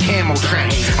since the camo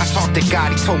trench. I talked to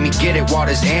God, he told me get it while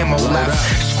there's ammo left.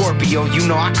 Scorpio, you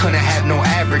know I couldn't have no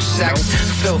average sex.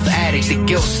 Filth addict, the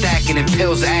guilt stacking and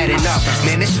pills adding up.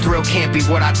 Man, this thrill can't be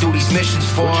what I do these missions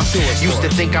for. Used to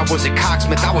think I was a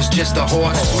cocksmith, I was just a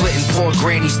whore. Splitting poor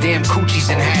granny's damn coochies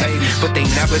in half. But they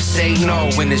never say no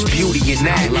when there's beauty in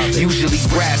that. Usually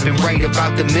rap and write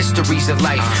about the mysteries of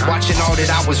life. Watching all that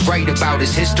I was right about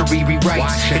is history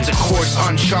rewrites. It's a course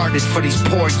uncharted for these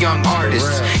poor young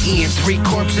artists. Ian 3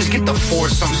 corpses, get the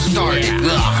force, I'm started.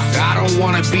 I don't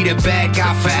wanna be the bad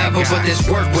guy forever, but there's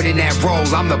work within that role.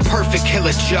 I'm the perfect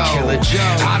Killer Joe.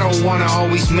 I don't wanna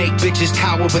always make bitches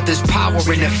cower, but there's power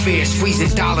in the fear,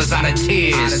 squeezing dollars out of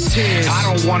tears. I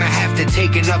don't wanna have to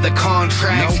take another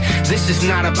contract. This is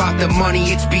not about the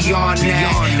money, it's beyond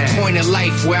that. Point of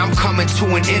life where I'm coming to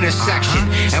an intersection.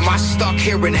 Am I stuck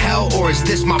here in hell, or is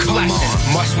this my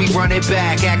blessing? Must we run it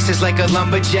back? Access like a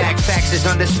lumberjack. Facts is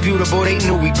undisputable, they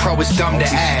knew we pro, it's dumb to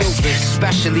ask.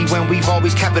 Especially when we've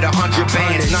always kept it 100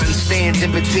 bands. Nothing stands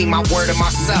in between my word and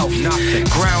myself.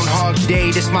 Groundhog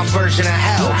Day, this my version of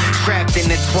hell. Trapped in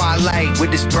the twilight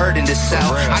with this burden to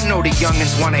sell. I know the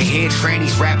youngins wanna hear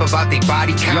trannies rap about their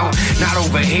body count. Not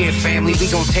over here, family, we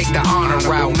gon' take the honor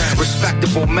route.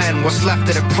 Respectable men, what's left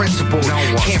of the principle?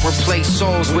 Can't replace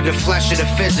souls with the flesh of the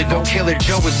physical. Killer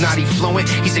Joe is not effluent,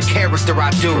 he's a character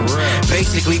I do.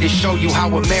 Basically to show you how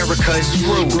America is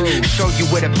screwed. Show you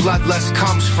where the bloodlust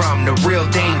comes from, the real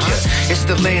danger. It's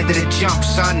the land of the jump,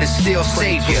 son, the still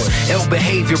savior. Ill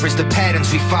behavior is the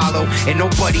patterns we follow, and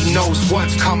nobody knows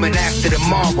what's coming after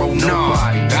tomorrow. No,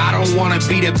 I don't wanna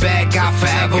be the bad guy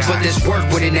forever, but there's work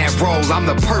within that role. I'm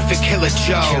the perfect Killer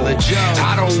Joe.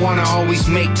 I don't wanna always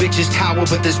make bitches cower,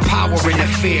 but there's power in the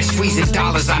fear, squeezing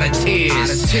dollars out of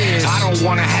tears. I don't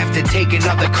wanna have to take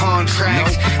another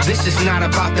contract. This is not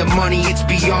about the money, it's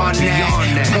beyond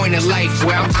that. Point of life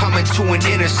where I'm coming to an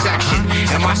intersection.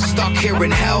 Am I stuck here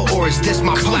in hell, or is this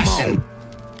my blessing?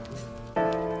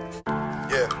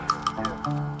 Yeah.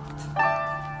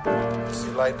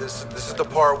 See, like this is the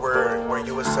part where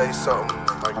you would say something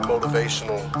like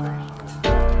motivational,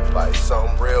 like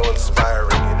something real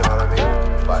inspiring, you know what I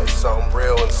mean? Like something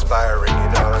real inspiring, you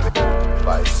know what I mean?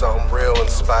 Like something real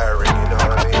inspiring, you know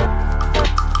what I mean?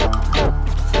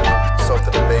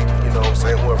 Something to make, you know what I'm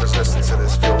saying, whoever's listening to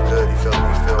this feel good, you feel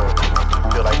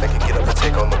like they can get up and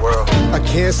take on the world. I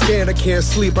can't stand, I can't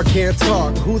sleep, I can't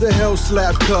talk. Who the hell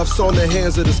slapped cuffs on the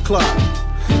hands of this clock?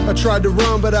 I tried to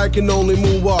run, but I can only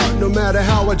moonwalk. No matter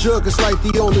how I jerk, it's like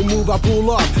the only move I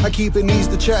pull off. I keep it knees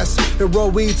to chest and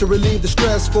roll weed to relieve the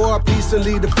stress. For a piece and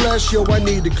lead the flesh, yo, I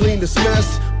need to clean this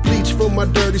mess. Bleach from my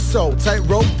dirty soul, tight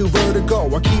rope through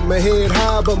vertigo. I keep my head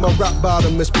high, but my rock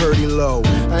bottom is pretty low.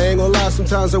 I ain't gonna lie,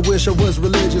 sometimes I wish I was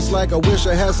religious. Like I wish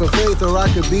I had some faith or I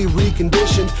could be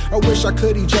reconditioned. I wish I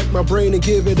could eject my brain and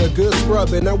give it a good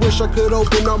scrubbing. I wish I could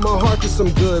open up my heart to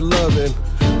some good loving.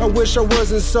 I wish I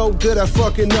wasn't so good at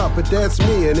fucking up, but that's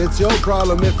me and it's your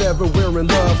problem if ever we're in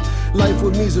love. Life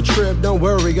with me's a trip, don't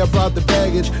worry, I brought the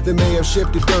baggage that may have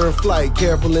shifted during flight.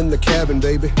 Careful in the cabin,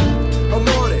 baby. I'm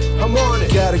on it, I'm on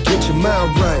it. Gotta get your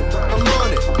mind right. I'm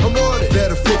on it, I'm on it.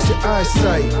 Better fix your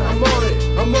eyesight. I'm on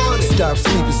it, I'm on it. Stop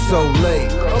sleeping so late.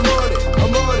 I'm on it,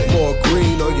 I'm on it. More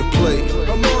green on your plate.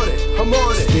 I'm on it, I'm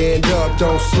on it. Stand up,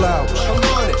 don't slouch. I'm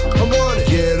on it, I'm on it.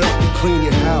 Get up and clean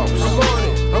your house. I'm on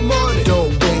it, I'm on it.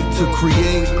 Don't wait to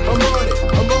create. I'm on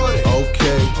it, I'm on it.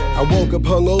 Okay, I woke up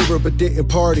hungover but didn't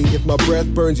party. If my breath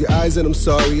burns your eyes, then I'm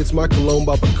sorry. It's my cologne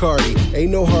by Bacardi.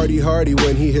 Ain't no hardy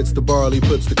when he hits the barley.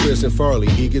 Puts the Chris in Farley.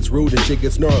 He gets rude and shit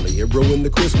gets gnarly. It ruined the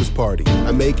Christmas party.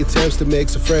 I make attempts to make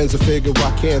some friends. I figure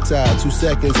why can't I? 2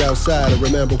 seconds outside, I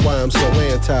remember why I'm so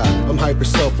anti. I'm hyper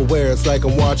self-aware. It's like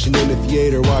I'm watching in the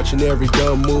theater, watching every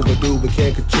dumb move I do, but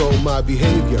can't control my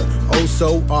behavior. Oh,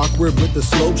 so awkward with the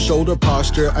slope shoulder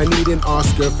posture. I need an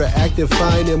Oscar for acting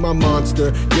fine in my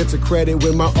monster. Gets a credit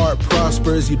when my art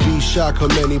prospers. You'd be shocked how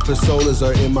many personas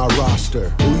are in my roster.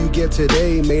 Who you get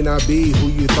today may not be who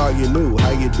you thought you knew.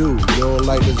 How you do? You don't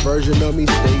like this version of me?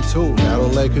 Stay tuned. I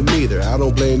don't like him either. I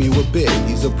don't blame you a bit.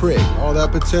 He's a prick. All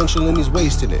that potential and he's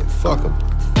wasting it. Fuck him.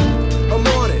 I'm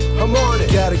on it, I'm on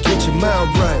it. Gotta get your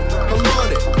mind right. I'm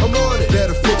on it, I'm on it.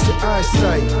 Better fix your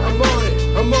eyesight. I'm on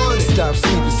it, I'm on it. Stop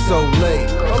sleeping so late.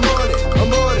 I'm on it,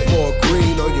 I'm on it. More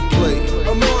green on your plate.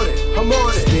 I'm on it, I'm on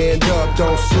it. Stand up,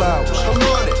 don't slouch. I'm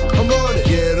on it, I'm on it.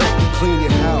 Get up and clean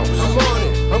your house. I'm on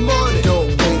it, I'm on it. Don't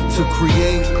wait to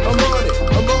create. I'm on it,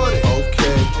 I'm on it.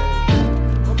 Okay.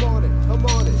 I'm on it, I'm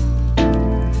on it.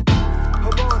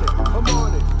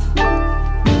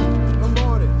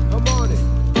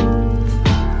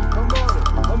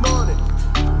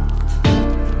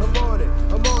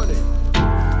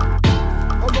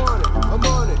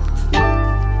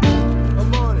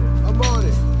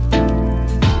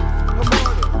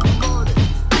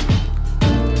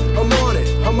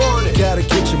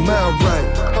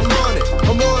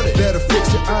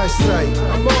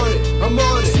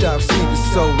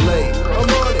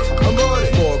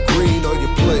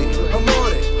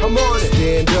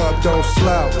 don't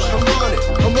slouch. I'm on it,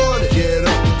 I'm on it. Get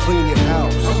up and clean your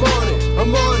house. I'm on it,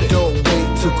 I'm on it. Don't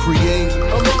wait to create.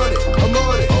 I'm on it, I'm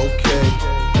on it. Okay.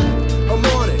 I'm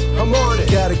on it, I'm on it.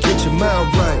 Gotta get your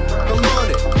mind right. I'm on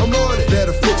it, I'm on it.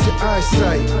 Better fix your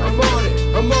eyesight. I'm on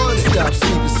it, I'm on it. Stop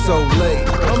sleeping so late.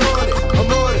 I'm on it,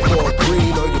 I'm on it. More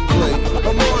green on your plate.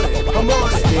 I'm on it, I'm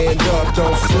on it. Stand up,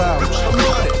 don't slouch. I'm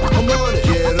on it, I'm on it.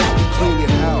 Get up and clean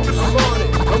your house. I'm on it,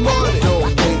 I'm on it. Don't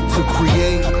wait to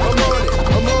create. I'm on it,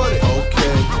 I'm on it.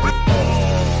 Okay.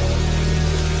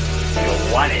 You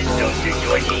want it, don't you,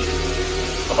 Georgie?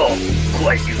 Oh, of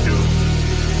course you do.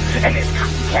 And there's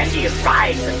cotton candy and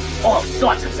fries and all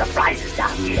sorts of surprises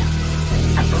down here.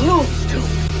 And balloons, too.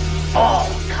 All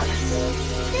colors.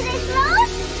 Did they float?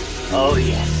 Oh,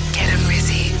 yes. Get him,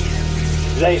 Rizzy.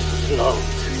 They float.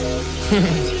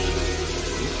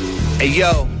 Hey,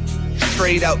 yo.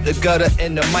 Straight out the gutter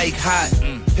and the mic hot.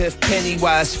 Piff penny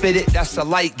while I spit it, that's a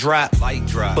light drop. Light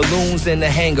drop. Balloons in the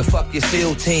hanger, fuck your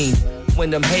SEAL team. When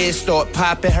them heads start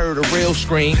popping, heard a real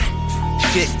scream.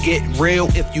 Shit get real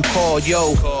if you call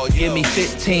yo. Give me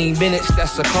 15 minutes,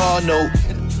 that's a call note.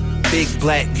 Big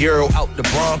black girl out the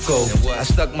Bronco. I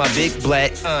stuck my big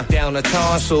black down the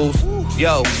tonsils.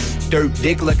 Yo, dirt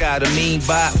diggler got a mean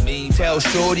bop. Tell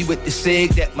shorty with the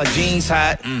cig that my jeans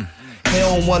hot. He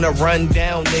don't wanna run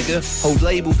down, nigga. Whole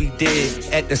label be dead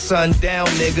at the sundown,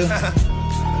 nigga.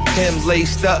 Him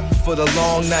laced up for the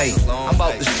long night. I'm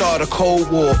about to start a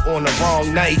cold war on the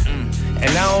wrong night.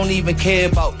 And I don't even care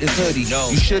about this hoodie.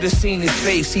 You should have seen his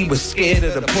face, he was scared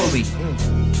of the pulley.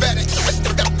 Better shut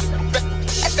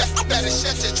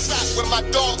your trap when my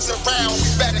dogs around.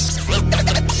 Better shut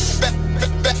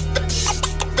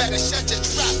your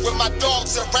trap when my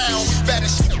dogs around. Better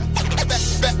shut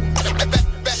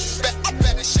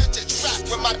your trap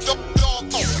when my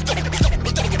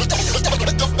dogs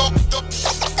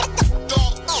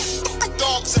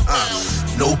around.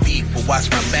 No beef, but watch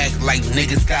my back like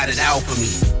niggas got it out for me.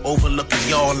 Overlooking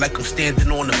y'all like I'm standing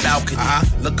on the balcony.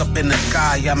 Look up in the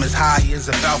sky, I'm as high as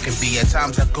a falcon be. At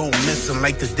times I go missing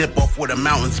like the dip off where the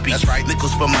mountains be. That's right.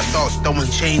 Nickels for my thoughts, throwing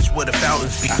change where the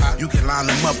fountains be. You can line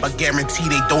them up, I guarantee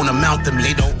they don't amount to me.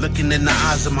 They don't. Looking in the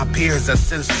eyes of my peers, I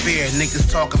sense fear.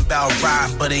 Niggas talking about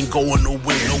rhyme, but ain't going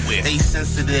nowhere. They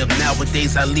sensitive,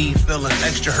 nowadays I leave feeling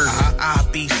extra hurt.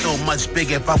 I'd be so much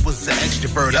bigger if I was an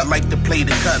extrovert. I like to play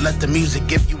the cut, let the music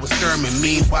give you a sermon.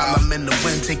 Meanwhile, I'm in the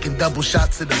wind taking double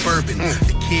shots of the bourbon.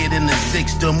 The kid in the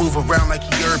six still move around like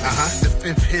he urban. The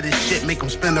fifth hit his shit, make him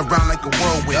spin around like a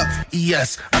whirlwind.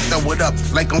 Yes, I throw it up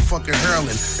like I'm fucking hurling.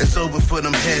 It's over for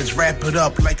them heads, wrap it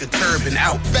up like a turban.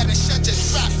 Out. Better shut your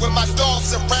trap when my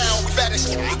dogs around. Better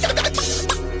shut your trap when my dogs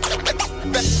around.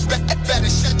 Better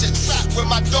shut your trap when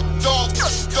my dogs around.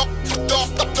 Better shut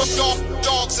your trap when my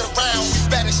dogs around.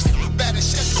 Better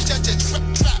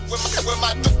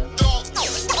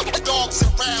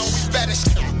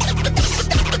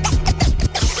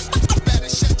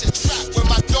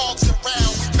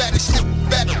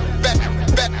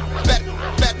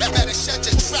shut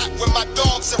your trap when my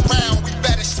dogs around. We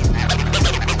better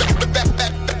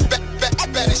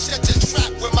shut your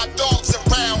trap when my dogs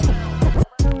around.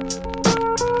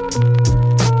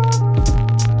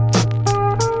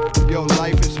 Yo,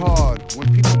 life is hard. When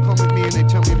people come at me and they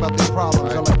tell me about their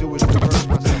problems, all I do is reverse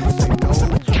myself and say no.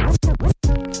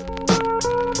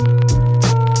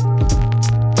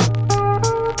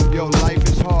 Yo, life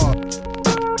is hard.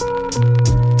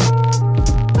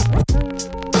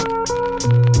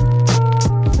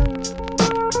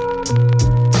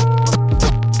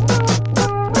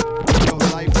 Yo,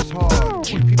 life is hard.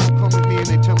 When people come at me and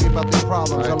they tell me about their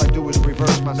problems, all I do is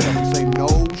reverse myself and say no.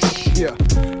 Yeah.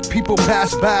 People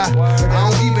pass by,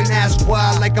 I don't even ask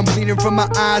why. Like I'm bleeding from my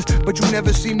eyes, but you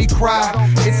never see me cry.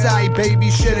 It's aight, baby,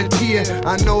 shed a tear.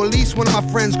 I know at least one of my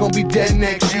friends gonna be dead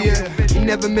next year. You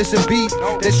never miss a beat,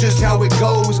 that's just how it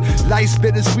goes. Life's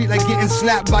bittersweet like getting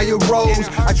slapped by a rose.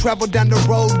 I travel down the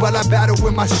road while I battle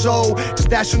with my soul.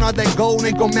 Stashing all that gold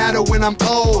ain't gon' matter when I'm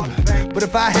old. But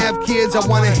if I have kids, I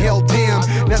wanna help them.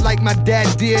 Not like my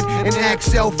dad did and act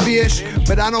selfish.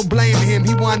 But I don't blame him,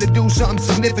 he wanted to do something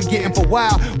significant. And for a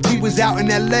while, we was out in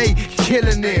LA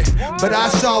killing it. But I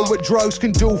saw what drugs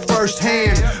can do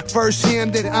firsthand. First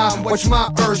him, then I watched my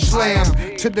earth slam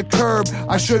to the curb.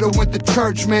 I should've went to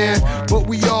church, man. But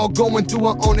we all going through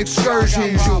our own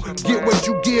excursions. You get what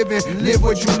you give and live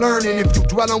what you learn. And if you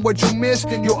dwell on what you miss,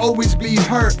 then you'll always be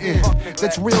hurting.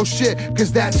 That's real shit,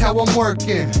 cause that's how I'm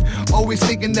working. Always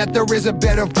thinking that there is a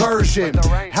better version.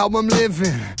 How I'm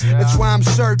living, that's why I'm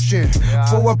searching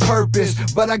for a purpose.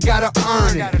 But I gotta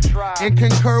earn it and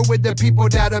concur with the people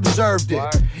that observed it.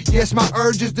 Yes, my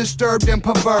urge is disturbed and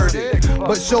perverted,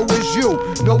 but so is you.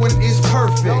 No one is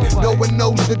perfect, no one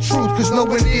knows the truth, cause no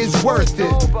one is worth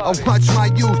it. I watch my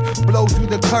youth blow through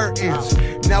the curtains.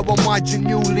 Now I'm watching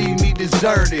you leave me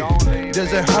deserted.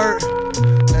 Does it hurt?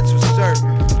 That's for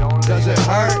certain. Does it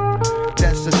hurt?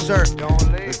 That's for certain.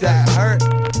 Does that hurt?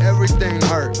 Everything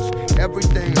hurts.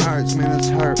 Everything hurts, man, it's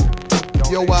hurt.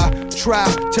 Yo, I try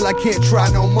till I can't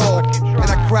try no more. And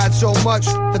I cried so much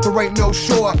that there ain't no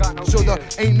shore. So there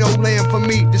ain't no land for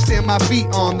me to stand my feet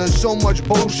on. There's so much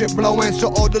bullshit blowing, so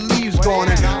all the leaves gone.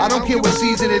 And I don't care what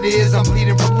season it is, I'm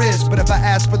bleeding from risk. But if I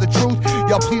ask for the truth,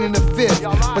 y'all pleading the fifth.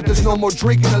 But there's no more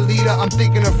drinking a leader, I'm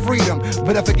thinking of freedom.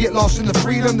 But if I get lost in the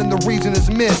freedom, then the reason is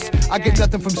missed. I get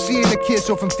nothing from seeing the kiss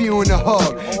or from feeling the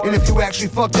hug. And if you actually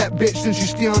fuck that bitch, then she's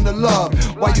stealing the love.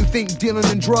 Why you think dealing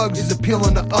in drugs is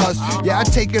appealing to us? Yeah, I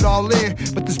take it all in,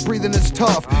 but this breathing is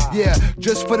tough. Yeah,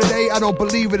 just for today, I don't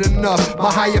believe it enough.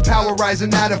 My higher power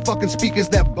rising out of fucking speakers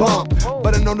that bump.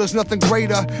 But I know there's nothing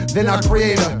greater than our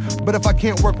creator. But if I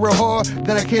can't work real hard,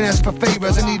 then I can't ask for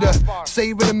favors. I need to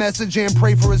savor the message and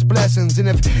pray for his blessings. And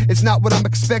if it's not what I'm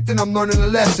expecting, I'm learning a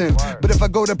lesson. But if I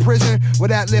go to prison, will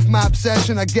that lift my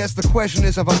obsession? I guess the question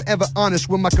is if I'm ever honest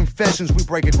with my confessions. We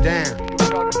break it down.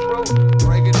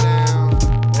 Break it down.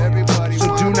 Everybody.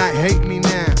 So do not hate me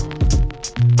now.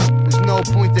 There's no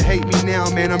point to hate me now,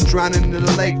 man. I'm drowning in the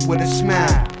lake with a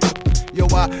smile. Yo,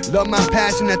 I love my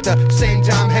passion at the same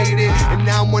time hate it. And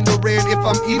now I'm wondering if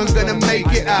I'm even gonna make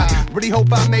it. I really hope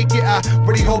I make it, I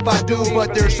really hope I do.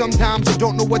 But there's sometimes I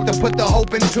don't know what to put the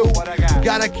hope into.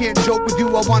 God, I can't joke with you,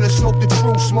 I wanna smoke the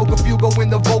truth. Smoke a few, go in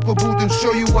the vocal booth and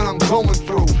show you what I'm going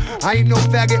through. I ain't no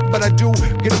faggot, but I do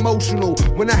get emotional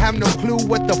when I have no clue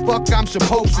what the fuck I'm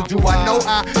supposed to do. I know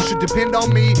I should depend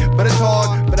on me, but it's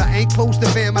hard. But I ain't close to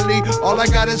family, all I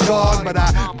got is God. But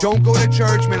I don't go to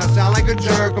church, man, I sound like a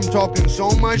jerk. I'm talking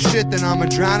so much shit that I'ma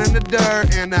drown in the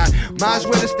dirt. And I might as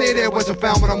well to stay there, wasn't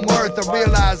found what I'm worth. I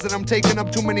realize that I'm taking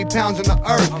up too many pounds on the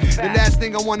earth. The last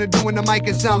thing I wanna do in the mic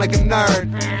is sound like a nerd.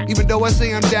 Even though I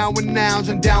say I'm down with nouns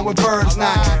and down with verbs.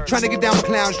 Not trying to get down with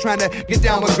clowns, trying to get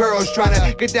down with girls, trying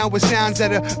to get down with sounds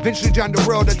that eventually join the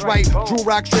world. That's right, Drew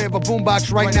Rock straight of a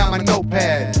boombox right now, my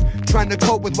notepad. Trying to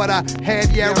cope with what I had,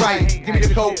 yeah right. Give me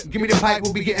the coke, give me the pipe,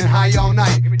 we'll be getting high all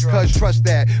night. Cause trust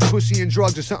that, pussy and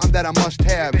drugs are something that I must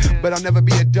have. But I'll never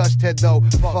be a dust head though,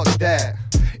 fuck that.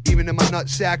 Even in my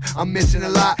nutsack, I'm missing a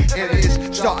lot. And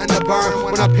it's starting to burn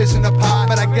when I'm pissing the pot.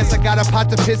 But I guess I got a pot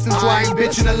to piss in, so I ain't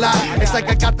bitching a lot. It's like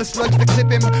I got the slugs to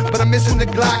clip him, but I'm missing the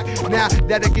Glock. Now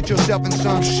that'll get yourself in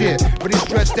some shit. But he's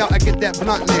stressed out, I get that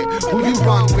blunt lit. Who you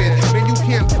run with? Man, you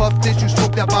can't puff this, you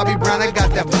smoke that Bobby Brown, I got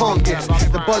that fungus.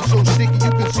 The bud's so sticky,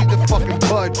 you can see the fucking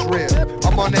bud drip.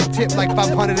 I'm on that tip like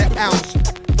 500 an ounce.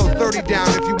 Throw 30 down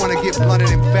if you wanna get blunted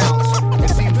and bounce.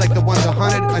 It seems like the ones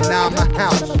 100 are now in my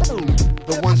house.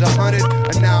 The ones 100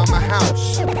 are now in my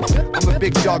house. I'm a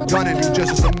big dog gunning you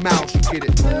just as a mouse, you get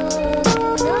it.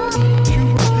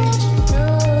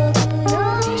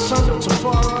 Silent to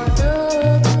far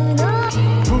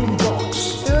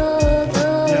boombox.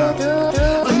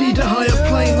 Yeah. I need a higher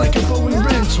plane like a Boeing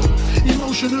rental.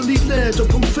 Emotionally led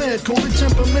up unfair, call it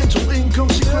temperamental.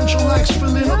 Inconsequential acts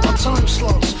filling up my time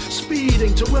slots.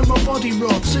 Speeding to where my body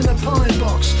rots in a pine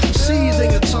box.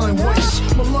 Seething at time wastes.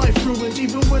 My life ruined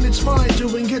even when it's my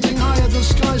doing. Getting higher than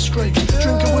skyscrapers.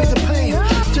 Drink away the pain.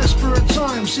 Desperate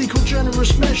times. Equal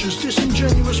generous measures.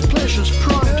 Disingenuous pleasures.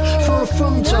 Primed for a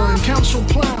fun time. Council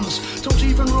plans. Don't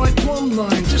even write one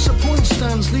line. Disappoint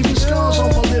stands. Leaving scars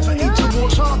on my liver. Eat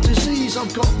towards heart disease.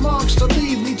 I've got marks to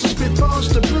leave. Need to spit bars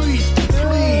to breathe.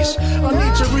 Please. I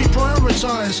need to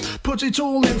reprioritize. Put it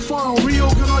all in file.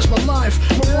 Reorganize my life.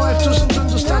 My wife doesn't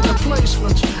understand the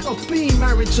placement of being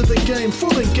married to the game.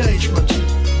 Full engagement.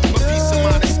 My peace of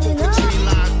mind is spoken between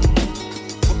lines.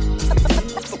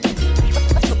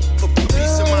 My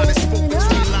peace of mind is spoken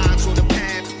between lines on the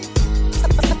pad.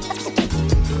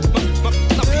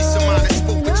 My peace of mind is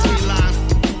spoken between lines.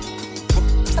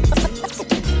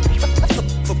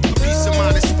 My peace of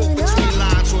mind is spoken between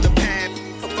lines on the pad.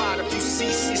 About a few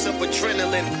cc's of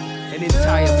adrenaline. An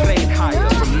entire plane higher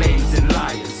from lanes and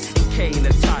liars. Cane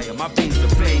attire, my veins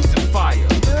are flames and fire.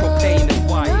 Propane and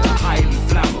wire, highly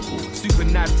flammable.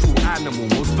 Supernatural animal,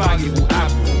 most valuable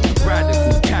admiral.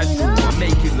 Radical, casual, I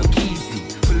make it look easy.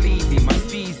 Believe me, my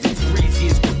steez is greasy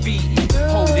as graffiti.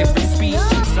 Whole different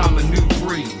species, I'm a new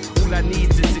breed. All I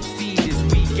need to succeed is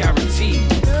we guarantee.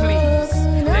 Please,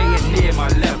 they ain't near my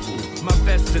level. My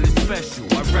vessel is special,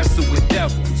 I wrestle with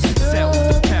devils. Settle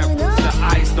the perils, the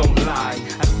eyes don't lie.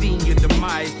 I've seen your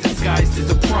demise disguised as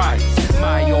a prize.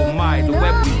 My oh my, the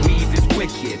web we weave is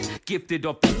wicked. Gifted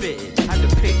off the fitted, I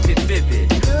depict it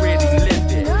vivid. Really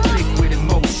live it, liquid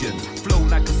emotion.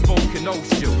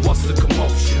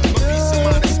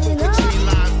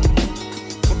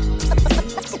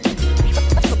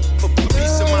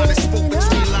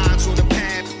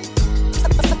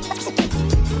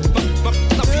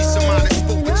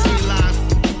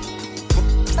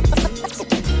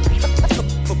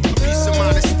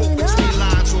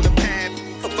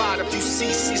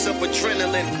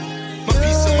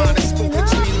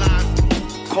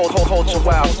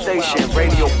 Culturewildstation,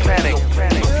 Radio Panic.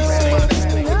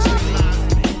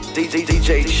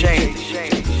 DJ Shane.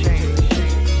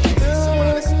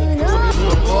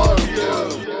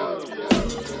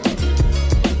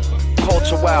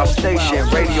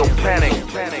 Culturewildstation, Radio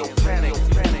Panic.